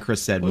Darren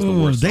Criss said was the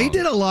worst They song?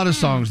 did a lot of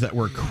songs that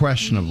were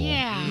questionable.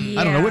 Yeah.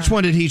 I don't know. Which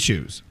one did he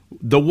choose?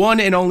 The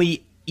one and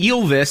only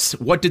Elvis,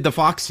 What Did the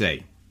Fox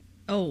Say?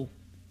 Oh.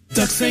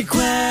 Ducks they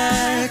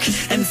quack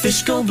and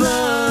fish go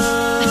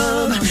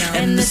blub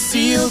and the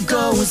seal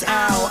goes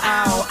ow,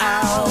 ow,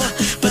 ow.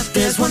 But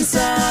there's one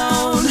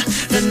sound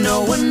that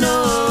no one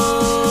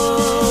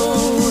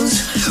knows.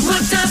 What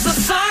does the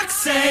fox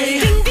say?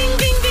 Ding, ding,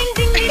 ding, ding,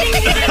 ding, ding, ding,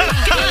 ding, ding.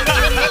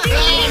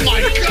 Oh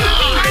my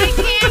God! I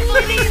can't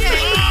believe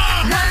it.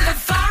 What the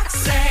fox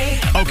say?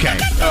 Okay.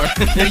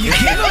 Now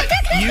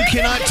you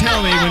cannot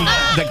tell me when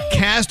the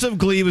cast of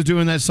Glee was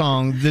doing that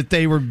song that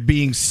they were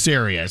being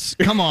serious.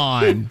 Come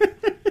on.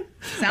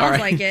 Sounds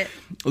like it.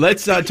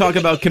 Let's talk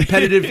about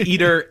competitive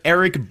eater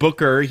Eric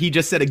Booker. He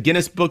just set a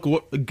Guinness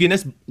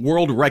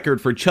World Record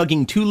for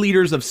chugging 2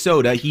 liters of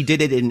soda. He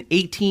did it in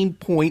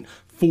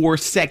 18.4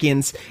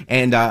 seconds,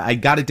 and I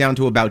got it down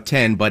to about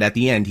 10, but at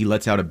the end, he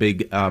lets out a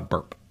big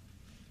burp.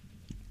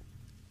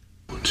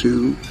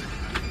 2,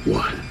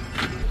 1.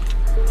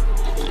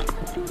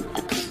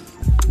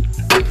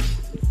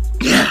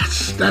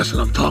 Yes, that's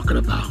what I'm talking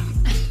about.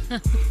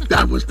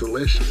 That was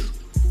delicious.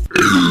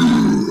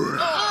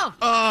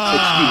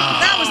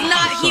 That was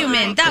not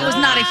human. That was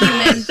not a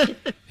human.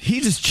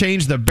 He just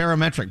changed the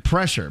barometric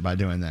pressure by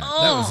doing that.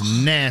 That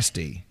was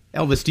nasty.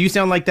 Elvis, do you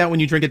sound like that when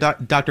you drink a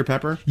Dr.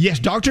 Pepper? Yes,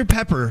 Dr.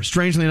 Pepper,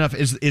 strangely enough,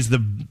 is the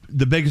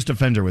biggest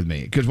offender with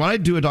me. Because when I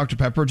do a Dr.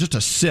 Pepper, just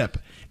a sip,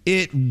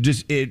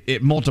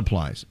 it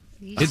multiplies.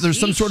 There's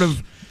some sort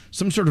of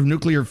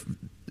nuclear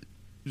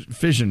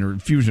fission or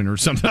fusion or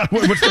something.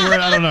 What's the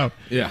word? I don't know.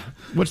 Yeah.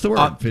 What's the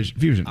word?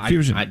 Fusion.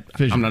 Fusion.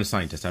 I'm not a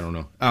scientist. I don't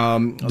know.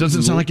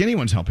 Doesn't sound like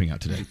anyone's helping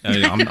out today.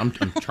 I'm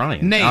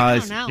trying.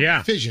 Nate.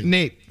 Yeah. Fission.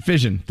 Nate.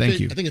 Fission. Thank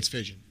you. I think it's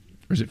fission.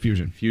 Or is it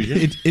fusion? Fusion?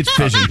 It's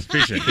fission. It's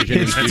fission.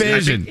 It's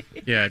fission.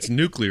 Yeah, it's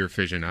nuclear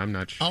fission. I'm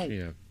not sure.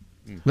 Yeah.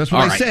 That's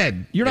what I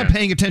said. You're not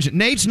paying attention.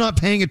 Nate's not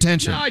paying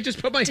attention. No, I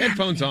just put my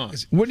headphones on.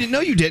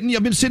 No, you didn't.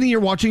 I've been sitting here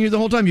watching you the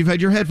whole time. You've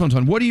had your headphones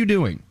on. What are you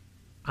doing?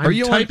 Are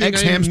you on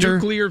X-Hamster?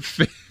 Nuclear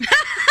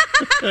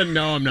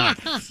No, I'm not.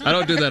 I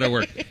don't do that at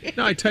work.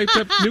 No, I typed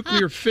up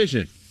nuclear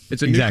fission.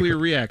 It's a nuclear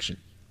reaction.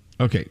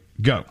 Okay,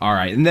 go. All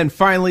right. And then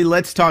finally,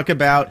 let's talk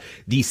about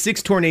the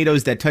 6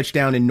 tornadoes that touched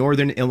down in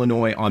northern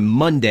Illinois on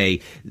Monday.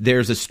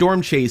 There's a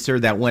storm chaser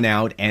that went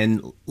out,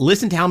 and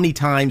listen to how many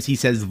times he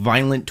says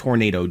violent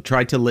tornado.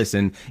 Try to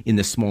listen in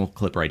this small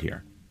clip right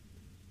here.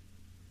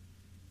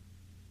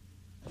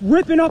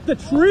 Ripping up the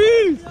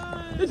trees!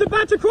 It's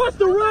about to cross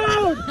the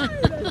road!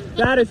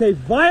 That is a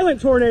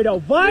violent tornado!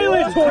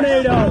 Violent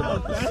tornado!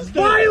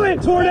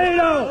 Violent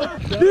tornado!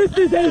 This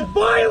is a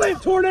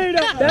violent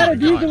tornado! That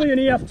is easily an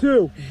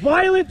EF2.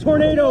 Violent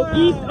tornado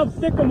east of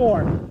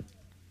Sycamore.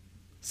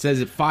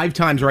 Says it 5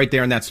 times right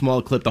there in that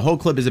small clip. The whole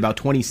clip is about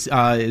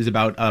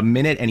about a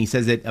minute, and he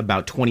says it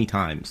about 20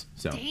 times.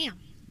 So, damn.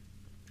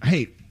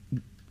 Hey,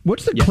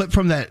 what's the clip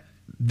from that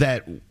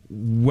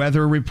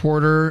weather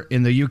reporter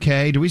in the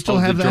UK? Do we still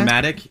have that?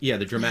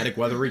 The dramatic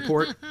weather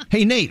report.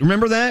 Hey, Nate,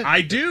 remember that? I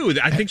do.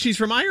 I think she's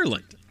from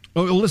Ireland.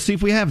 Oh, well, let's see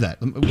if we have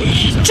that.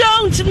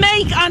 Don't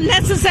make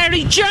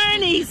unnecessary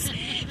journeys.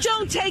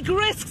 Don't take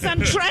risks on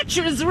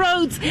treacherous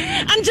roads.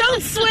 And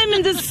don't swim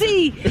in the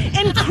sea.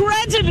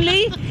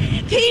 Incredibly,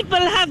 people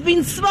have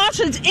been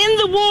spotted in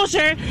the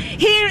water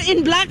here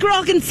in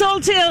Blackrock and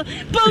Salthill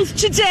both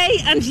today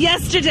and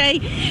yesterday.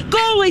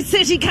 Galway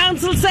City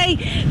Council say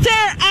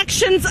their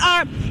actions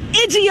are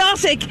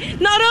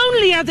idiotic. Not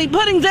only are they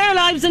putting their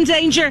lives in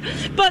danger,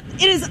 but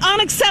it is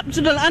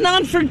unacceptable and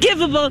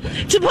unforgivable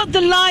to put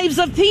the lives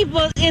of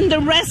people in the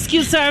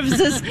rescue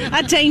services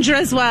at danger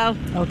as well.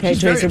 Okay,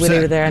 Tracy, we'll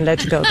leave it there and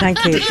let you go.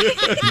 Thank you.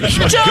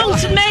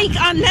 Don't make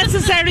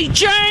unnecessary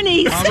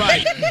journeys.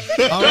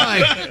 All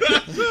right.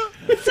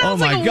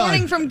 Sounds like a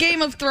warning from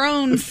Game of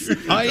Thrones.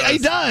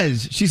 It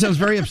does. She sounds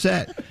very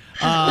upset.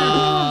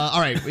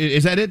 All right.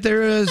 Is that it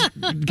there,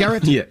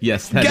 Garrett? Yeah,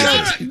 yes.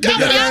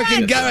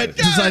 Garrett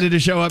decided to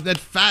show up. That's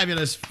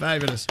fabulous.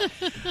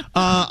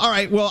 All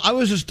right. Well, I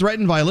was just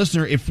threatened by a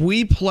listener. If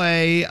we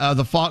play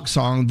the Fox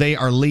song, they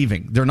are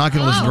leaving. They're not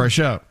going to listen to our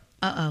show.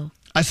 Uh-oh.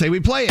 I say we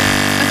play it.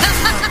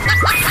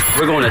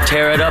 We're going to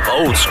tear it up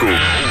old school.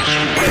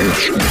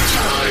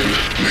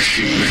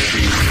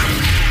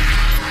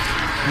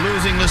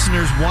 Losing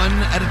listeners one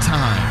at a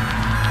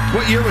time.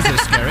 What year was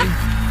this, Gary?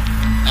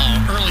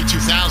 Early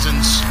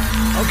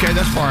 2000s. Okay,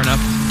 that's far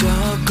enough.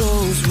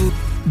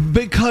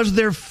 Because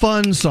they're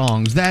fun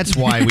songs. That's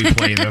why we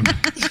play them.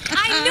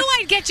 I knew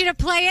I'd get you to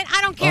play it.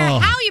 I don't care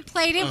how you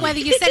played it, whether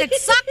you said it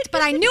sucked,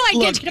 but I knew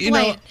I'd get you to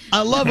play it.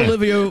 I love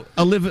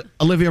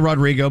Olivia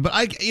Rodrigo,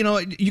 but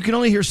you can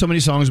only hear so many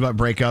songs about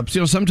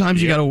breakups.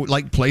 Sometimes you got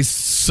to play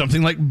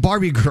something like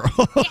Barbie Girl.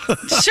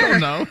 Sure. I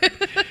don't know.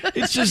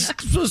 It's just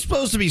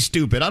supposed to be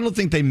stupid. I don't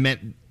think they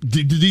meant.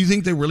 Do you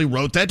think they really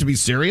wrote that to be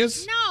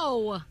serious?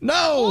 No. No.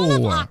 All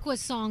of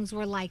Aqua's songs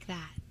were like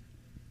that.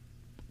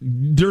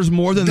 There's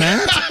more than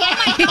that?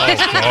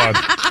 God.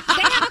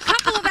 They have a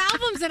couple of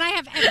albums, and I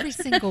have every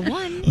single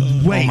one.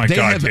 Wait, oh, my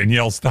God,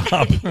 Danielle,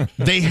 stop.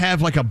 They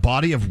have a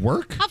body of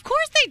work? Of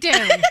course they do.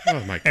 Oh,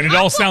 my God. And it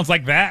all sounds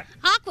like that?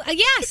 Aqua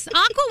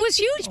was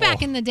huge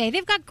back in the day.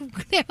 They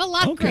have a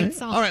lot of great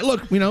songs. All right,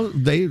 look,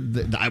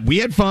 we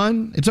had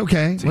fun. It's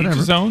okay. To whatever. each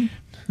his own?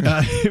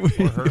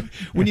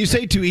 When you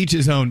say to each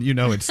his own,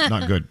 it's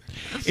not good.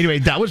 Anyway,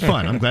 that was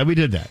fun. I'm glad we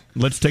did that.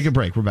 Let's take a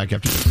break. We're back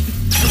after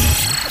this.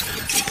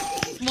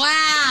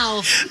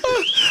 Wow.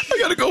 I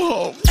gotta go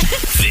home.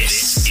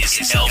 This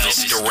is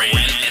Elvis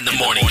Duran and the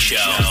Morning Show.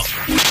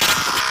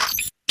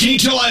 Can you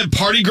tell I have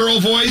party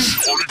girl voice?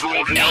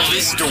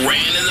 Elvis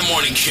Duran and the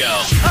Morning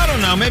Show. I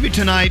don't know. Maybe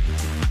tonight,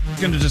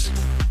 I'm gonna just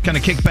kind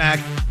of kick back.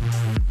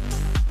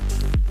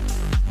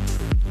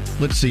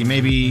 Let's see.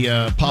 Maybe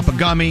pop a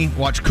gummy,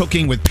 watch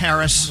Cooking with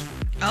Paris.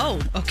 Oh,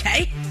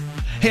 okay.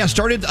 Hey, I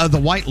started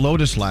The White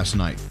Lotus last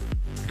night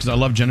because I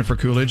love Jennifer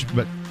Coolidge,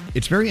 but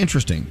it's very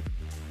interesting.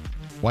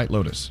 White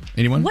Lotus.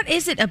 Anyone? What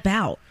is it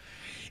about?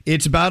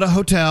 It's about a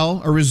hotel,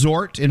 a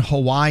resort in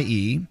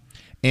Hawaii,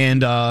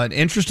 and an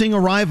interesting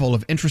arrival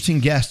of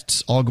interesting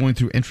guests all going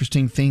through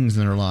interesting things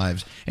in their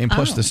lives. And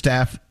plus the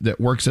staff that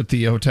works at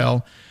the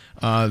hotel,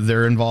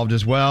 they're involved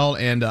as well.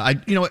 And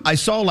I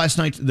saw last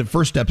night the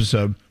first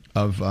episode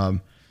of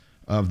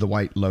The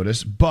White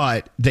Lotus,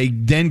 but they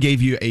then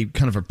gave you a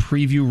kind of a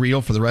preview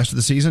reel for the rest of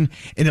the season,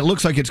 and it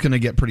looks like it's going to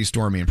get pretty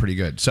stormy and pretty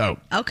good. So,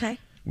 okay.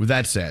 With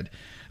that said,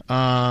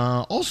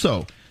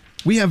 also,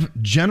 we have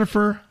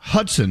Jennifer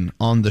Hudson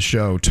on the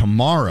show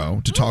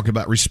tomorrow to talk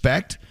about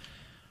Respect,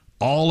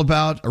 all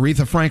about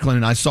Aretha Franklin,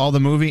 and I saw the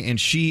movie, and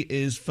she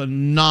is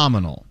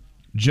phenomenal.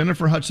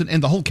 Jennifer Hudson,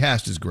 and the whole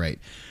cast is great.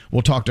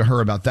 We'll talk to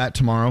her about that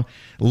tomorrow.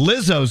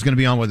 Lizzo's going to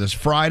be on with us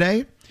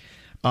Friday.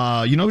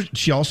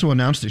 She also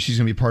announced that she's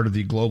going to be part of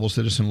the Global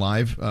Citizen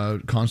Live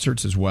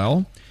concerts as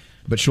well.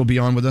 But she'll be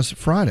on with us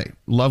Friday.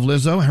 Love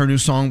Lizzo, her new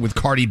song with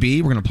Cardi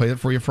B. We're going to play it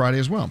for you Friday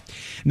as well.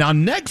 Now,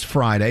 next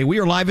Friday, we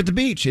are live at the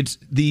beach. It's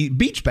the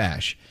Beach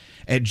Bash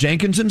at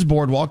Jenkinson's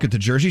Boardwalk at the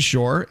Jersey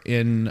Shore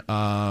in,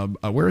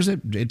 where is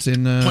it? It's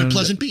in... Point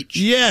Pleasant Beach.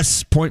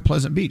 Yes, Point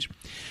Pleasant Beach.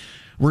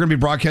 We're going to be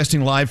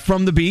broadcasting live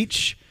from the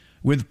beach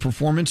with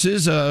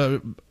performances.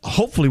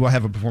 Hopefully we'll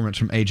have a performance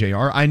from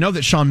AJR. I know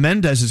that Shawn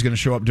Mendes is going to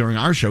show up during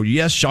our show.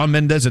 Yes, Shawn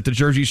Mendes at the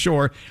Jersey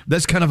Shore.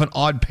 That's kind of an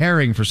odd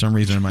pairing for some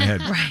reason in my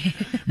head. Right.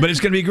 But it's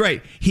going to be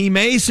great. He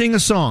may sing a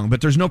song, but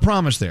there's no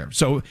promise there.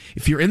 So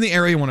if you're in the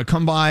area, want to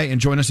come by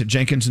and join us at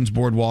Jenkinson's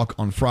Boardwalk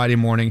on Friday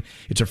morning.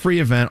 It's a free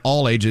event,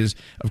 all ages.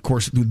 Of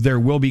course, there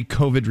will be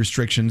COVID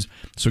restrictions,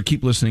 so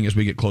keep listening as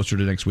we get closer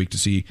to next week to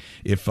see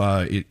if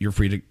you're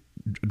free to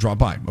drop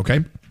by,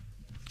 okay?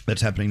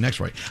 That's happening next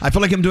Friday. I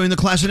feel like I'm doing the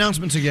class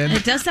announcements again.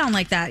 It does sound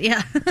like that,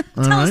 yeah.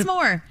 All Tell us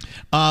right.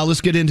 more.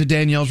 Let's get into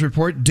Danielle's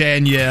report.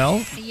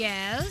 Danielle.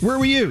 Yes. Where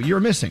were you? You were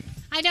missing.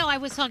 I know. I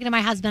was talking to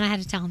my husband. I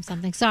had to tell him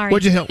something. Sorry.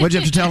 What'd you have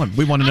to tell him?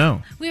 We want to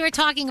know. We were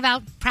talking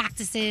about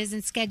practices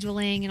and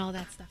scheduling and all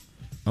that stuff.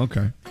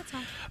 Okay.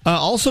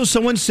 Also,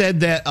 someone said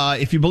that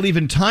if you believe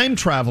in time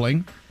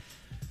traveling,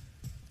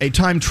 a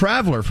time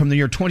traveler from the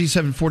year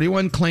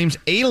 2741 claims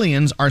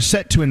aliens are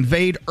set to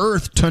invade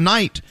Earth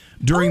tonight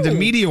during the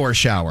meteor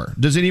shower.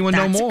 Does anyone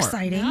know more? That's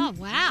exciting. Oh,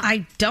 wow.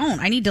 I don't.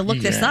 I need to look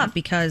this up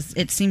because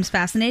it seems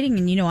fascinating,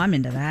 and I'm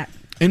into that.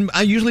 And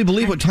I usually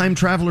believe what time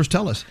travelers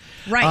tell us.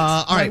 Right.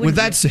 All right. With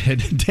that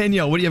said,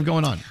 Danielle, what do you have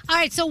going on? All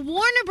right, so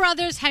Warner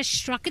Brothers has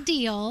struck a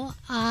deal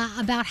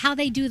about how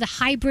they do the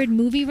hybrid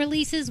movie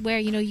releases where,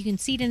 you can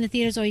see it in the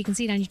theaters or you can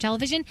see it on your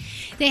television.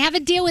 They have a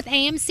deal with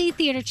AMC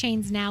theater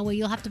chains now where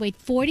you'll have to wait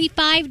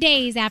 45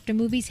 days after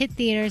movies hit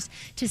theaters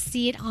to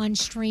see it on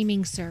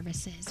streaming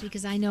services.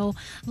 Because I know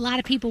a lot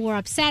of people were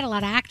upset, a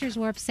lot of actors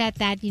were upset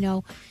that,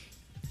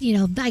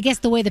 I guess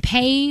the way the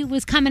pay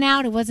was coming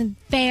out, it wasn't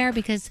fair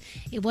because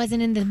it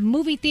wasn't in the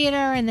movie theater,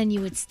 and then you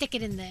would stick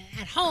it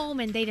at home,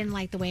 and they didn't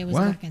like the way it was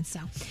working.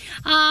 So,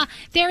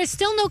 there is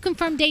still no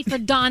confirmed date for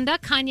Donda.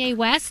 Kanye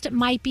West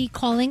might be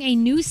calling a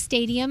new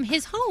stadium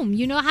his home.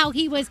 You know how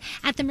he was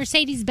at the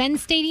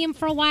Mercedes-Benz Stadium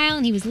for a while,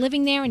 and he was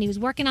living there, and he was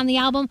working on the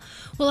album?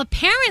 Well,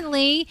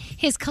 apparently,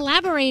 his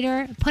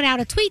collaborator put out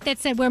a tweet that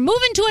said, "We're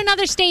moving to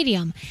another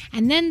stadium,"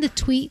 and then the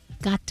tweet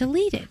got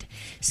deleted.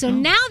 So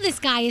now this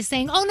guy is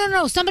saying, "Oh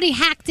no, somebody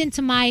hacked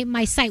into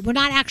my site. We're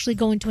not actually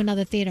going to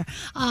another theater.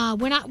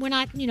 We're not,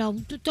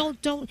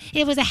 don't,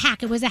 it was a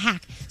hack.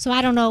 So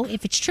I don't know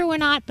if it's true or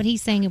not, but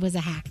he's saying it was a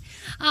hack.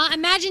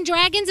 Imagine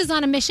Dragons is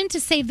on a mission to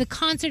save the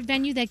concert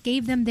venue that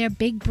gave them their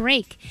big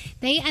break.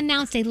 They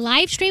announced a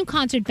live stream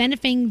concert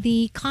benefiting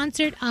the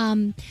concert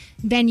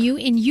venue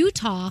in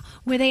Utah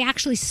where they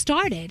actually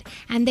started,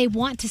 and they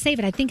want to save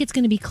it. I think it's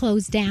going to be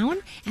closed down,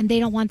 and they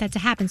don't want that to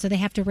happen, so they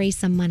have to raise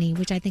some money,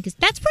 which I think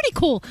that's pretty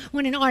cool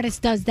when an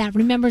artist does that,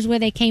 remembers where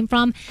they came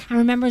from and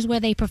remembers where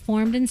they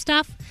performed and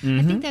stuff.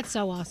 I think that's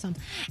so awesome.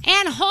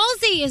 And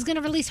Halsey is going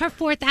to release her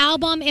 4th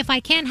album, If I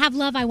Can't Have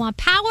Love, I Want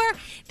Power.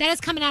 That is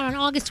coming out on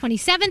August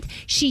 27th.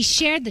 She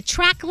shared the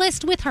track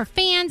list with her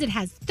fans. It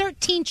has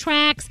 13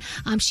 tracks.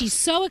 She's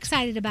so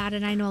excited about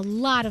it. I know a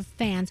lot of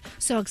fans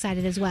so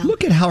excited as well.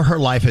 Look at how her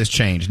life has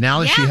changed.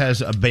 Now that she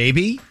has a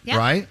baby,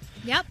 right?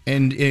 Yep.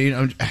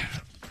 And,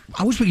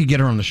 I wish we could get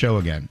her on the show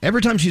again.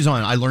 Every time she's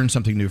on, I learn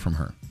something new from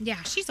her.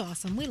 Yeah, she's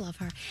awesome. We love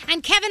her.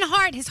 And Kevin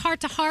Hart, his Heart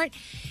to Heart,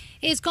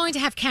 is going to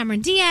have Cameron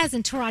Diaz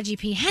and Taraji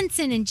P.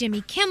 Henson and Jimmy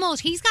Kimmel.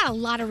 He's got a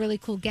lot of really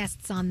cool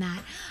guests on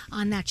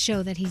that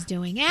show that he's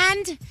doing.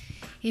 And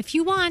if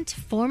you want,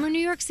 former New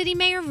York City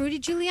Mayor Rudy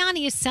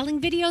Giuliani is selling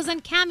videos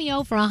on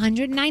Cameo for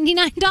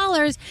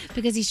 $199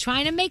 because he's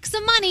trying to make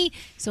some money.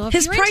 So if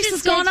his you're price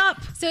has gone up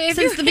so if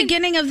since the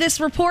beginning of this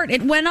report.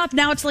 It went up.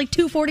 Now it's like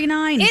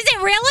 $249. Is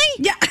it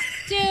really? Yeah.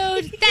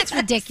 Dude, that's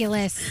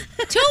ridiculous.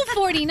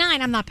 $249.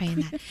 I'm not paying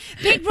that.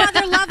 Big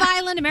Brother, Love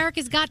Island,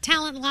 America's Got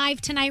Talent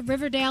live tonight.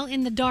 Riverdale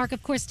in the dark.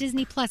 Of course,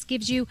 Disney Plus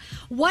gives you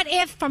What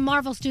If from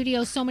Marvel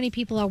Studios. So many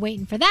people are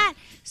waiting for that.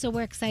 So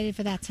we're excited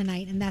for that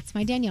tonight. And that's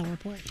my Danielle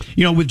report.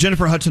 You know, with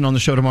Jennifer Hudson on the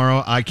show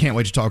tomorrow, I can't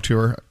wait to talk to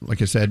her.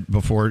 Like I said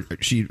before,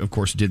 she, of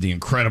course, did the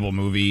incredible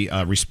movie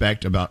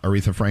Respect about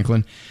Aretha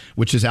Franklin,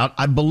 which is out,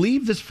 I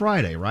believe, this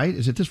Friday, right?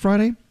 Is it this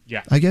Friday?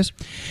 Yeah. I guess.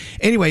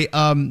 Anyway,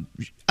 I don't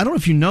know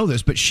if you know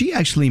this, but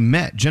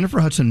Jennifer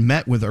Hudson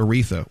met with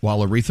Aretha while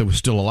Aretha was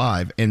still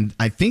alive. And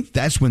I think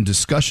that's when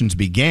discussions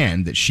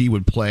began that she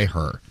would play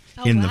her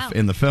in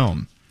the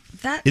film.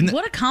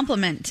 What a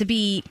compliment to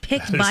be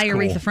picked by cool.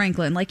 Aretha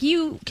Franklin. Like,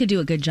 you could do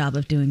a good job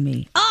of doing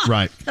me. Oh,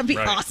 right. That'd be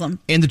awesome.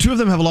 And the two of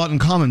them have a lot in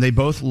common. They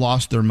both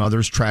lost their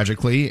mothers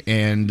tragically,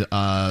 and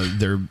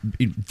they're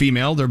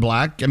female, they're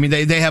black. I mean,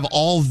 they have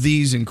all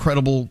these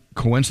incredible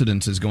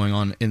coincidences going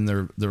on in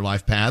their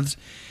life paths.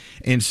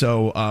 And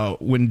so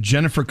when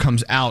Jennifer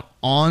comes out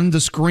on the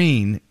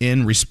screen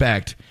in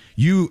Respect,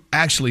 you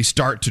actually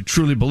start to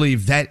truly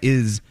believe that's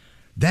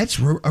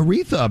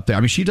Aretha up there.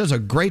 I mean, she does a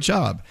great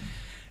job.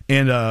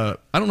 And I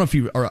don't know if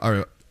you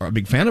are a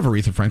big fan of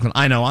Aretha Franklin.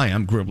 I know I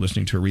am. Grew up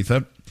listening to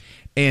Aretha.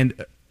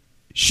 And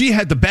she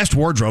had the best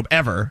wardrobe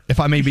ever, if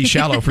I may be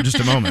shallow for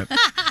just a moment.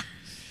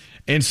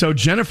 And so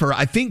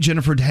I think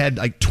Jennifer had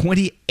like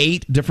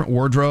 28 different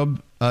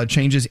wardrobe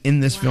changes in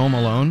this film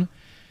alone.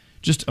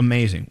 Just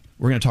amazing.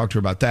 We're going to talk to her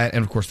about that.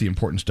 And, of course, the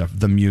important stuff,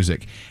 the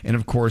music. And,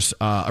 of course,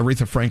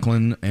 Aretha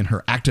Franklin and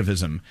her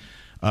activism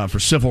for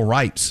civil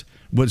rights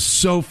was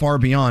so far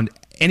beyond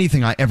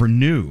anything I ever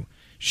knew.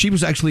 She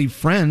was actually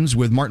friends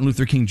with Martin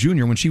Luther King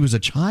Jr. when she was a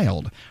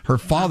child. Her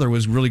father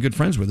was really good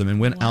friends with him and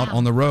went out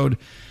on the road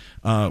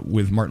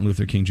with Martin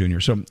Luther King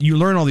Jr. So you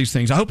learn all these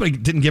things. I hope I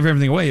didn't give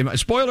everything away.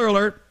 Spoiler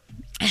alert.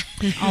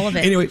 All of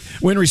it. Anyway,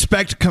 when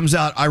Respect comes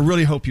out, I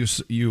really hope you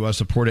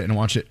support it and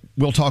watch it.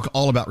 We'll talk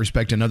all about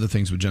Respect and other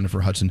things with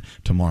Jennifer Hudson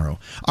tomorrow.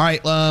 All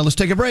right, let's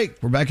take a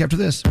break. We're back after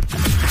this.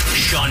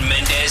 Shawn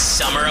Mendes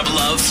Summer of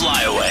Love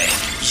Flyaway.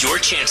 Your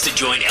chance to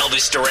join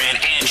Elvis Duran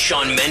and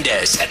Shawn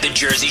Mendes at the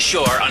Jersey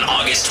Shore on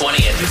August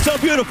 20th. It's so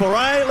beautiful,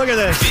 right? Look at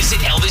this. Visit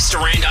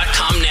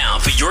ElvisDuran.com now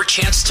for your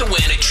chance to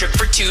win a trip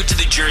for two to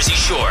the Jersey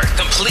Shore,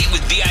 complete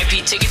with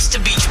VIP tickets to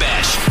Beach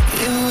Bash.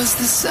 It was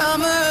the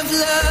summer of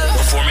love.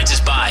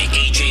 Performances by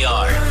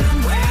AJR,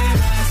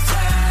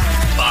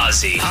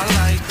 Ozzy,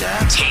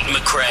 Tate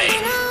McRae,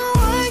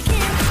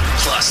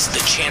 plus the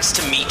chance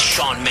to meet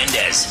Shawn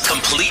Mendes.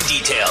 Complete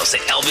details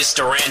at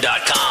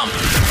ElvisDuran.com.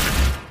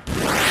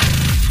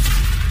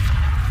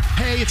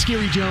 Hey, it's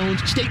Gary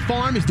Jones. State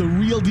Farm is the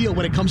real deal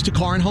when it comes to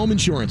car and home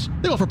insurance.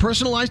 They offer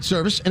personalized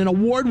service and an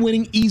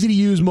award-winning,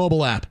 easy-to-use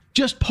mobile app.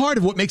 Just part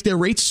of what makes their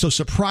rates so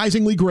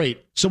surprisingly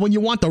great. So when you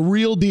want the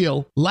real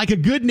deal, like a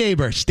good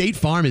neighbor, State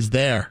Farm is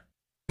there.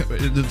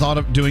 The thought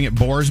of doing it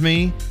bores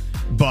me,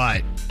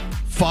 but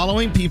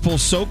following people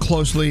so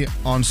closely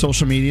on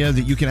social media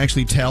that you can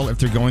actually tell if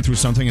they're going through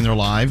something in their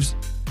lives,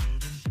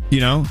 you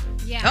know?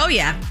 Yeah. Oh,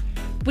 yeah.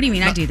 What do you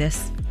mean I do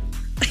this?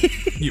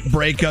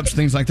 Breakups,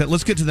 things like that.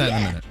 Let's get to that in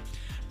a minute.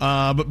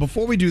 But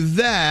before we do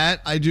that,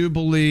 I do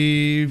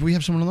believe we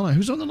have someone on the line.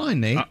 Who's on the line,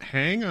 Nate?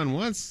 Hang on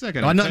one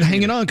second. I'm not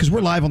hanging on because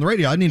we're live on the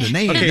radio. I need a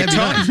name. Okay,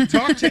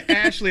 talk to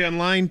Ashley on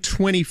line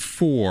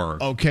 24.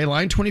 Okay,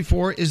 line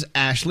 24 is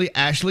Ashley.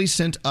 Ashley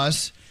sent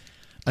us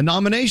a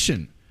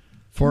nomination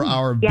for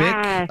our big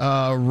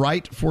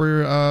Right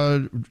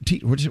for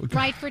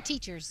Right for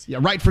Teachers. Yeah,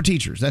 Right for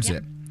Teachers. That's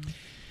it.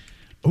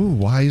 Oh,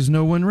 why is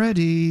no one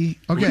ready?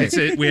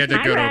 Okay, we had to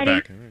go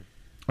back.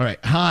 All right.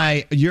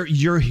 Hi,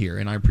 you're here,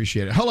 and I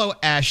appreciate it. Hello,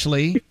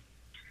 Ashley.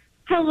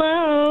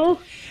 Hello.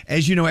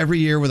 As you know, every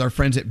year with our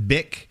friends at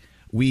BIC,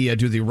 we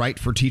do the Right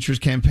for Teachers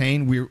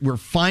campaign. We're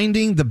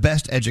finding the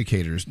best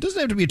educators. It doesn't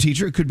have to be a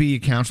teacher. It could be a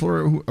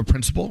counselor or a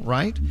principal,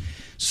 right?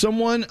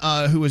 Someone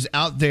who is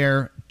out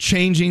there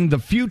changing the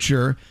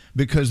future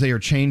because they are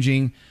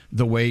changing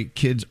the way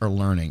kids are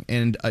learning.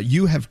 And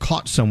you have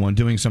caught someone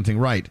doing something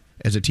right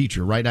as a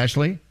teacher, right,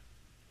 Ashley?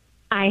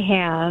 I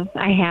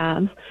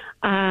have.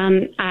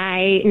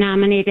 I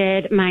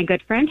nominated my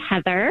good friend,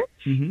 Heather.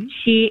 Mm-hmm.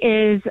 She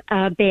is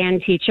a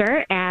band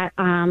teacher at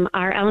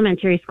our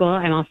elementary school.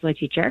 I'm also a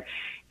teacher.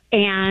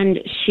 And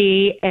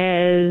she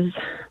is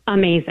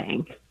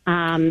amazing.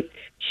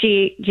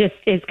 She just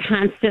is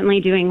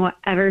constantly doing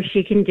whatever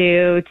she can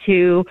do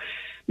to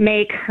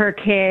make her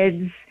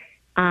kids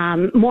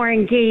more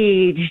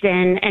engaged.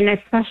 And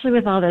especially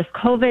with all this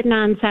COVID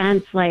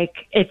nonsense, like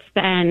it's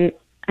been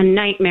a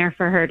nightmare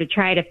for her to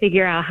try to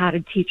figure out how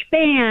to teach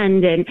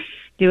band and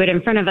do it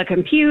in front of a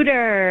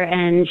computer.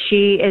 And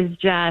she is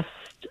just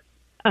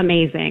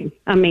amazing.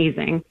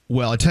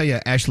 Well, I tell you,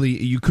 Ashley,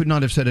 you could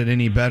not have said it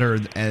any better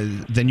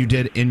than you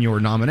did in your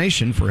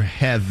nomination for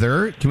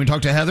Heather. Can we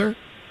talk to Heather?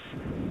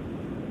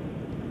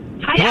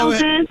 Hi,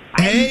 Elvis.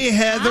 Hey,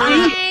 Heather.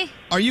 Hi.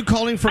 Are you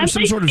calling from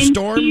some sort of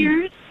storm?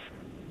 Tears.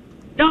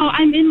 No,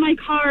 I'm in my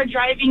car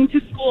driving to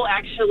school,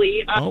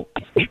 actually.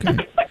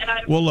 Okay.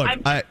 Well, look,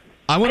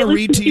 I want to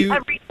read to you.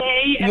 Every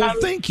day. Well,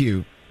 thank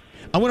you.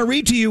 I want to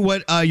read to you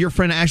what your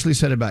friend Ashley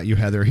said about you,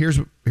 Heather. Here's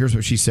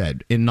what she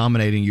said in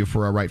nominating you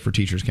for our Right for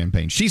Teachers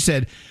campaign. She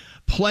said,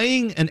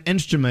 playing an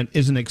instrument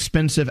is an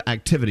expensive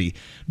activity.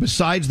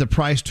 Besides the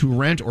price to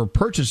rent or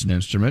purchase an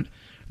instrument,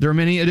 there are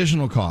many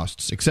additional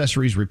costs,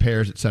 accessories,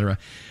 repairs, etc.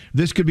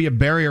 This could be a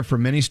barrier for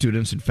many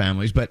students and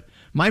families, but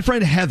my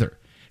friend Heather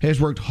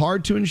has worked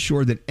hard to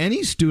ensure that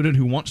any student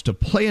who wants to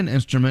play an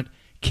instrument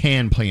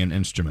can play an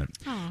instrument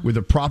with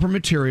the proper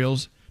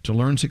materials to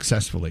learn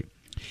successfully.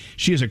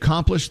 She has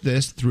accomplished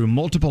this through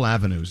multiple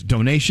avenues: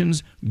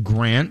 donations,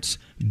 grants,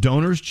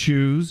 donors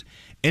choose,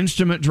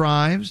 instrument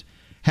drives,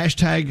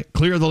 hashtag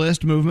clear the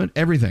list movement,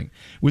 everything.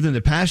 Within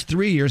the past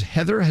 3 years,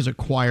 Heather has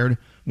acquired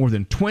more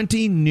than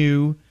 20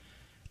 new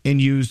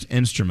and used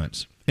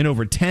instruments and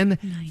over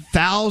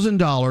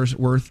 $10,000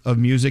 worth of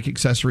music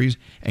accessories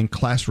and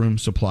classroom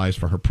supplies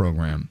for her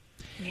program.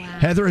 Wow.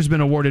 Heather has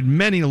been awarded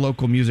many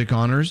local music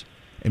honors,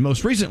 and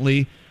most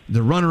recently,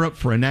 the runner-up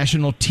for a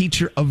National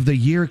Teacher of the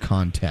Year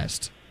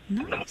contest.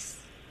 Nice.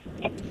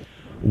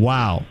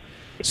 Wow.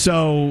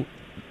 So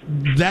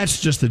that's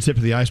just the tip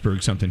of the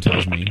iceberg, something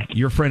tells me.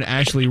 Your friend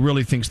Ashley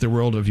really thinks the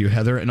world of you,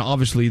 Heather, and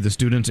obviously the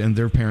students and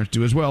their parents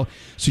do as well.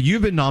 So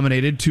you've been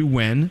nominated to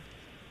win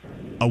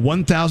a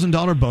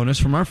 $1,000 bonus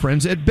from our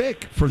friends at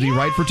BIC for the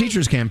Right for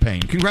Teachers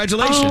campaign.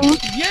 Congratulations. Oh,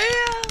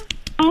 yeah.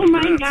 Oh,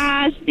 my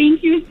gosh.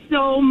 Thank you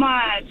so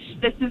much.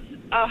 This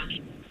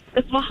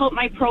will help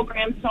my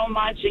program so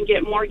much and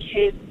get more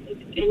kids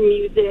in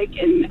music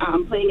and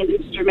playing an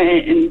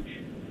instrument. And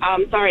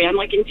sorry, I'm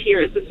like in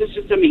tears. This is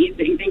just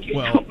amazing. Thank you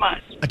so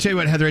much. I tell you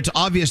what, Heather, it's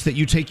obvious that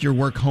you take your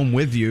work home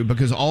with you,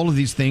 because all of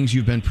these things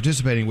you've been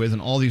participating with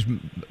and all these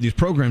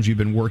programs you've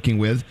been working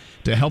with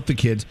to help the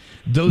kids,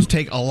 those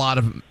take a lot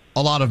of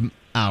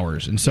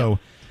hours. And so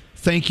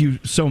thank you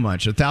so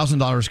much.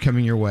 $1,000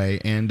 coming your way.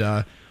 And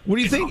what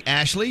do you think,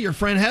 Ashley? Your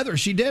friend Heather,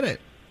 she did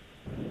it.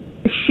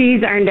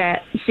 She's earned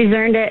it. She's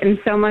earned it and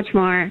so much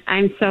more.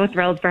 I'm so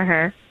thrilled for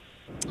her.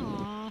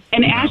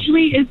 And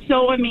Ashley is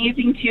so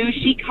amazing, too.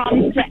 She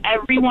comes to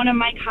every one of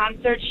my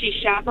concerts. She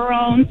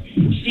chaperones.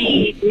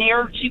 She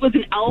was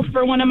an elf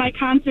for one of my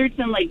concerts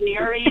and,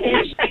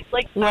 narrated. She's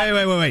like...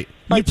 Wait.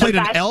 You played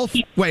an elf?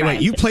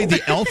 Wait. You played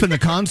the elf in the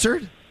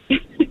concert?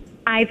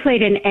 I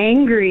played an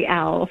angry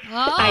elf.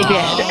 I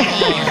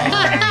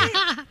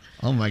did.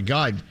 Oh, my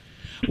God.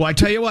 Well, I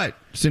tell you what,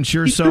 since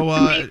you're so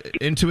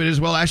into it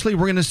as well, Ashley,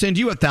 we're going to send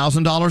you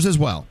 $1,000 as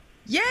well.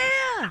 Yeah.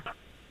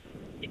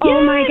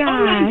 Oh, my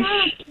gosh.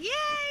 Yay.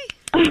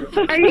 Are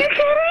you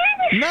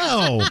kidding?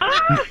 No.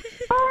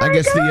 I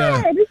guess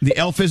the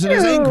elf isn't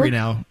as angry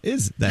now,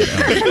 is that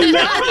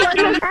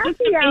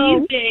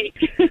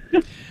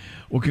elf?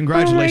 Well,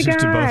 congratulations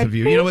to both of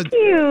you. You know what?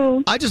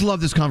 I just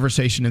love this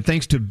conversation, and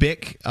thanks to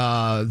BIC,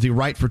 the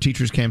Right for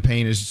Teachers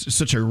campaign is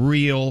such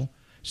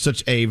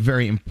a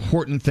very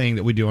important thing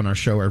that we do on our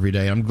show every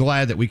day. I'm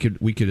glad that we could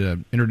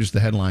introduce the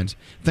headlines.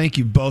 Thank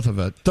you both of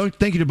us.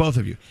 Thank you to both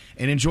of you,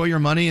 and enjoy your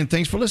money. And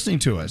thanks for listening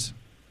to us.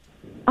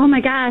 Oh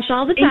my gosh,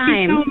 all the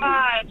time. Thank you so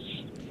much.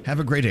 Have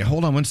a great day.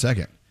 Hold on one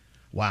second.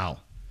 Wow.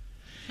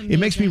 Amazing. It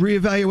makes me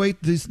reevaluate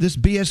this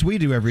BS we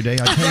do every day.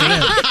 I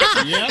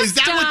tell you that. Is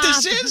that what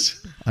this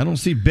is? I don't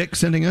see BIC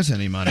sending us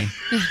any money.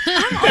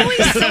 I'm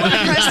always so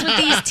impressed with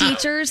these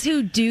teachers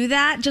who do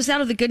that just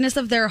out of the goodness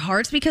of their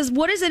hearts, because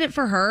what is in it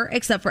for her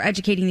except for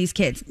educating these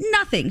kids?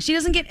 Nothing. She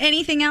doesn't get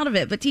anything out of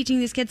it but teaching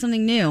these kids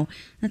something new.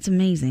 That's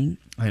amazing.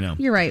 I know.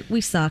 You're right.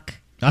 We suck.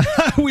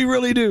 We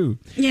really do.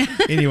 Yeah.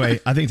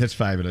 Anyway, I think that's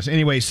fabulous.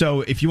 Anyway,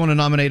 so if you want to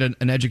nominate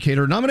an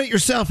educator, nominate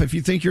yourself if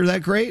you think you're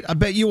that great. I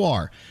bet you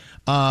are.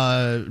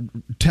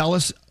 Tell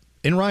us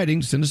in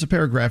writing, send us a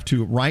paragraph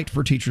to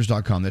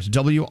writeforteachers.com. That's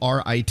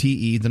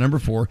WRITE, the number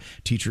 4,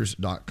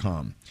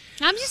 teachers.com.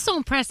 I'm just so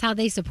impressed how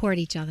they support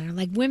each other,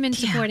 like women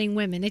supporting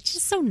women. It's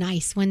just so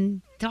nice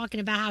when talking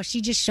about how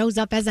she just shows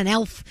up as an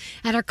elf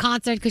at her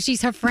concert because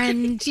she's her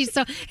friend. It's just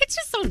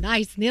so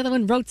nice. And the other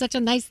one wrote such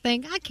a nice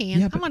thing. I can't.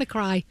 Yeah, I want to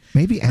cry.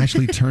 Maybe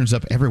Ashley turns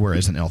up everywhere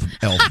as an elf.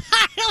 I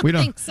don't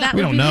think so.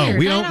 We don't know.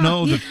 We don't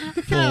know the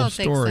I full don't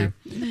think story.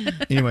 so.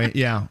 Anyway,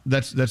 yeah,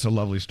 that's a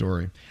lovely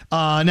story.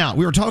 Now,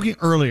 we were talking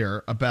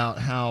earlier about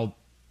how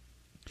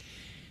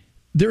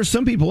there are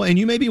some people, and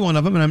you may be one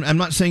of them, and I'm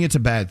not saying it's a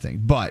bad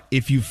thing, but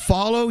if you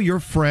follow your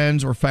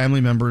friends or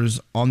family members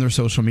on their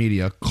social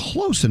media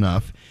close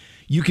enough,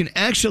 you can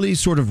actually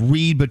sort of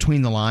read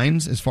between the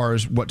lines as far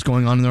as what's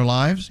going on in their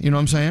lives. You know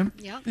what I'm saying?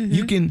 Yeah.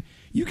 Mm-hmm.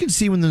 You can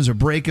see when there's a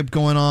breakup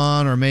going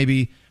on, or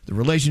maybe the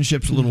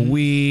relationship's a little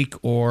weak,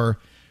 or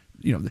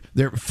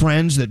they're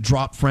friends that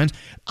drop friends.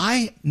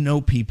 I know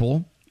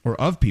people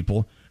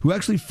who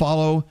actually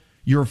follow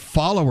your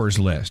followers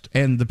list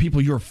and the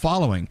people you're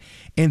following,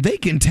 and they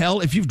can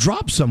tell if you've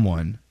dropped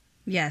someone.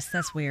 Yes,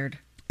 that's weird.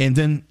 And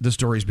then the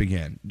stories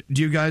begin.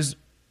 Do you guys,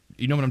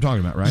 know what I'm talking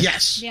about, right?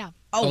 Yes. Yeah.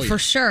 Oh, for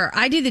sure.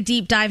 I do the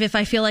deep dive if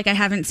I feel like I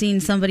haven't seen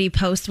somebody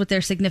post with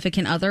their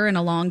significant other in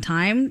a long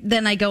time.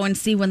 Then I go and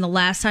see when the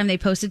last time they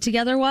posted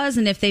together was,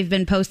 and if they've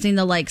been posting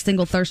the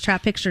single thirst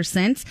trap pictures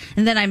since.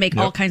 And then I make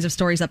all kinds of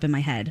stories up in my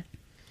head.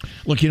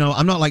 Look,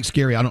 I'm not like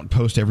Scary. I don't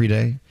post every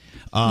day.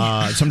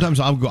 Sometimes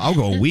I'll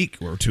go a week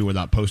or two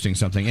without posting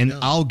something, and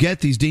I'll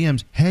get these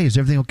DMs. Hey, is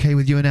everything okay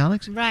with you and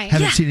Alex? Right.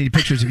 Haven't seen any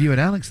pictures of you and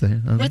Alex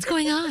there. What's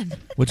going on?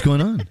 What's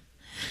going on?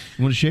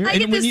 You want to share? I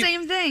get the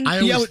same thing.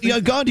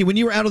 Gandhi, when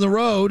you were out on the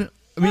road,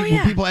 were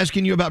people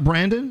asking you about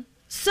Brandon?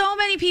 So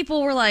many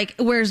people were like,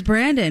 where's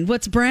Brandon?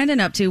 What's Brandon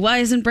up to? Why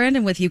isn't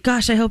Brandon with you?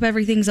 Gosh, I hope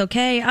everything's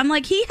okay. I'm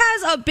like, he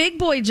has a big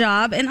boy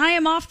job and I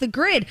am off the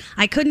grid.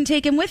 I couldn't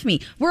take him with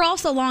me. We're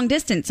also long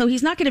distance, so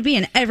he's not going to be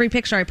in every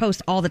picture I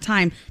post all the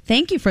time.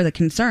 Thank you for the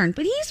concern,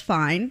 but he's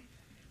fine.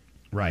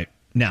 Right.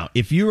 Now,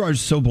 if you are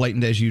so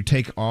blatant as you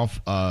take off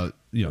the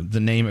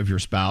name of your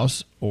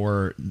spouse,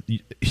 or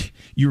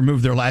you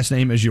remove their last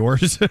name as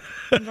yours,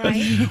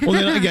 right? Well,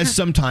 then I guess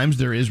sometimes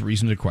there is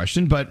reason to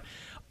question, but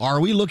are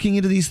we looking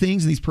into these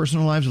things, these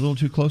personal lives, a little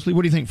too closely?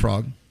 What do you think,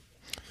 Frog?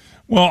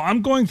 Well,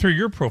 I'm going through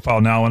your profile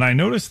now, and I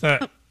noticed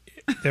that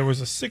there was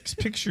a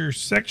 6-picture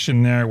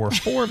section there where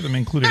 4 of them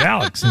included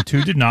Alex and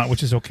 2 did not,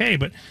 which is okay.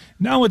 But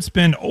now it's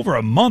been over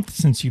a month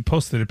since you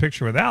posted a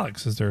picture with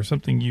Alex. Is there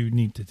something you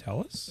need to tell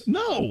us?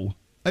 No.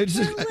 I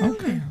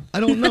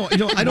don't know.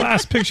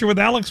 Last picture with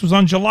Alex was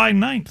on July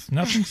 9th.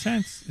 Nothing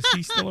since. Is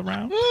he still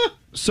around?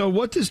 So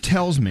what this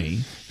tells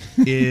me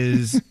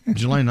is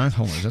July 9th.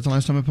 Hold on. Is that the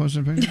last time I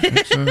posted a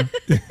picture?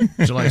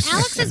 July 6th.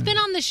 Alex has been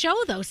on the show,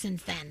 though,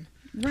 since then.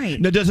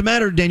 Right. No, it doesn't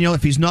matter, Danielle.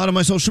 If he's not on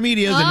my social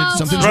media, then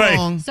something's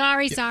wrong.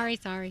 Sorry.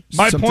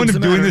 My point of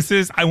doing this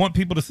is I want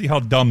people to see how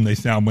dumb they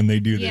sound when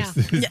they do this.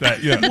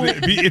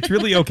 It's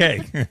really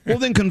okay. Well,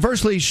 then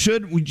conversely,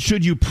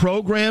 should you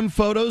program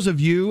photos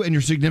of you and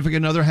your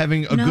significant other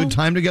having a good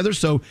time together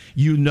so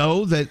you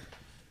know that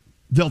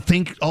they'll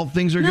think all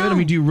things are good? I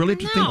mean, do you really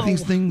think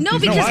these things? No,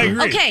 because,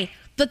 okay.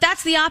 But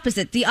that's the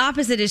opposite. The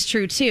opposite is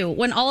true, too.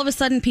 When all of a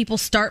sudden people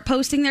start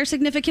posting their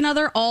significant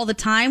other all the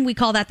time, we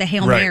call that the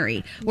Hail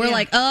Mary. We're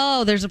like,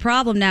 oh, there's a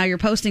problem now. You're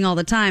posting all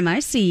the time. I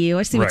see you.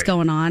 I see what's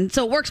going on.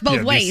 So it works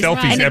both ways.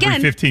 Selfies and every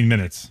 15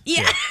 minutes.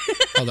 Yeah.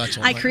 Oh, that's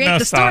all I create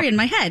the story in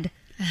my head.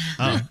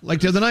 Like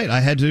the other night,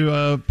 I had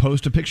to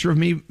post a picture of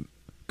me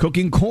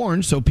cooking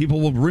corn so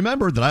people will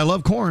remember that I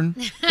love corn.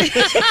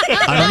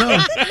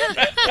 I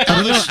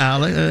don't know,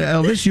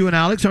 Elvis, you and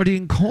Alex aren't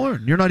eating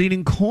corn. You're not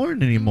eating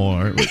corn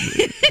anymore.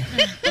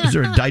 Is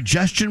there a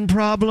digestion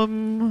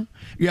problem?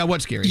 Yeah,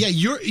 what's scary? Yeah,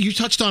 you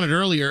touched on it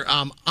earlier.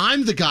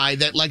 I'm the guy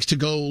that likes to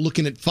go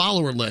looking at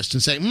follower lists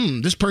and say,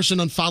 this person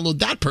unfollowed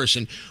that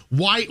person.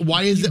 Why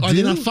are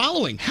they not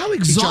following? How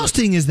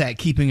exhausting is that,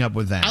 keeping up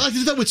with that? I like to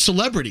do that with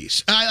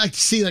celebrities. I like to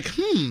see,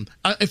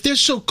 if they're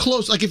so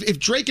close, like if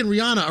Drake and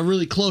Rihanna are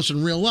really close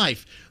in real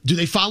life, do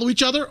they follow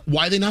each other?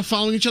 Why are they not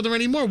following each other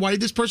anymore? Why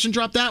did this person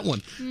drop that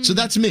one? So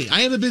that's me.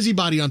 I am a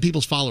busybody on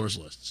people's followers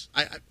lists.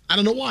 I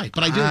don't know why,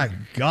 but I do.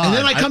 God. And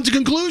then I come to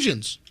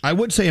conclusions. I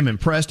would say I'm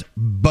impressed,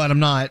 but I'm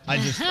not. I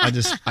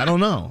don't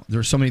know.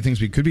 There's so many things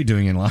we could be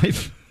doing in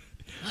life.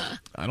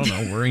 I don't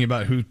know. Worrying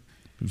about whose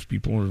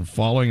people are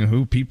following and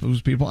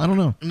whose people. I don't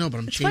know. No,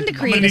 but it's fun to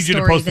create I'm going to need you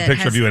to post a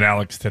picture of you and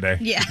Alex today.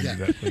 Yeah.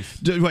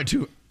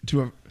 To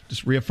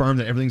just reaffirm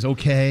that everything's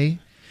okay.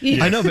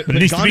 Yeah. I know, but it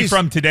needs to be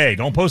from today.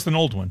 Don't post an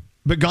old one.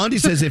 But Gandhi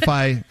says if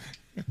I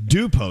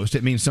do post,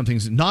 it means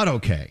something's not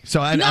okay.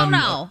 So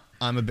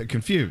I'm a bit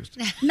confused.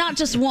 Not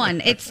just one.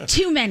 It's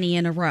too many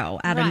in a row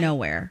out of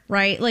nowhere,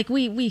 right? Like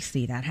we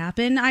see that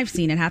happen. I've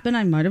seen it happen.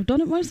 I might have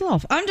done it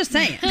myself. I'm just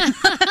saying.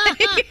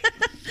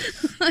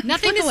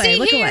 Nothing to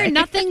see here.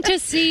 Nothing to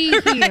see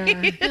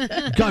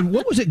here. God,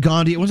 what was it,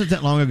 Gandhi? It wasn't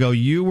that long ago.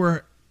 You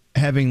were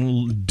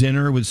having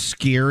dinner with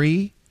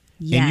Scary,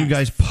 and you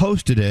guys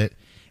posted it.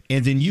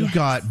 And then you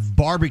got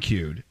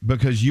barbecued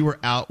because you were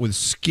out with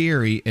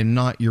Scary and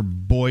not your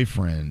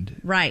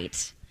boyfriend.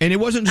 Right. And it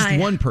wasn't just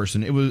one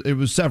person. It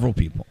was several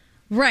people.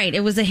 Right. It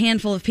was a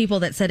handful of people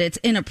that said it's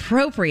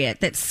inappropriate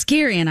that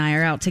Scary and I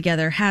are out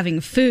together having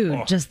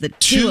food, just the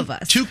two of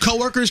us. Two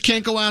coworkers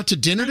can't go out to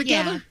dinner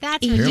together? Yeah,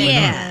 that's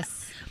ridiculous.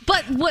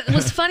 But what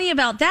was funny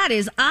about that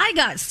is I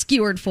got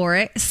skewered for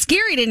it.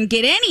 Scary didn't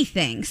get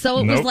anything. So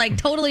it was like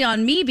totally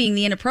on me being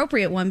the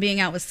inappropriate one being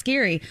out with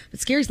Scary.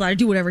 But Scary's allowed to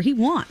do whatever he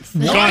wants.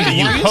 Gandhi,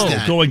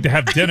 you going to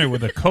have dinner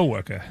with a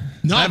coworker.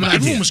 No, but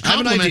everyone was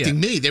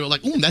complimenting me. They were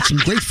like, that's some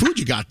great food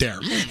you got there.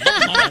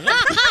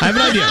 I have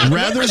an idea.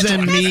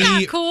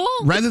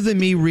 Rather than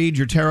me read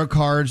your tarot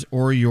cards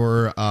or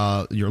your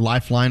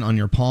lifeline on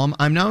your palm,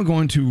 I'm now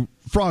going to,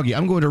 Froggy,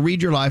 I'm going to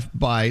read your life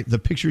by the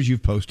pictures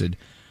you've posted.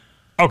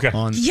 Okay.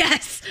 On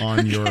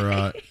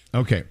your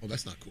okay. Well,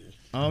 that's not cool.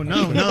 Oh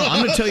no!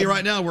 I'm going to tell you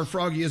right now where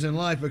Froggy is in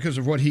life because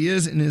of what he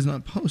is and is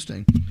not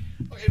posting.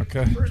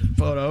 Okay. First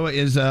photo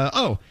is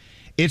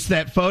it's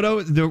that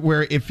photo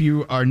where if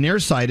you are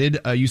nearsighted,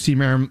 you see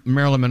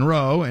Marilyn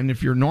Monroe, and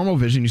if you're normal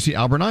vision, you see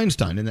Albert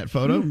Einstein in that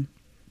photo.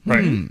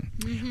 Right.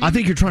 I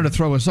think you're trying to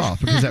throw us off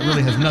because that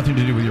really has nothing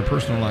to do with your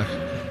personal life.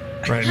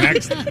 Right.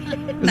 Next.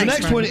 The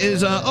next one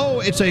is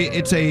it's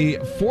a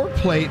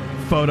 4-plate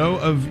photo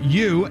of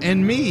you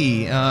and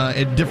me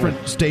at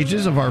different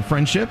stages of our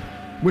friendship,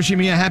 wishing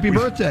me a happy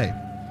birthday.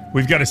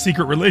 We've got a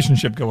secret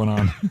relationship going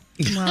on.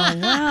 Wow.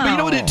 But you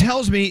know what it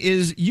tells me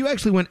is you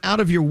actually went out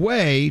of your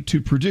way to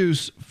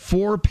produce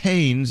 4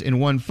 panes in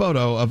one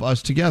photo of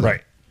us together.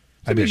 Right.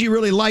 That means you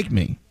really like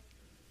me.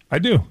 I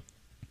do.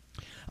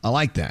 I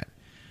like that.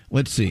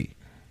 Let's see.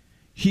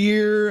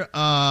 Here,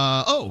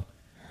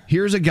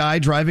 here's a guy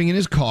driving in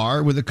his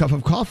car with a cup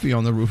of coffee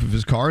on the roof of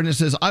his car, and it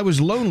says, "I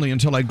was lonely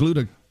until I glued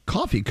a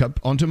coffee cup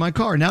onto my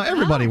car. Now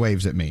everybody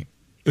waves at me."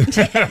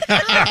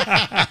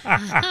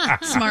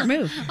 Smart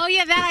move. Oh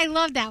yeah, I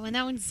love that one.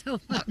 That one's so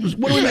funny.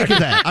 What do we make of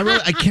that? I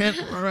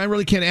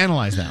really can't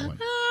analyze that one.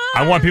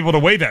 I want people to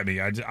wave at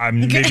me.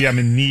 Maybe I'm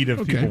in need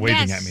of people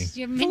waving at me.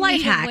 You're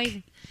life hack.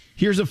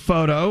 Here's a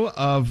photo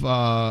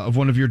of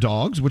one of your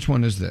dogs. Which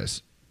one is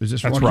this? Is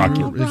this That's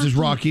Rocky? Rocky. This is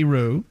Rocky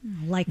Roo.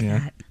 I like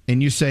that.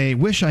 And you say,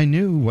 "Wish I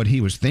knew what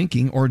he was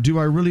thinking," or "Do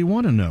I really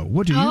want to know?"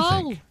 What do you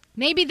think?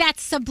 Maybe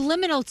that's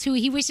subliminal too.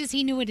 He wishes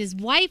he knew what his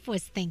wife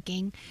was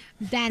thinking.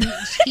 Then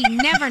he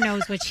never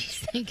knows what she's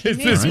thinking. Is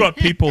this what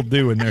people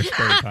do in their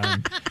spare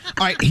time?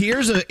 All right,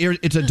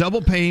 it's a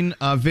double pane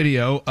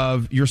video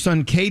of your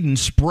son Caden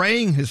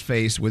spraying his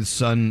face with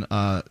sun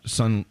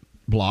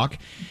block,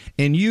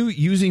 and you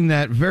using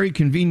that very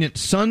convenient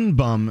sun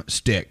bum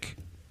stick.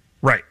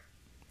 Right.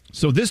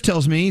 So this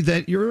tells me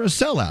that you're a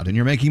sellout and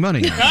you're making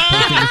money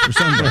posting this for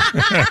Sunbum.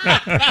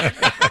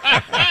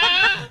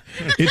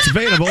 It's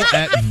available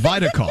at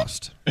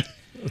Vitacost.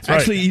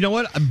 Actually, you know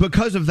what?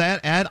 Because of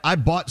that ad, I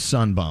bought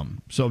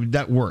Sunbum, so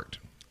that worked.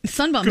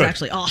 Sunbum's Good.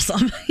 actually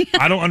awesome.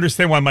 I don't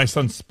understand why my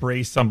son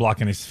sprays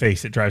sunblock in his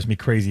face. It drives me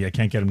crazy. I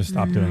can't get him to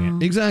stop doing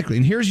it. Exactly.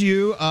 And here's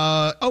you.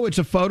 It's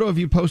a photo of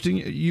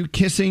you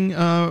kissing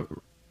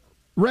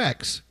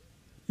Rex.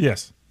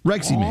 Yes.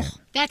 Rexy man.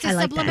 That's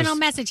a subliminal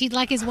message. He'd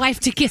like his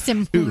wife to kiss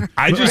him more.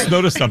 I just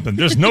noticed something.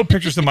 There's no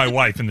pictures of my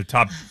wife in the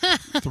top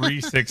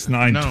 3, 6,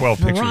 9, 12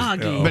 pictures.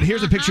 Oh. But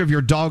here's a picture of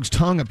your dog's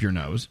tongue up your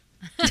nose.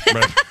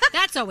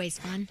 That's always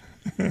fun.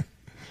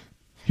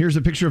 Here's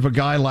a picture of a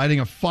guy lighting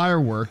a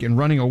firework and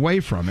running away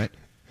from it.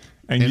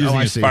 And using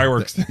his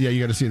fireworks. Yeah, you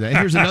got to see that. And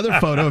here's another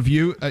photo of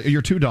you,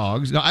 your 2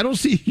 dogs. Now, I don't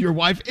see your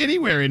wife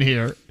anywhere in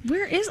here.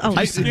 Where is?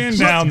 I stand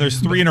down. There's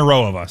 3 in a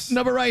row of us.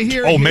 No, but right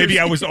here. Oh, maybe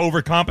I was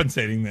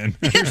overcompensating then.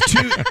 Here's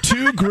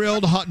two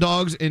grilled hot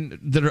dogs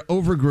that are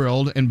over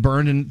grilled and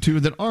burned, and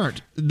 2 that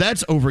aren't.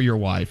 That's over your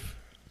wife.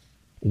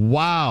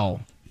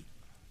 Wow.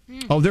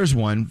 Oh, there's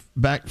one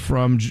back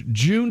from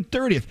June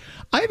 30th.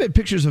 I have had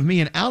pictures of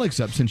me and Alex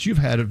up since you've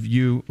had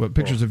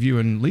pictures of you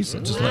and Lisa.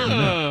 Just let me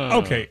know.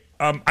 Okay.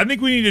 I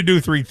think we need to do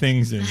 3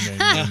 things and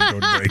then go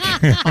to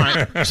break. All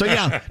right. So,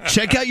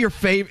 check out your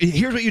favorite.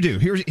 Here's what you do.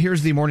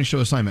 Here's the morning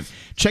show assignment.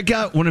 Check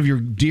out one of your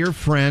dear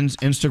friends'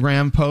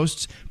 Instagram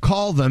posts.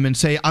 Call them and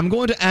say, "I'm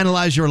going to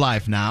analyze your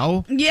life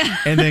now." Yeah.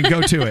 And then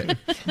go to it.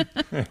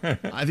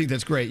 I think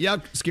that's great. Yeah,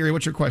 Scary,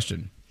 what's your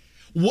question?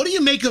 What do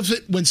you make of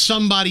it when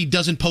somebody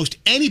doesn't post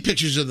any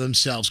pictures of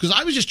themselves? Because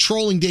I was just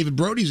trolling David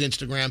Brody's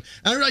Instagram, and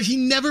I realized he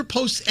never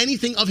posts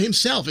anything of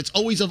himself. It's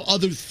always of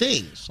other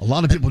things. A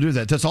lot of people do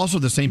that. That's also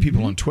the same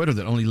people on Twitter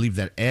that only leave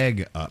that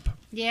egg up.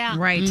 Yeah.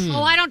 Right.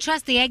 Oh, I don't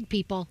trust the egg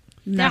people.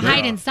 They're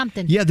hiding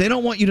something. Yeah, they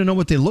don't want you to know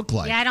what they look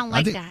like. Yeah, I don't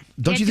like that.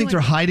 Don't you think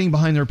they're hiding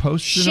behind their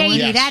posts? Shady.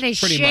 Yes, that is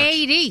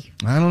shady.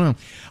 I don't know.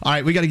 All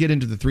right, we got to get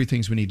into the 3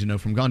 things we need to know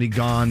from Gandhi.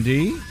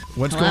 Gandhi,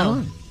 what's going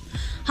on?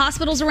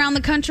 Hospitals around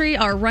the country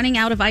are running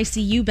out of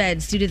ICU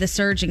beds due to the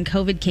surge in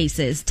COVID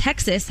cases.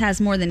 Texas has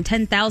more than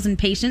 10,000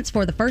 patients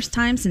for the first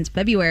time since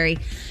February.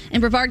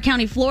 In Brevard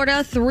County,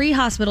 Florida, 3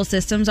 hospital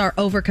systems are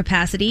over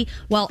capacity,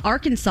 while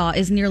Arkansas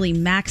is nearly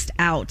maxed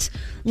out.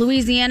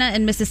 Louisiana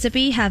and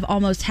Mississippi have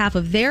almost half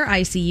of their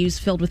ICUs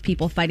filled with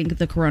people fighting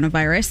the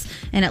coronavirus,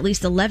 and at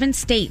least 11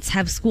 states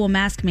have school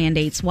mask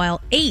mandates,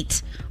 while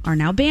 8 are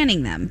now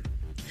banning them.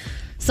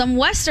 Some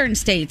western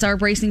states are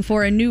bracing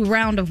for a new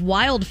round of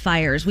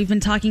wildfires. We've been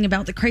talking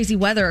about the crazy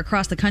weather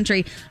across the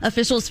country.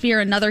 Officials fear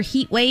another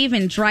heat wave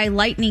and dry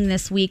lightning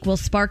this week will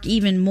spark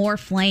even more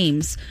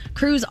flames.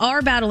 Crews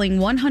are battling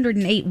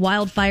 108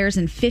 wildfires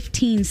in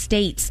 15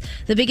 states.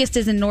 The biggest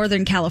is in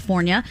Northern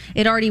California.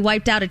 It already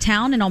wiped out a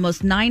town and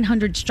almost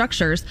 900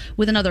 structures,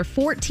 with another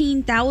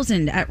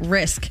 14,000 at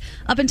risk.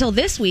 Up until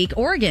this week,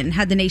 Oregon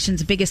had the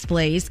nation's biggest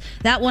blaze.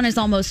 That one is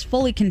almost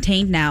fully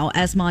contained now,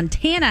 as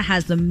Montana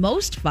has the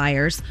most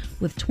fires,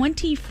 with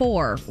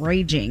 24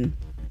 raging.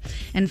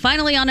 And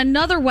finally, on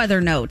another weather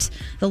note,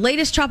 the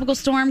latest tropical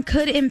storm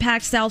could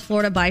impact South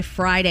Florida by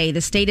Friday. The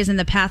state is in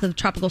the path of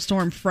Tropical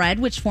Storm Fred,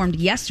 which formed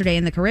yesterday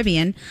in the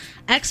Caribbean.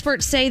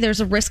 Experts say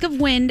there's a risk of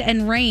wind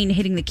and rain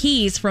hitting the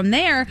Keys. From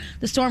there,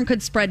 the storm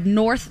could spread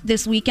north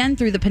this weekend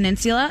through the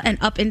peninsula and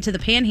up into the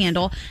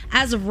Panhandle.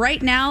 As of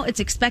right now, it's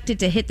expected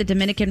to hit the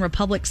Dominican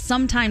Republic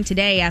sometime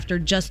today after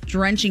just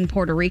drenching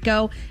Puerto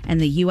Rico and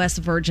the U.S.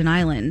 Virgin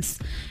Islands.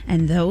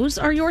 And those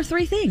are your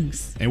 3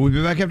 things. And we'll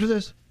be back after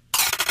this.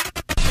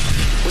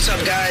 What's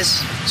up,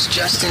 guys? It's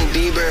Justin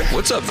Bieber.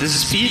 What's up? This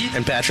is Pete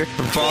and Patrick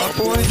from Fall Out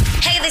Boy.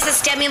 Hey, this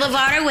is Demi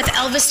Lovato with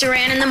Elvis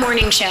Duran in the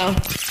Morning Show.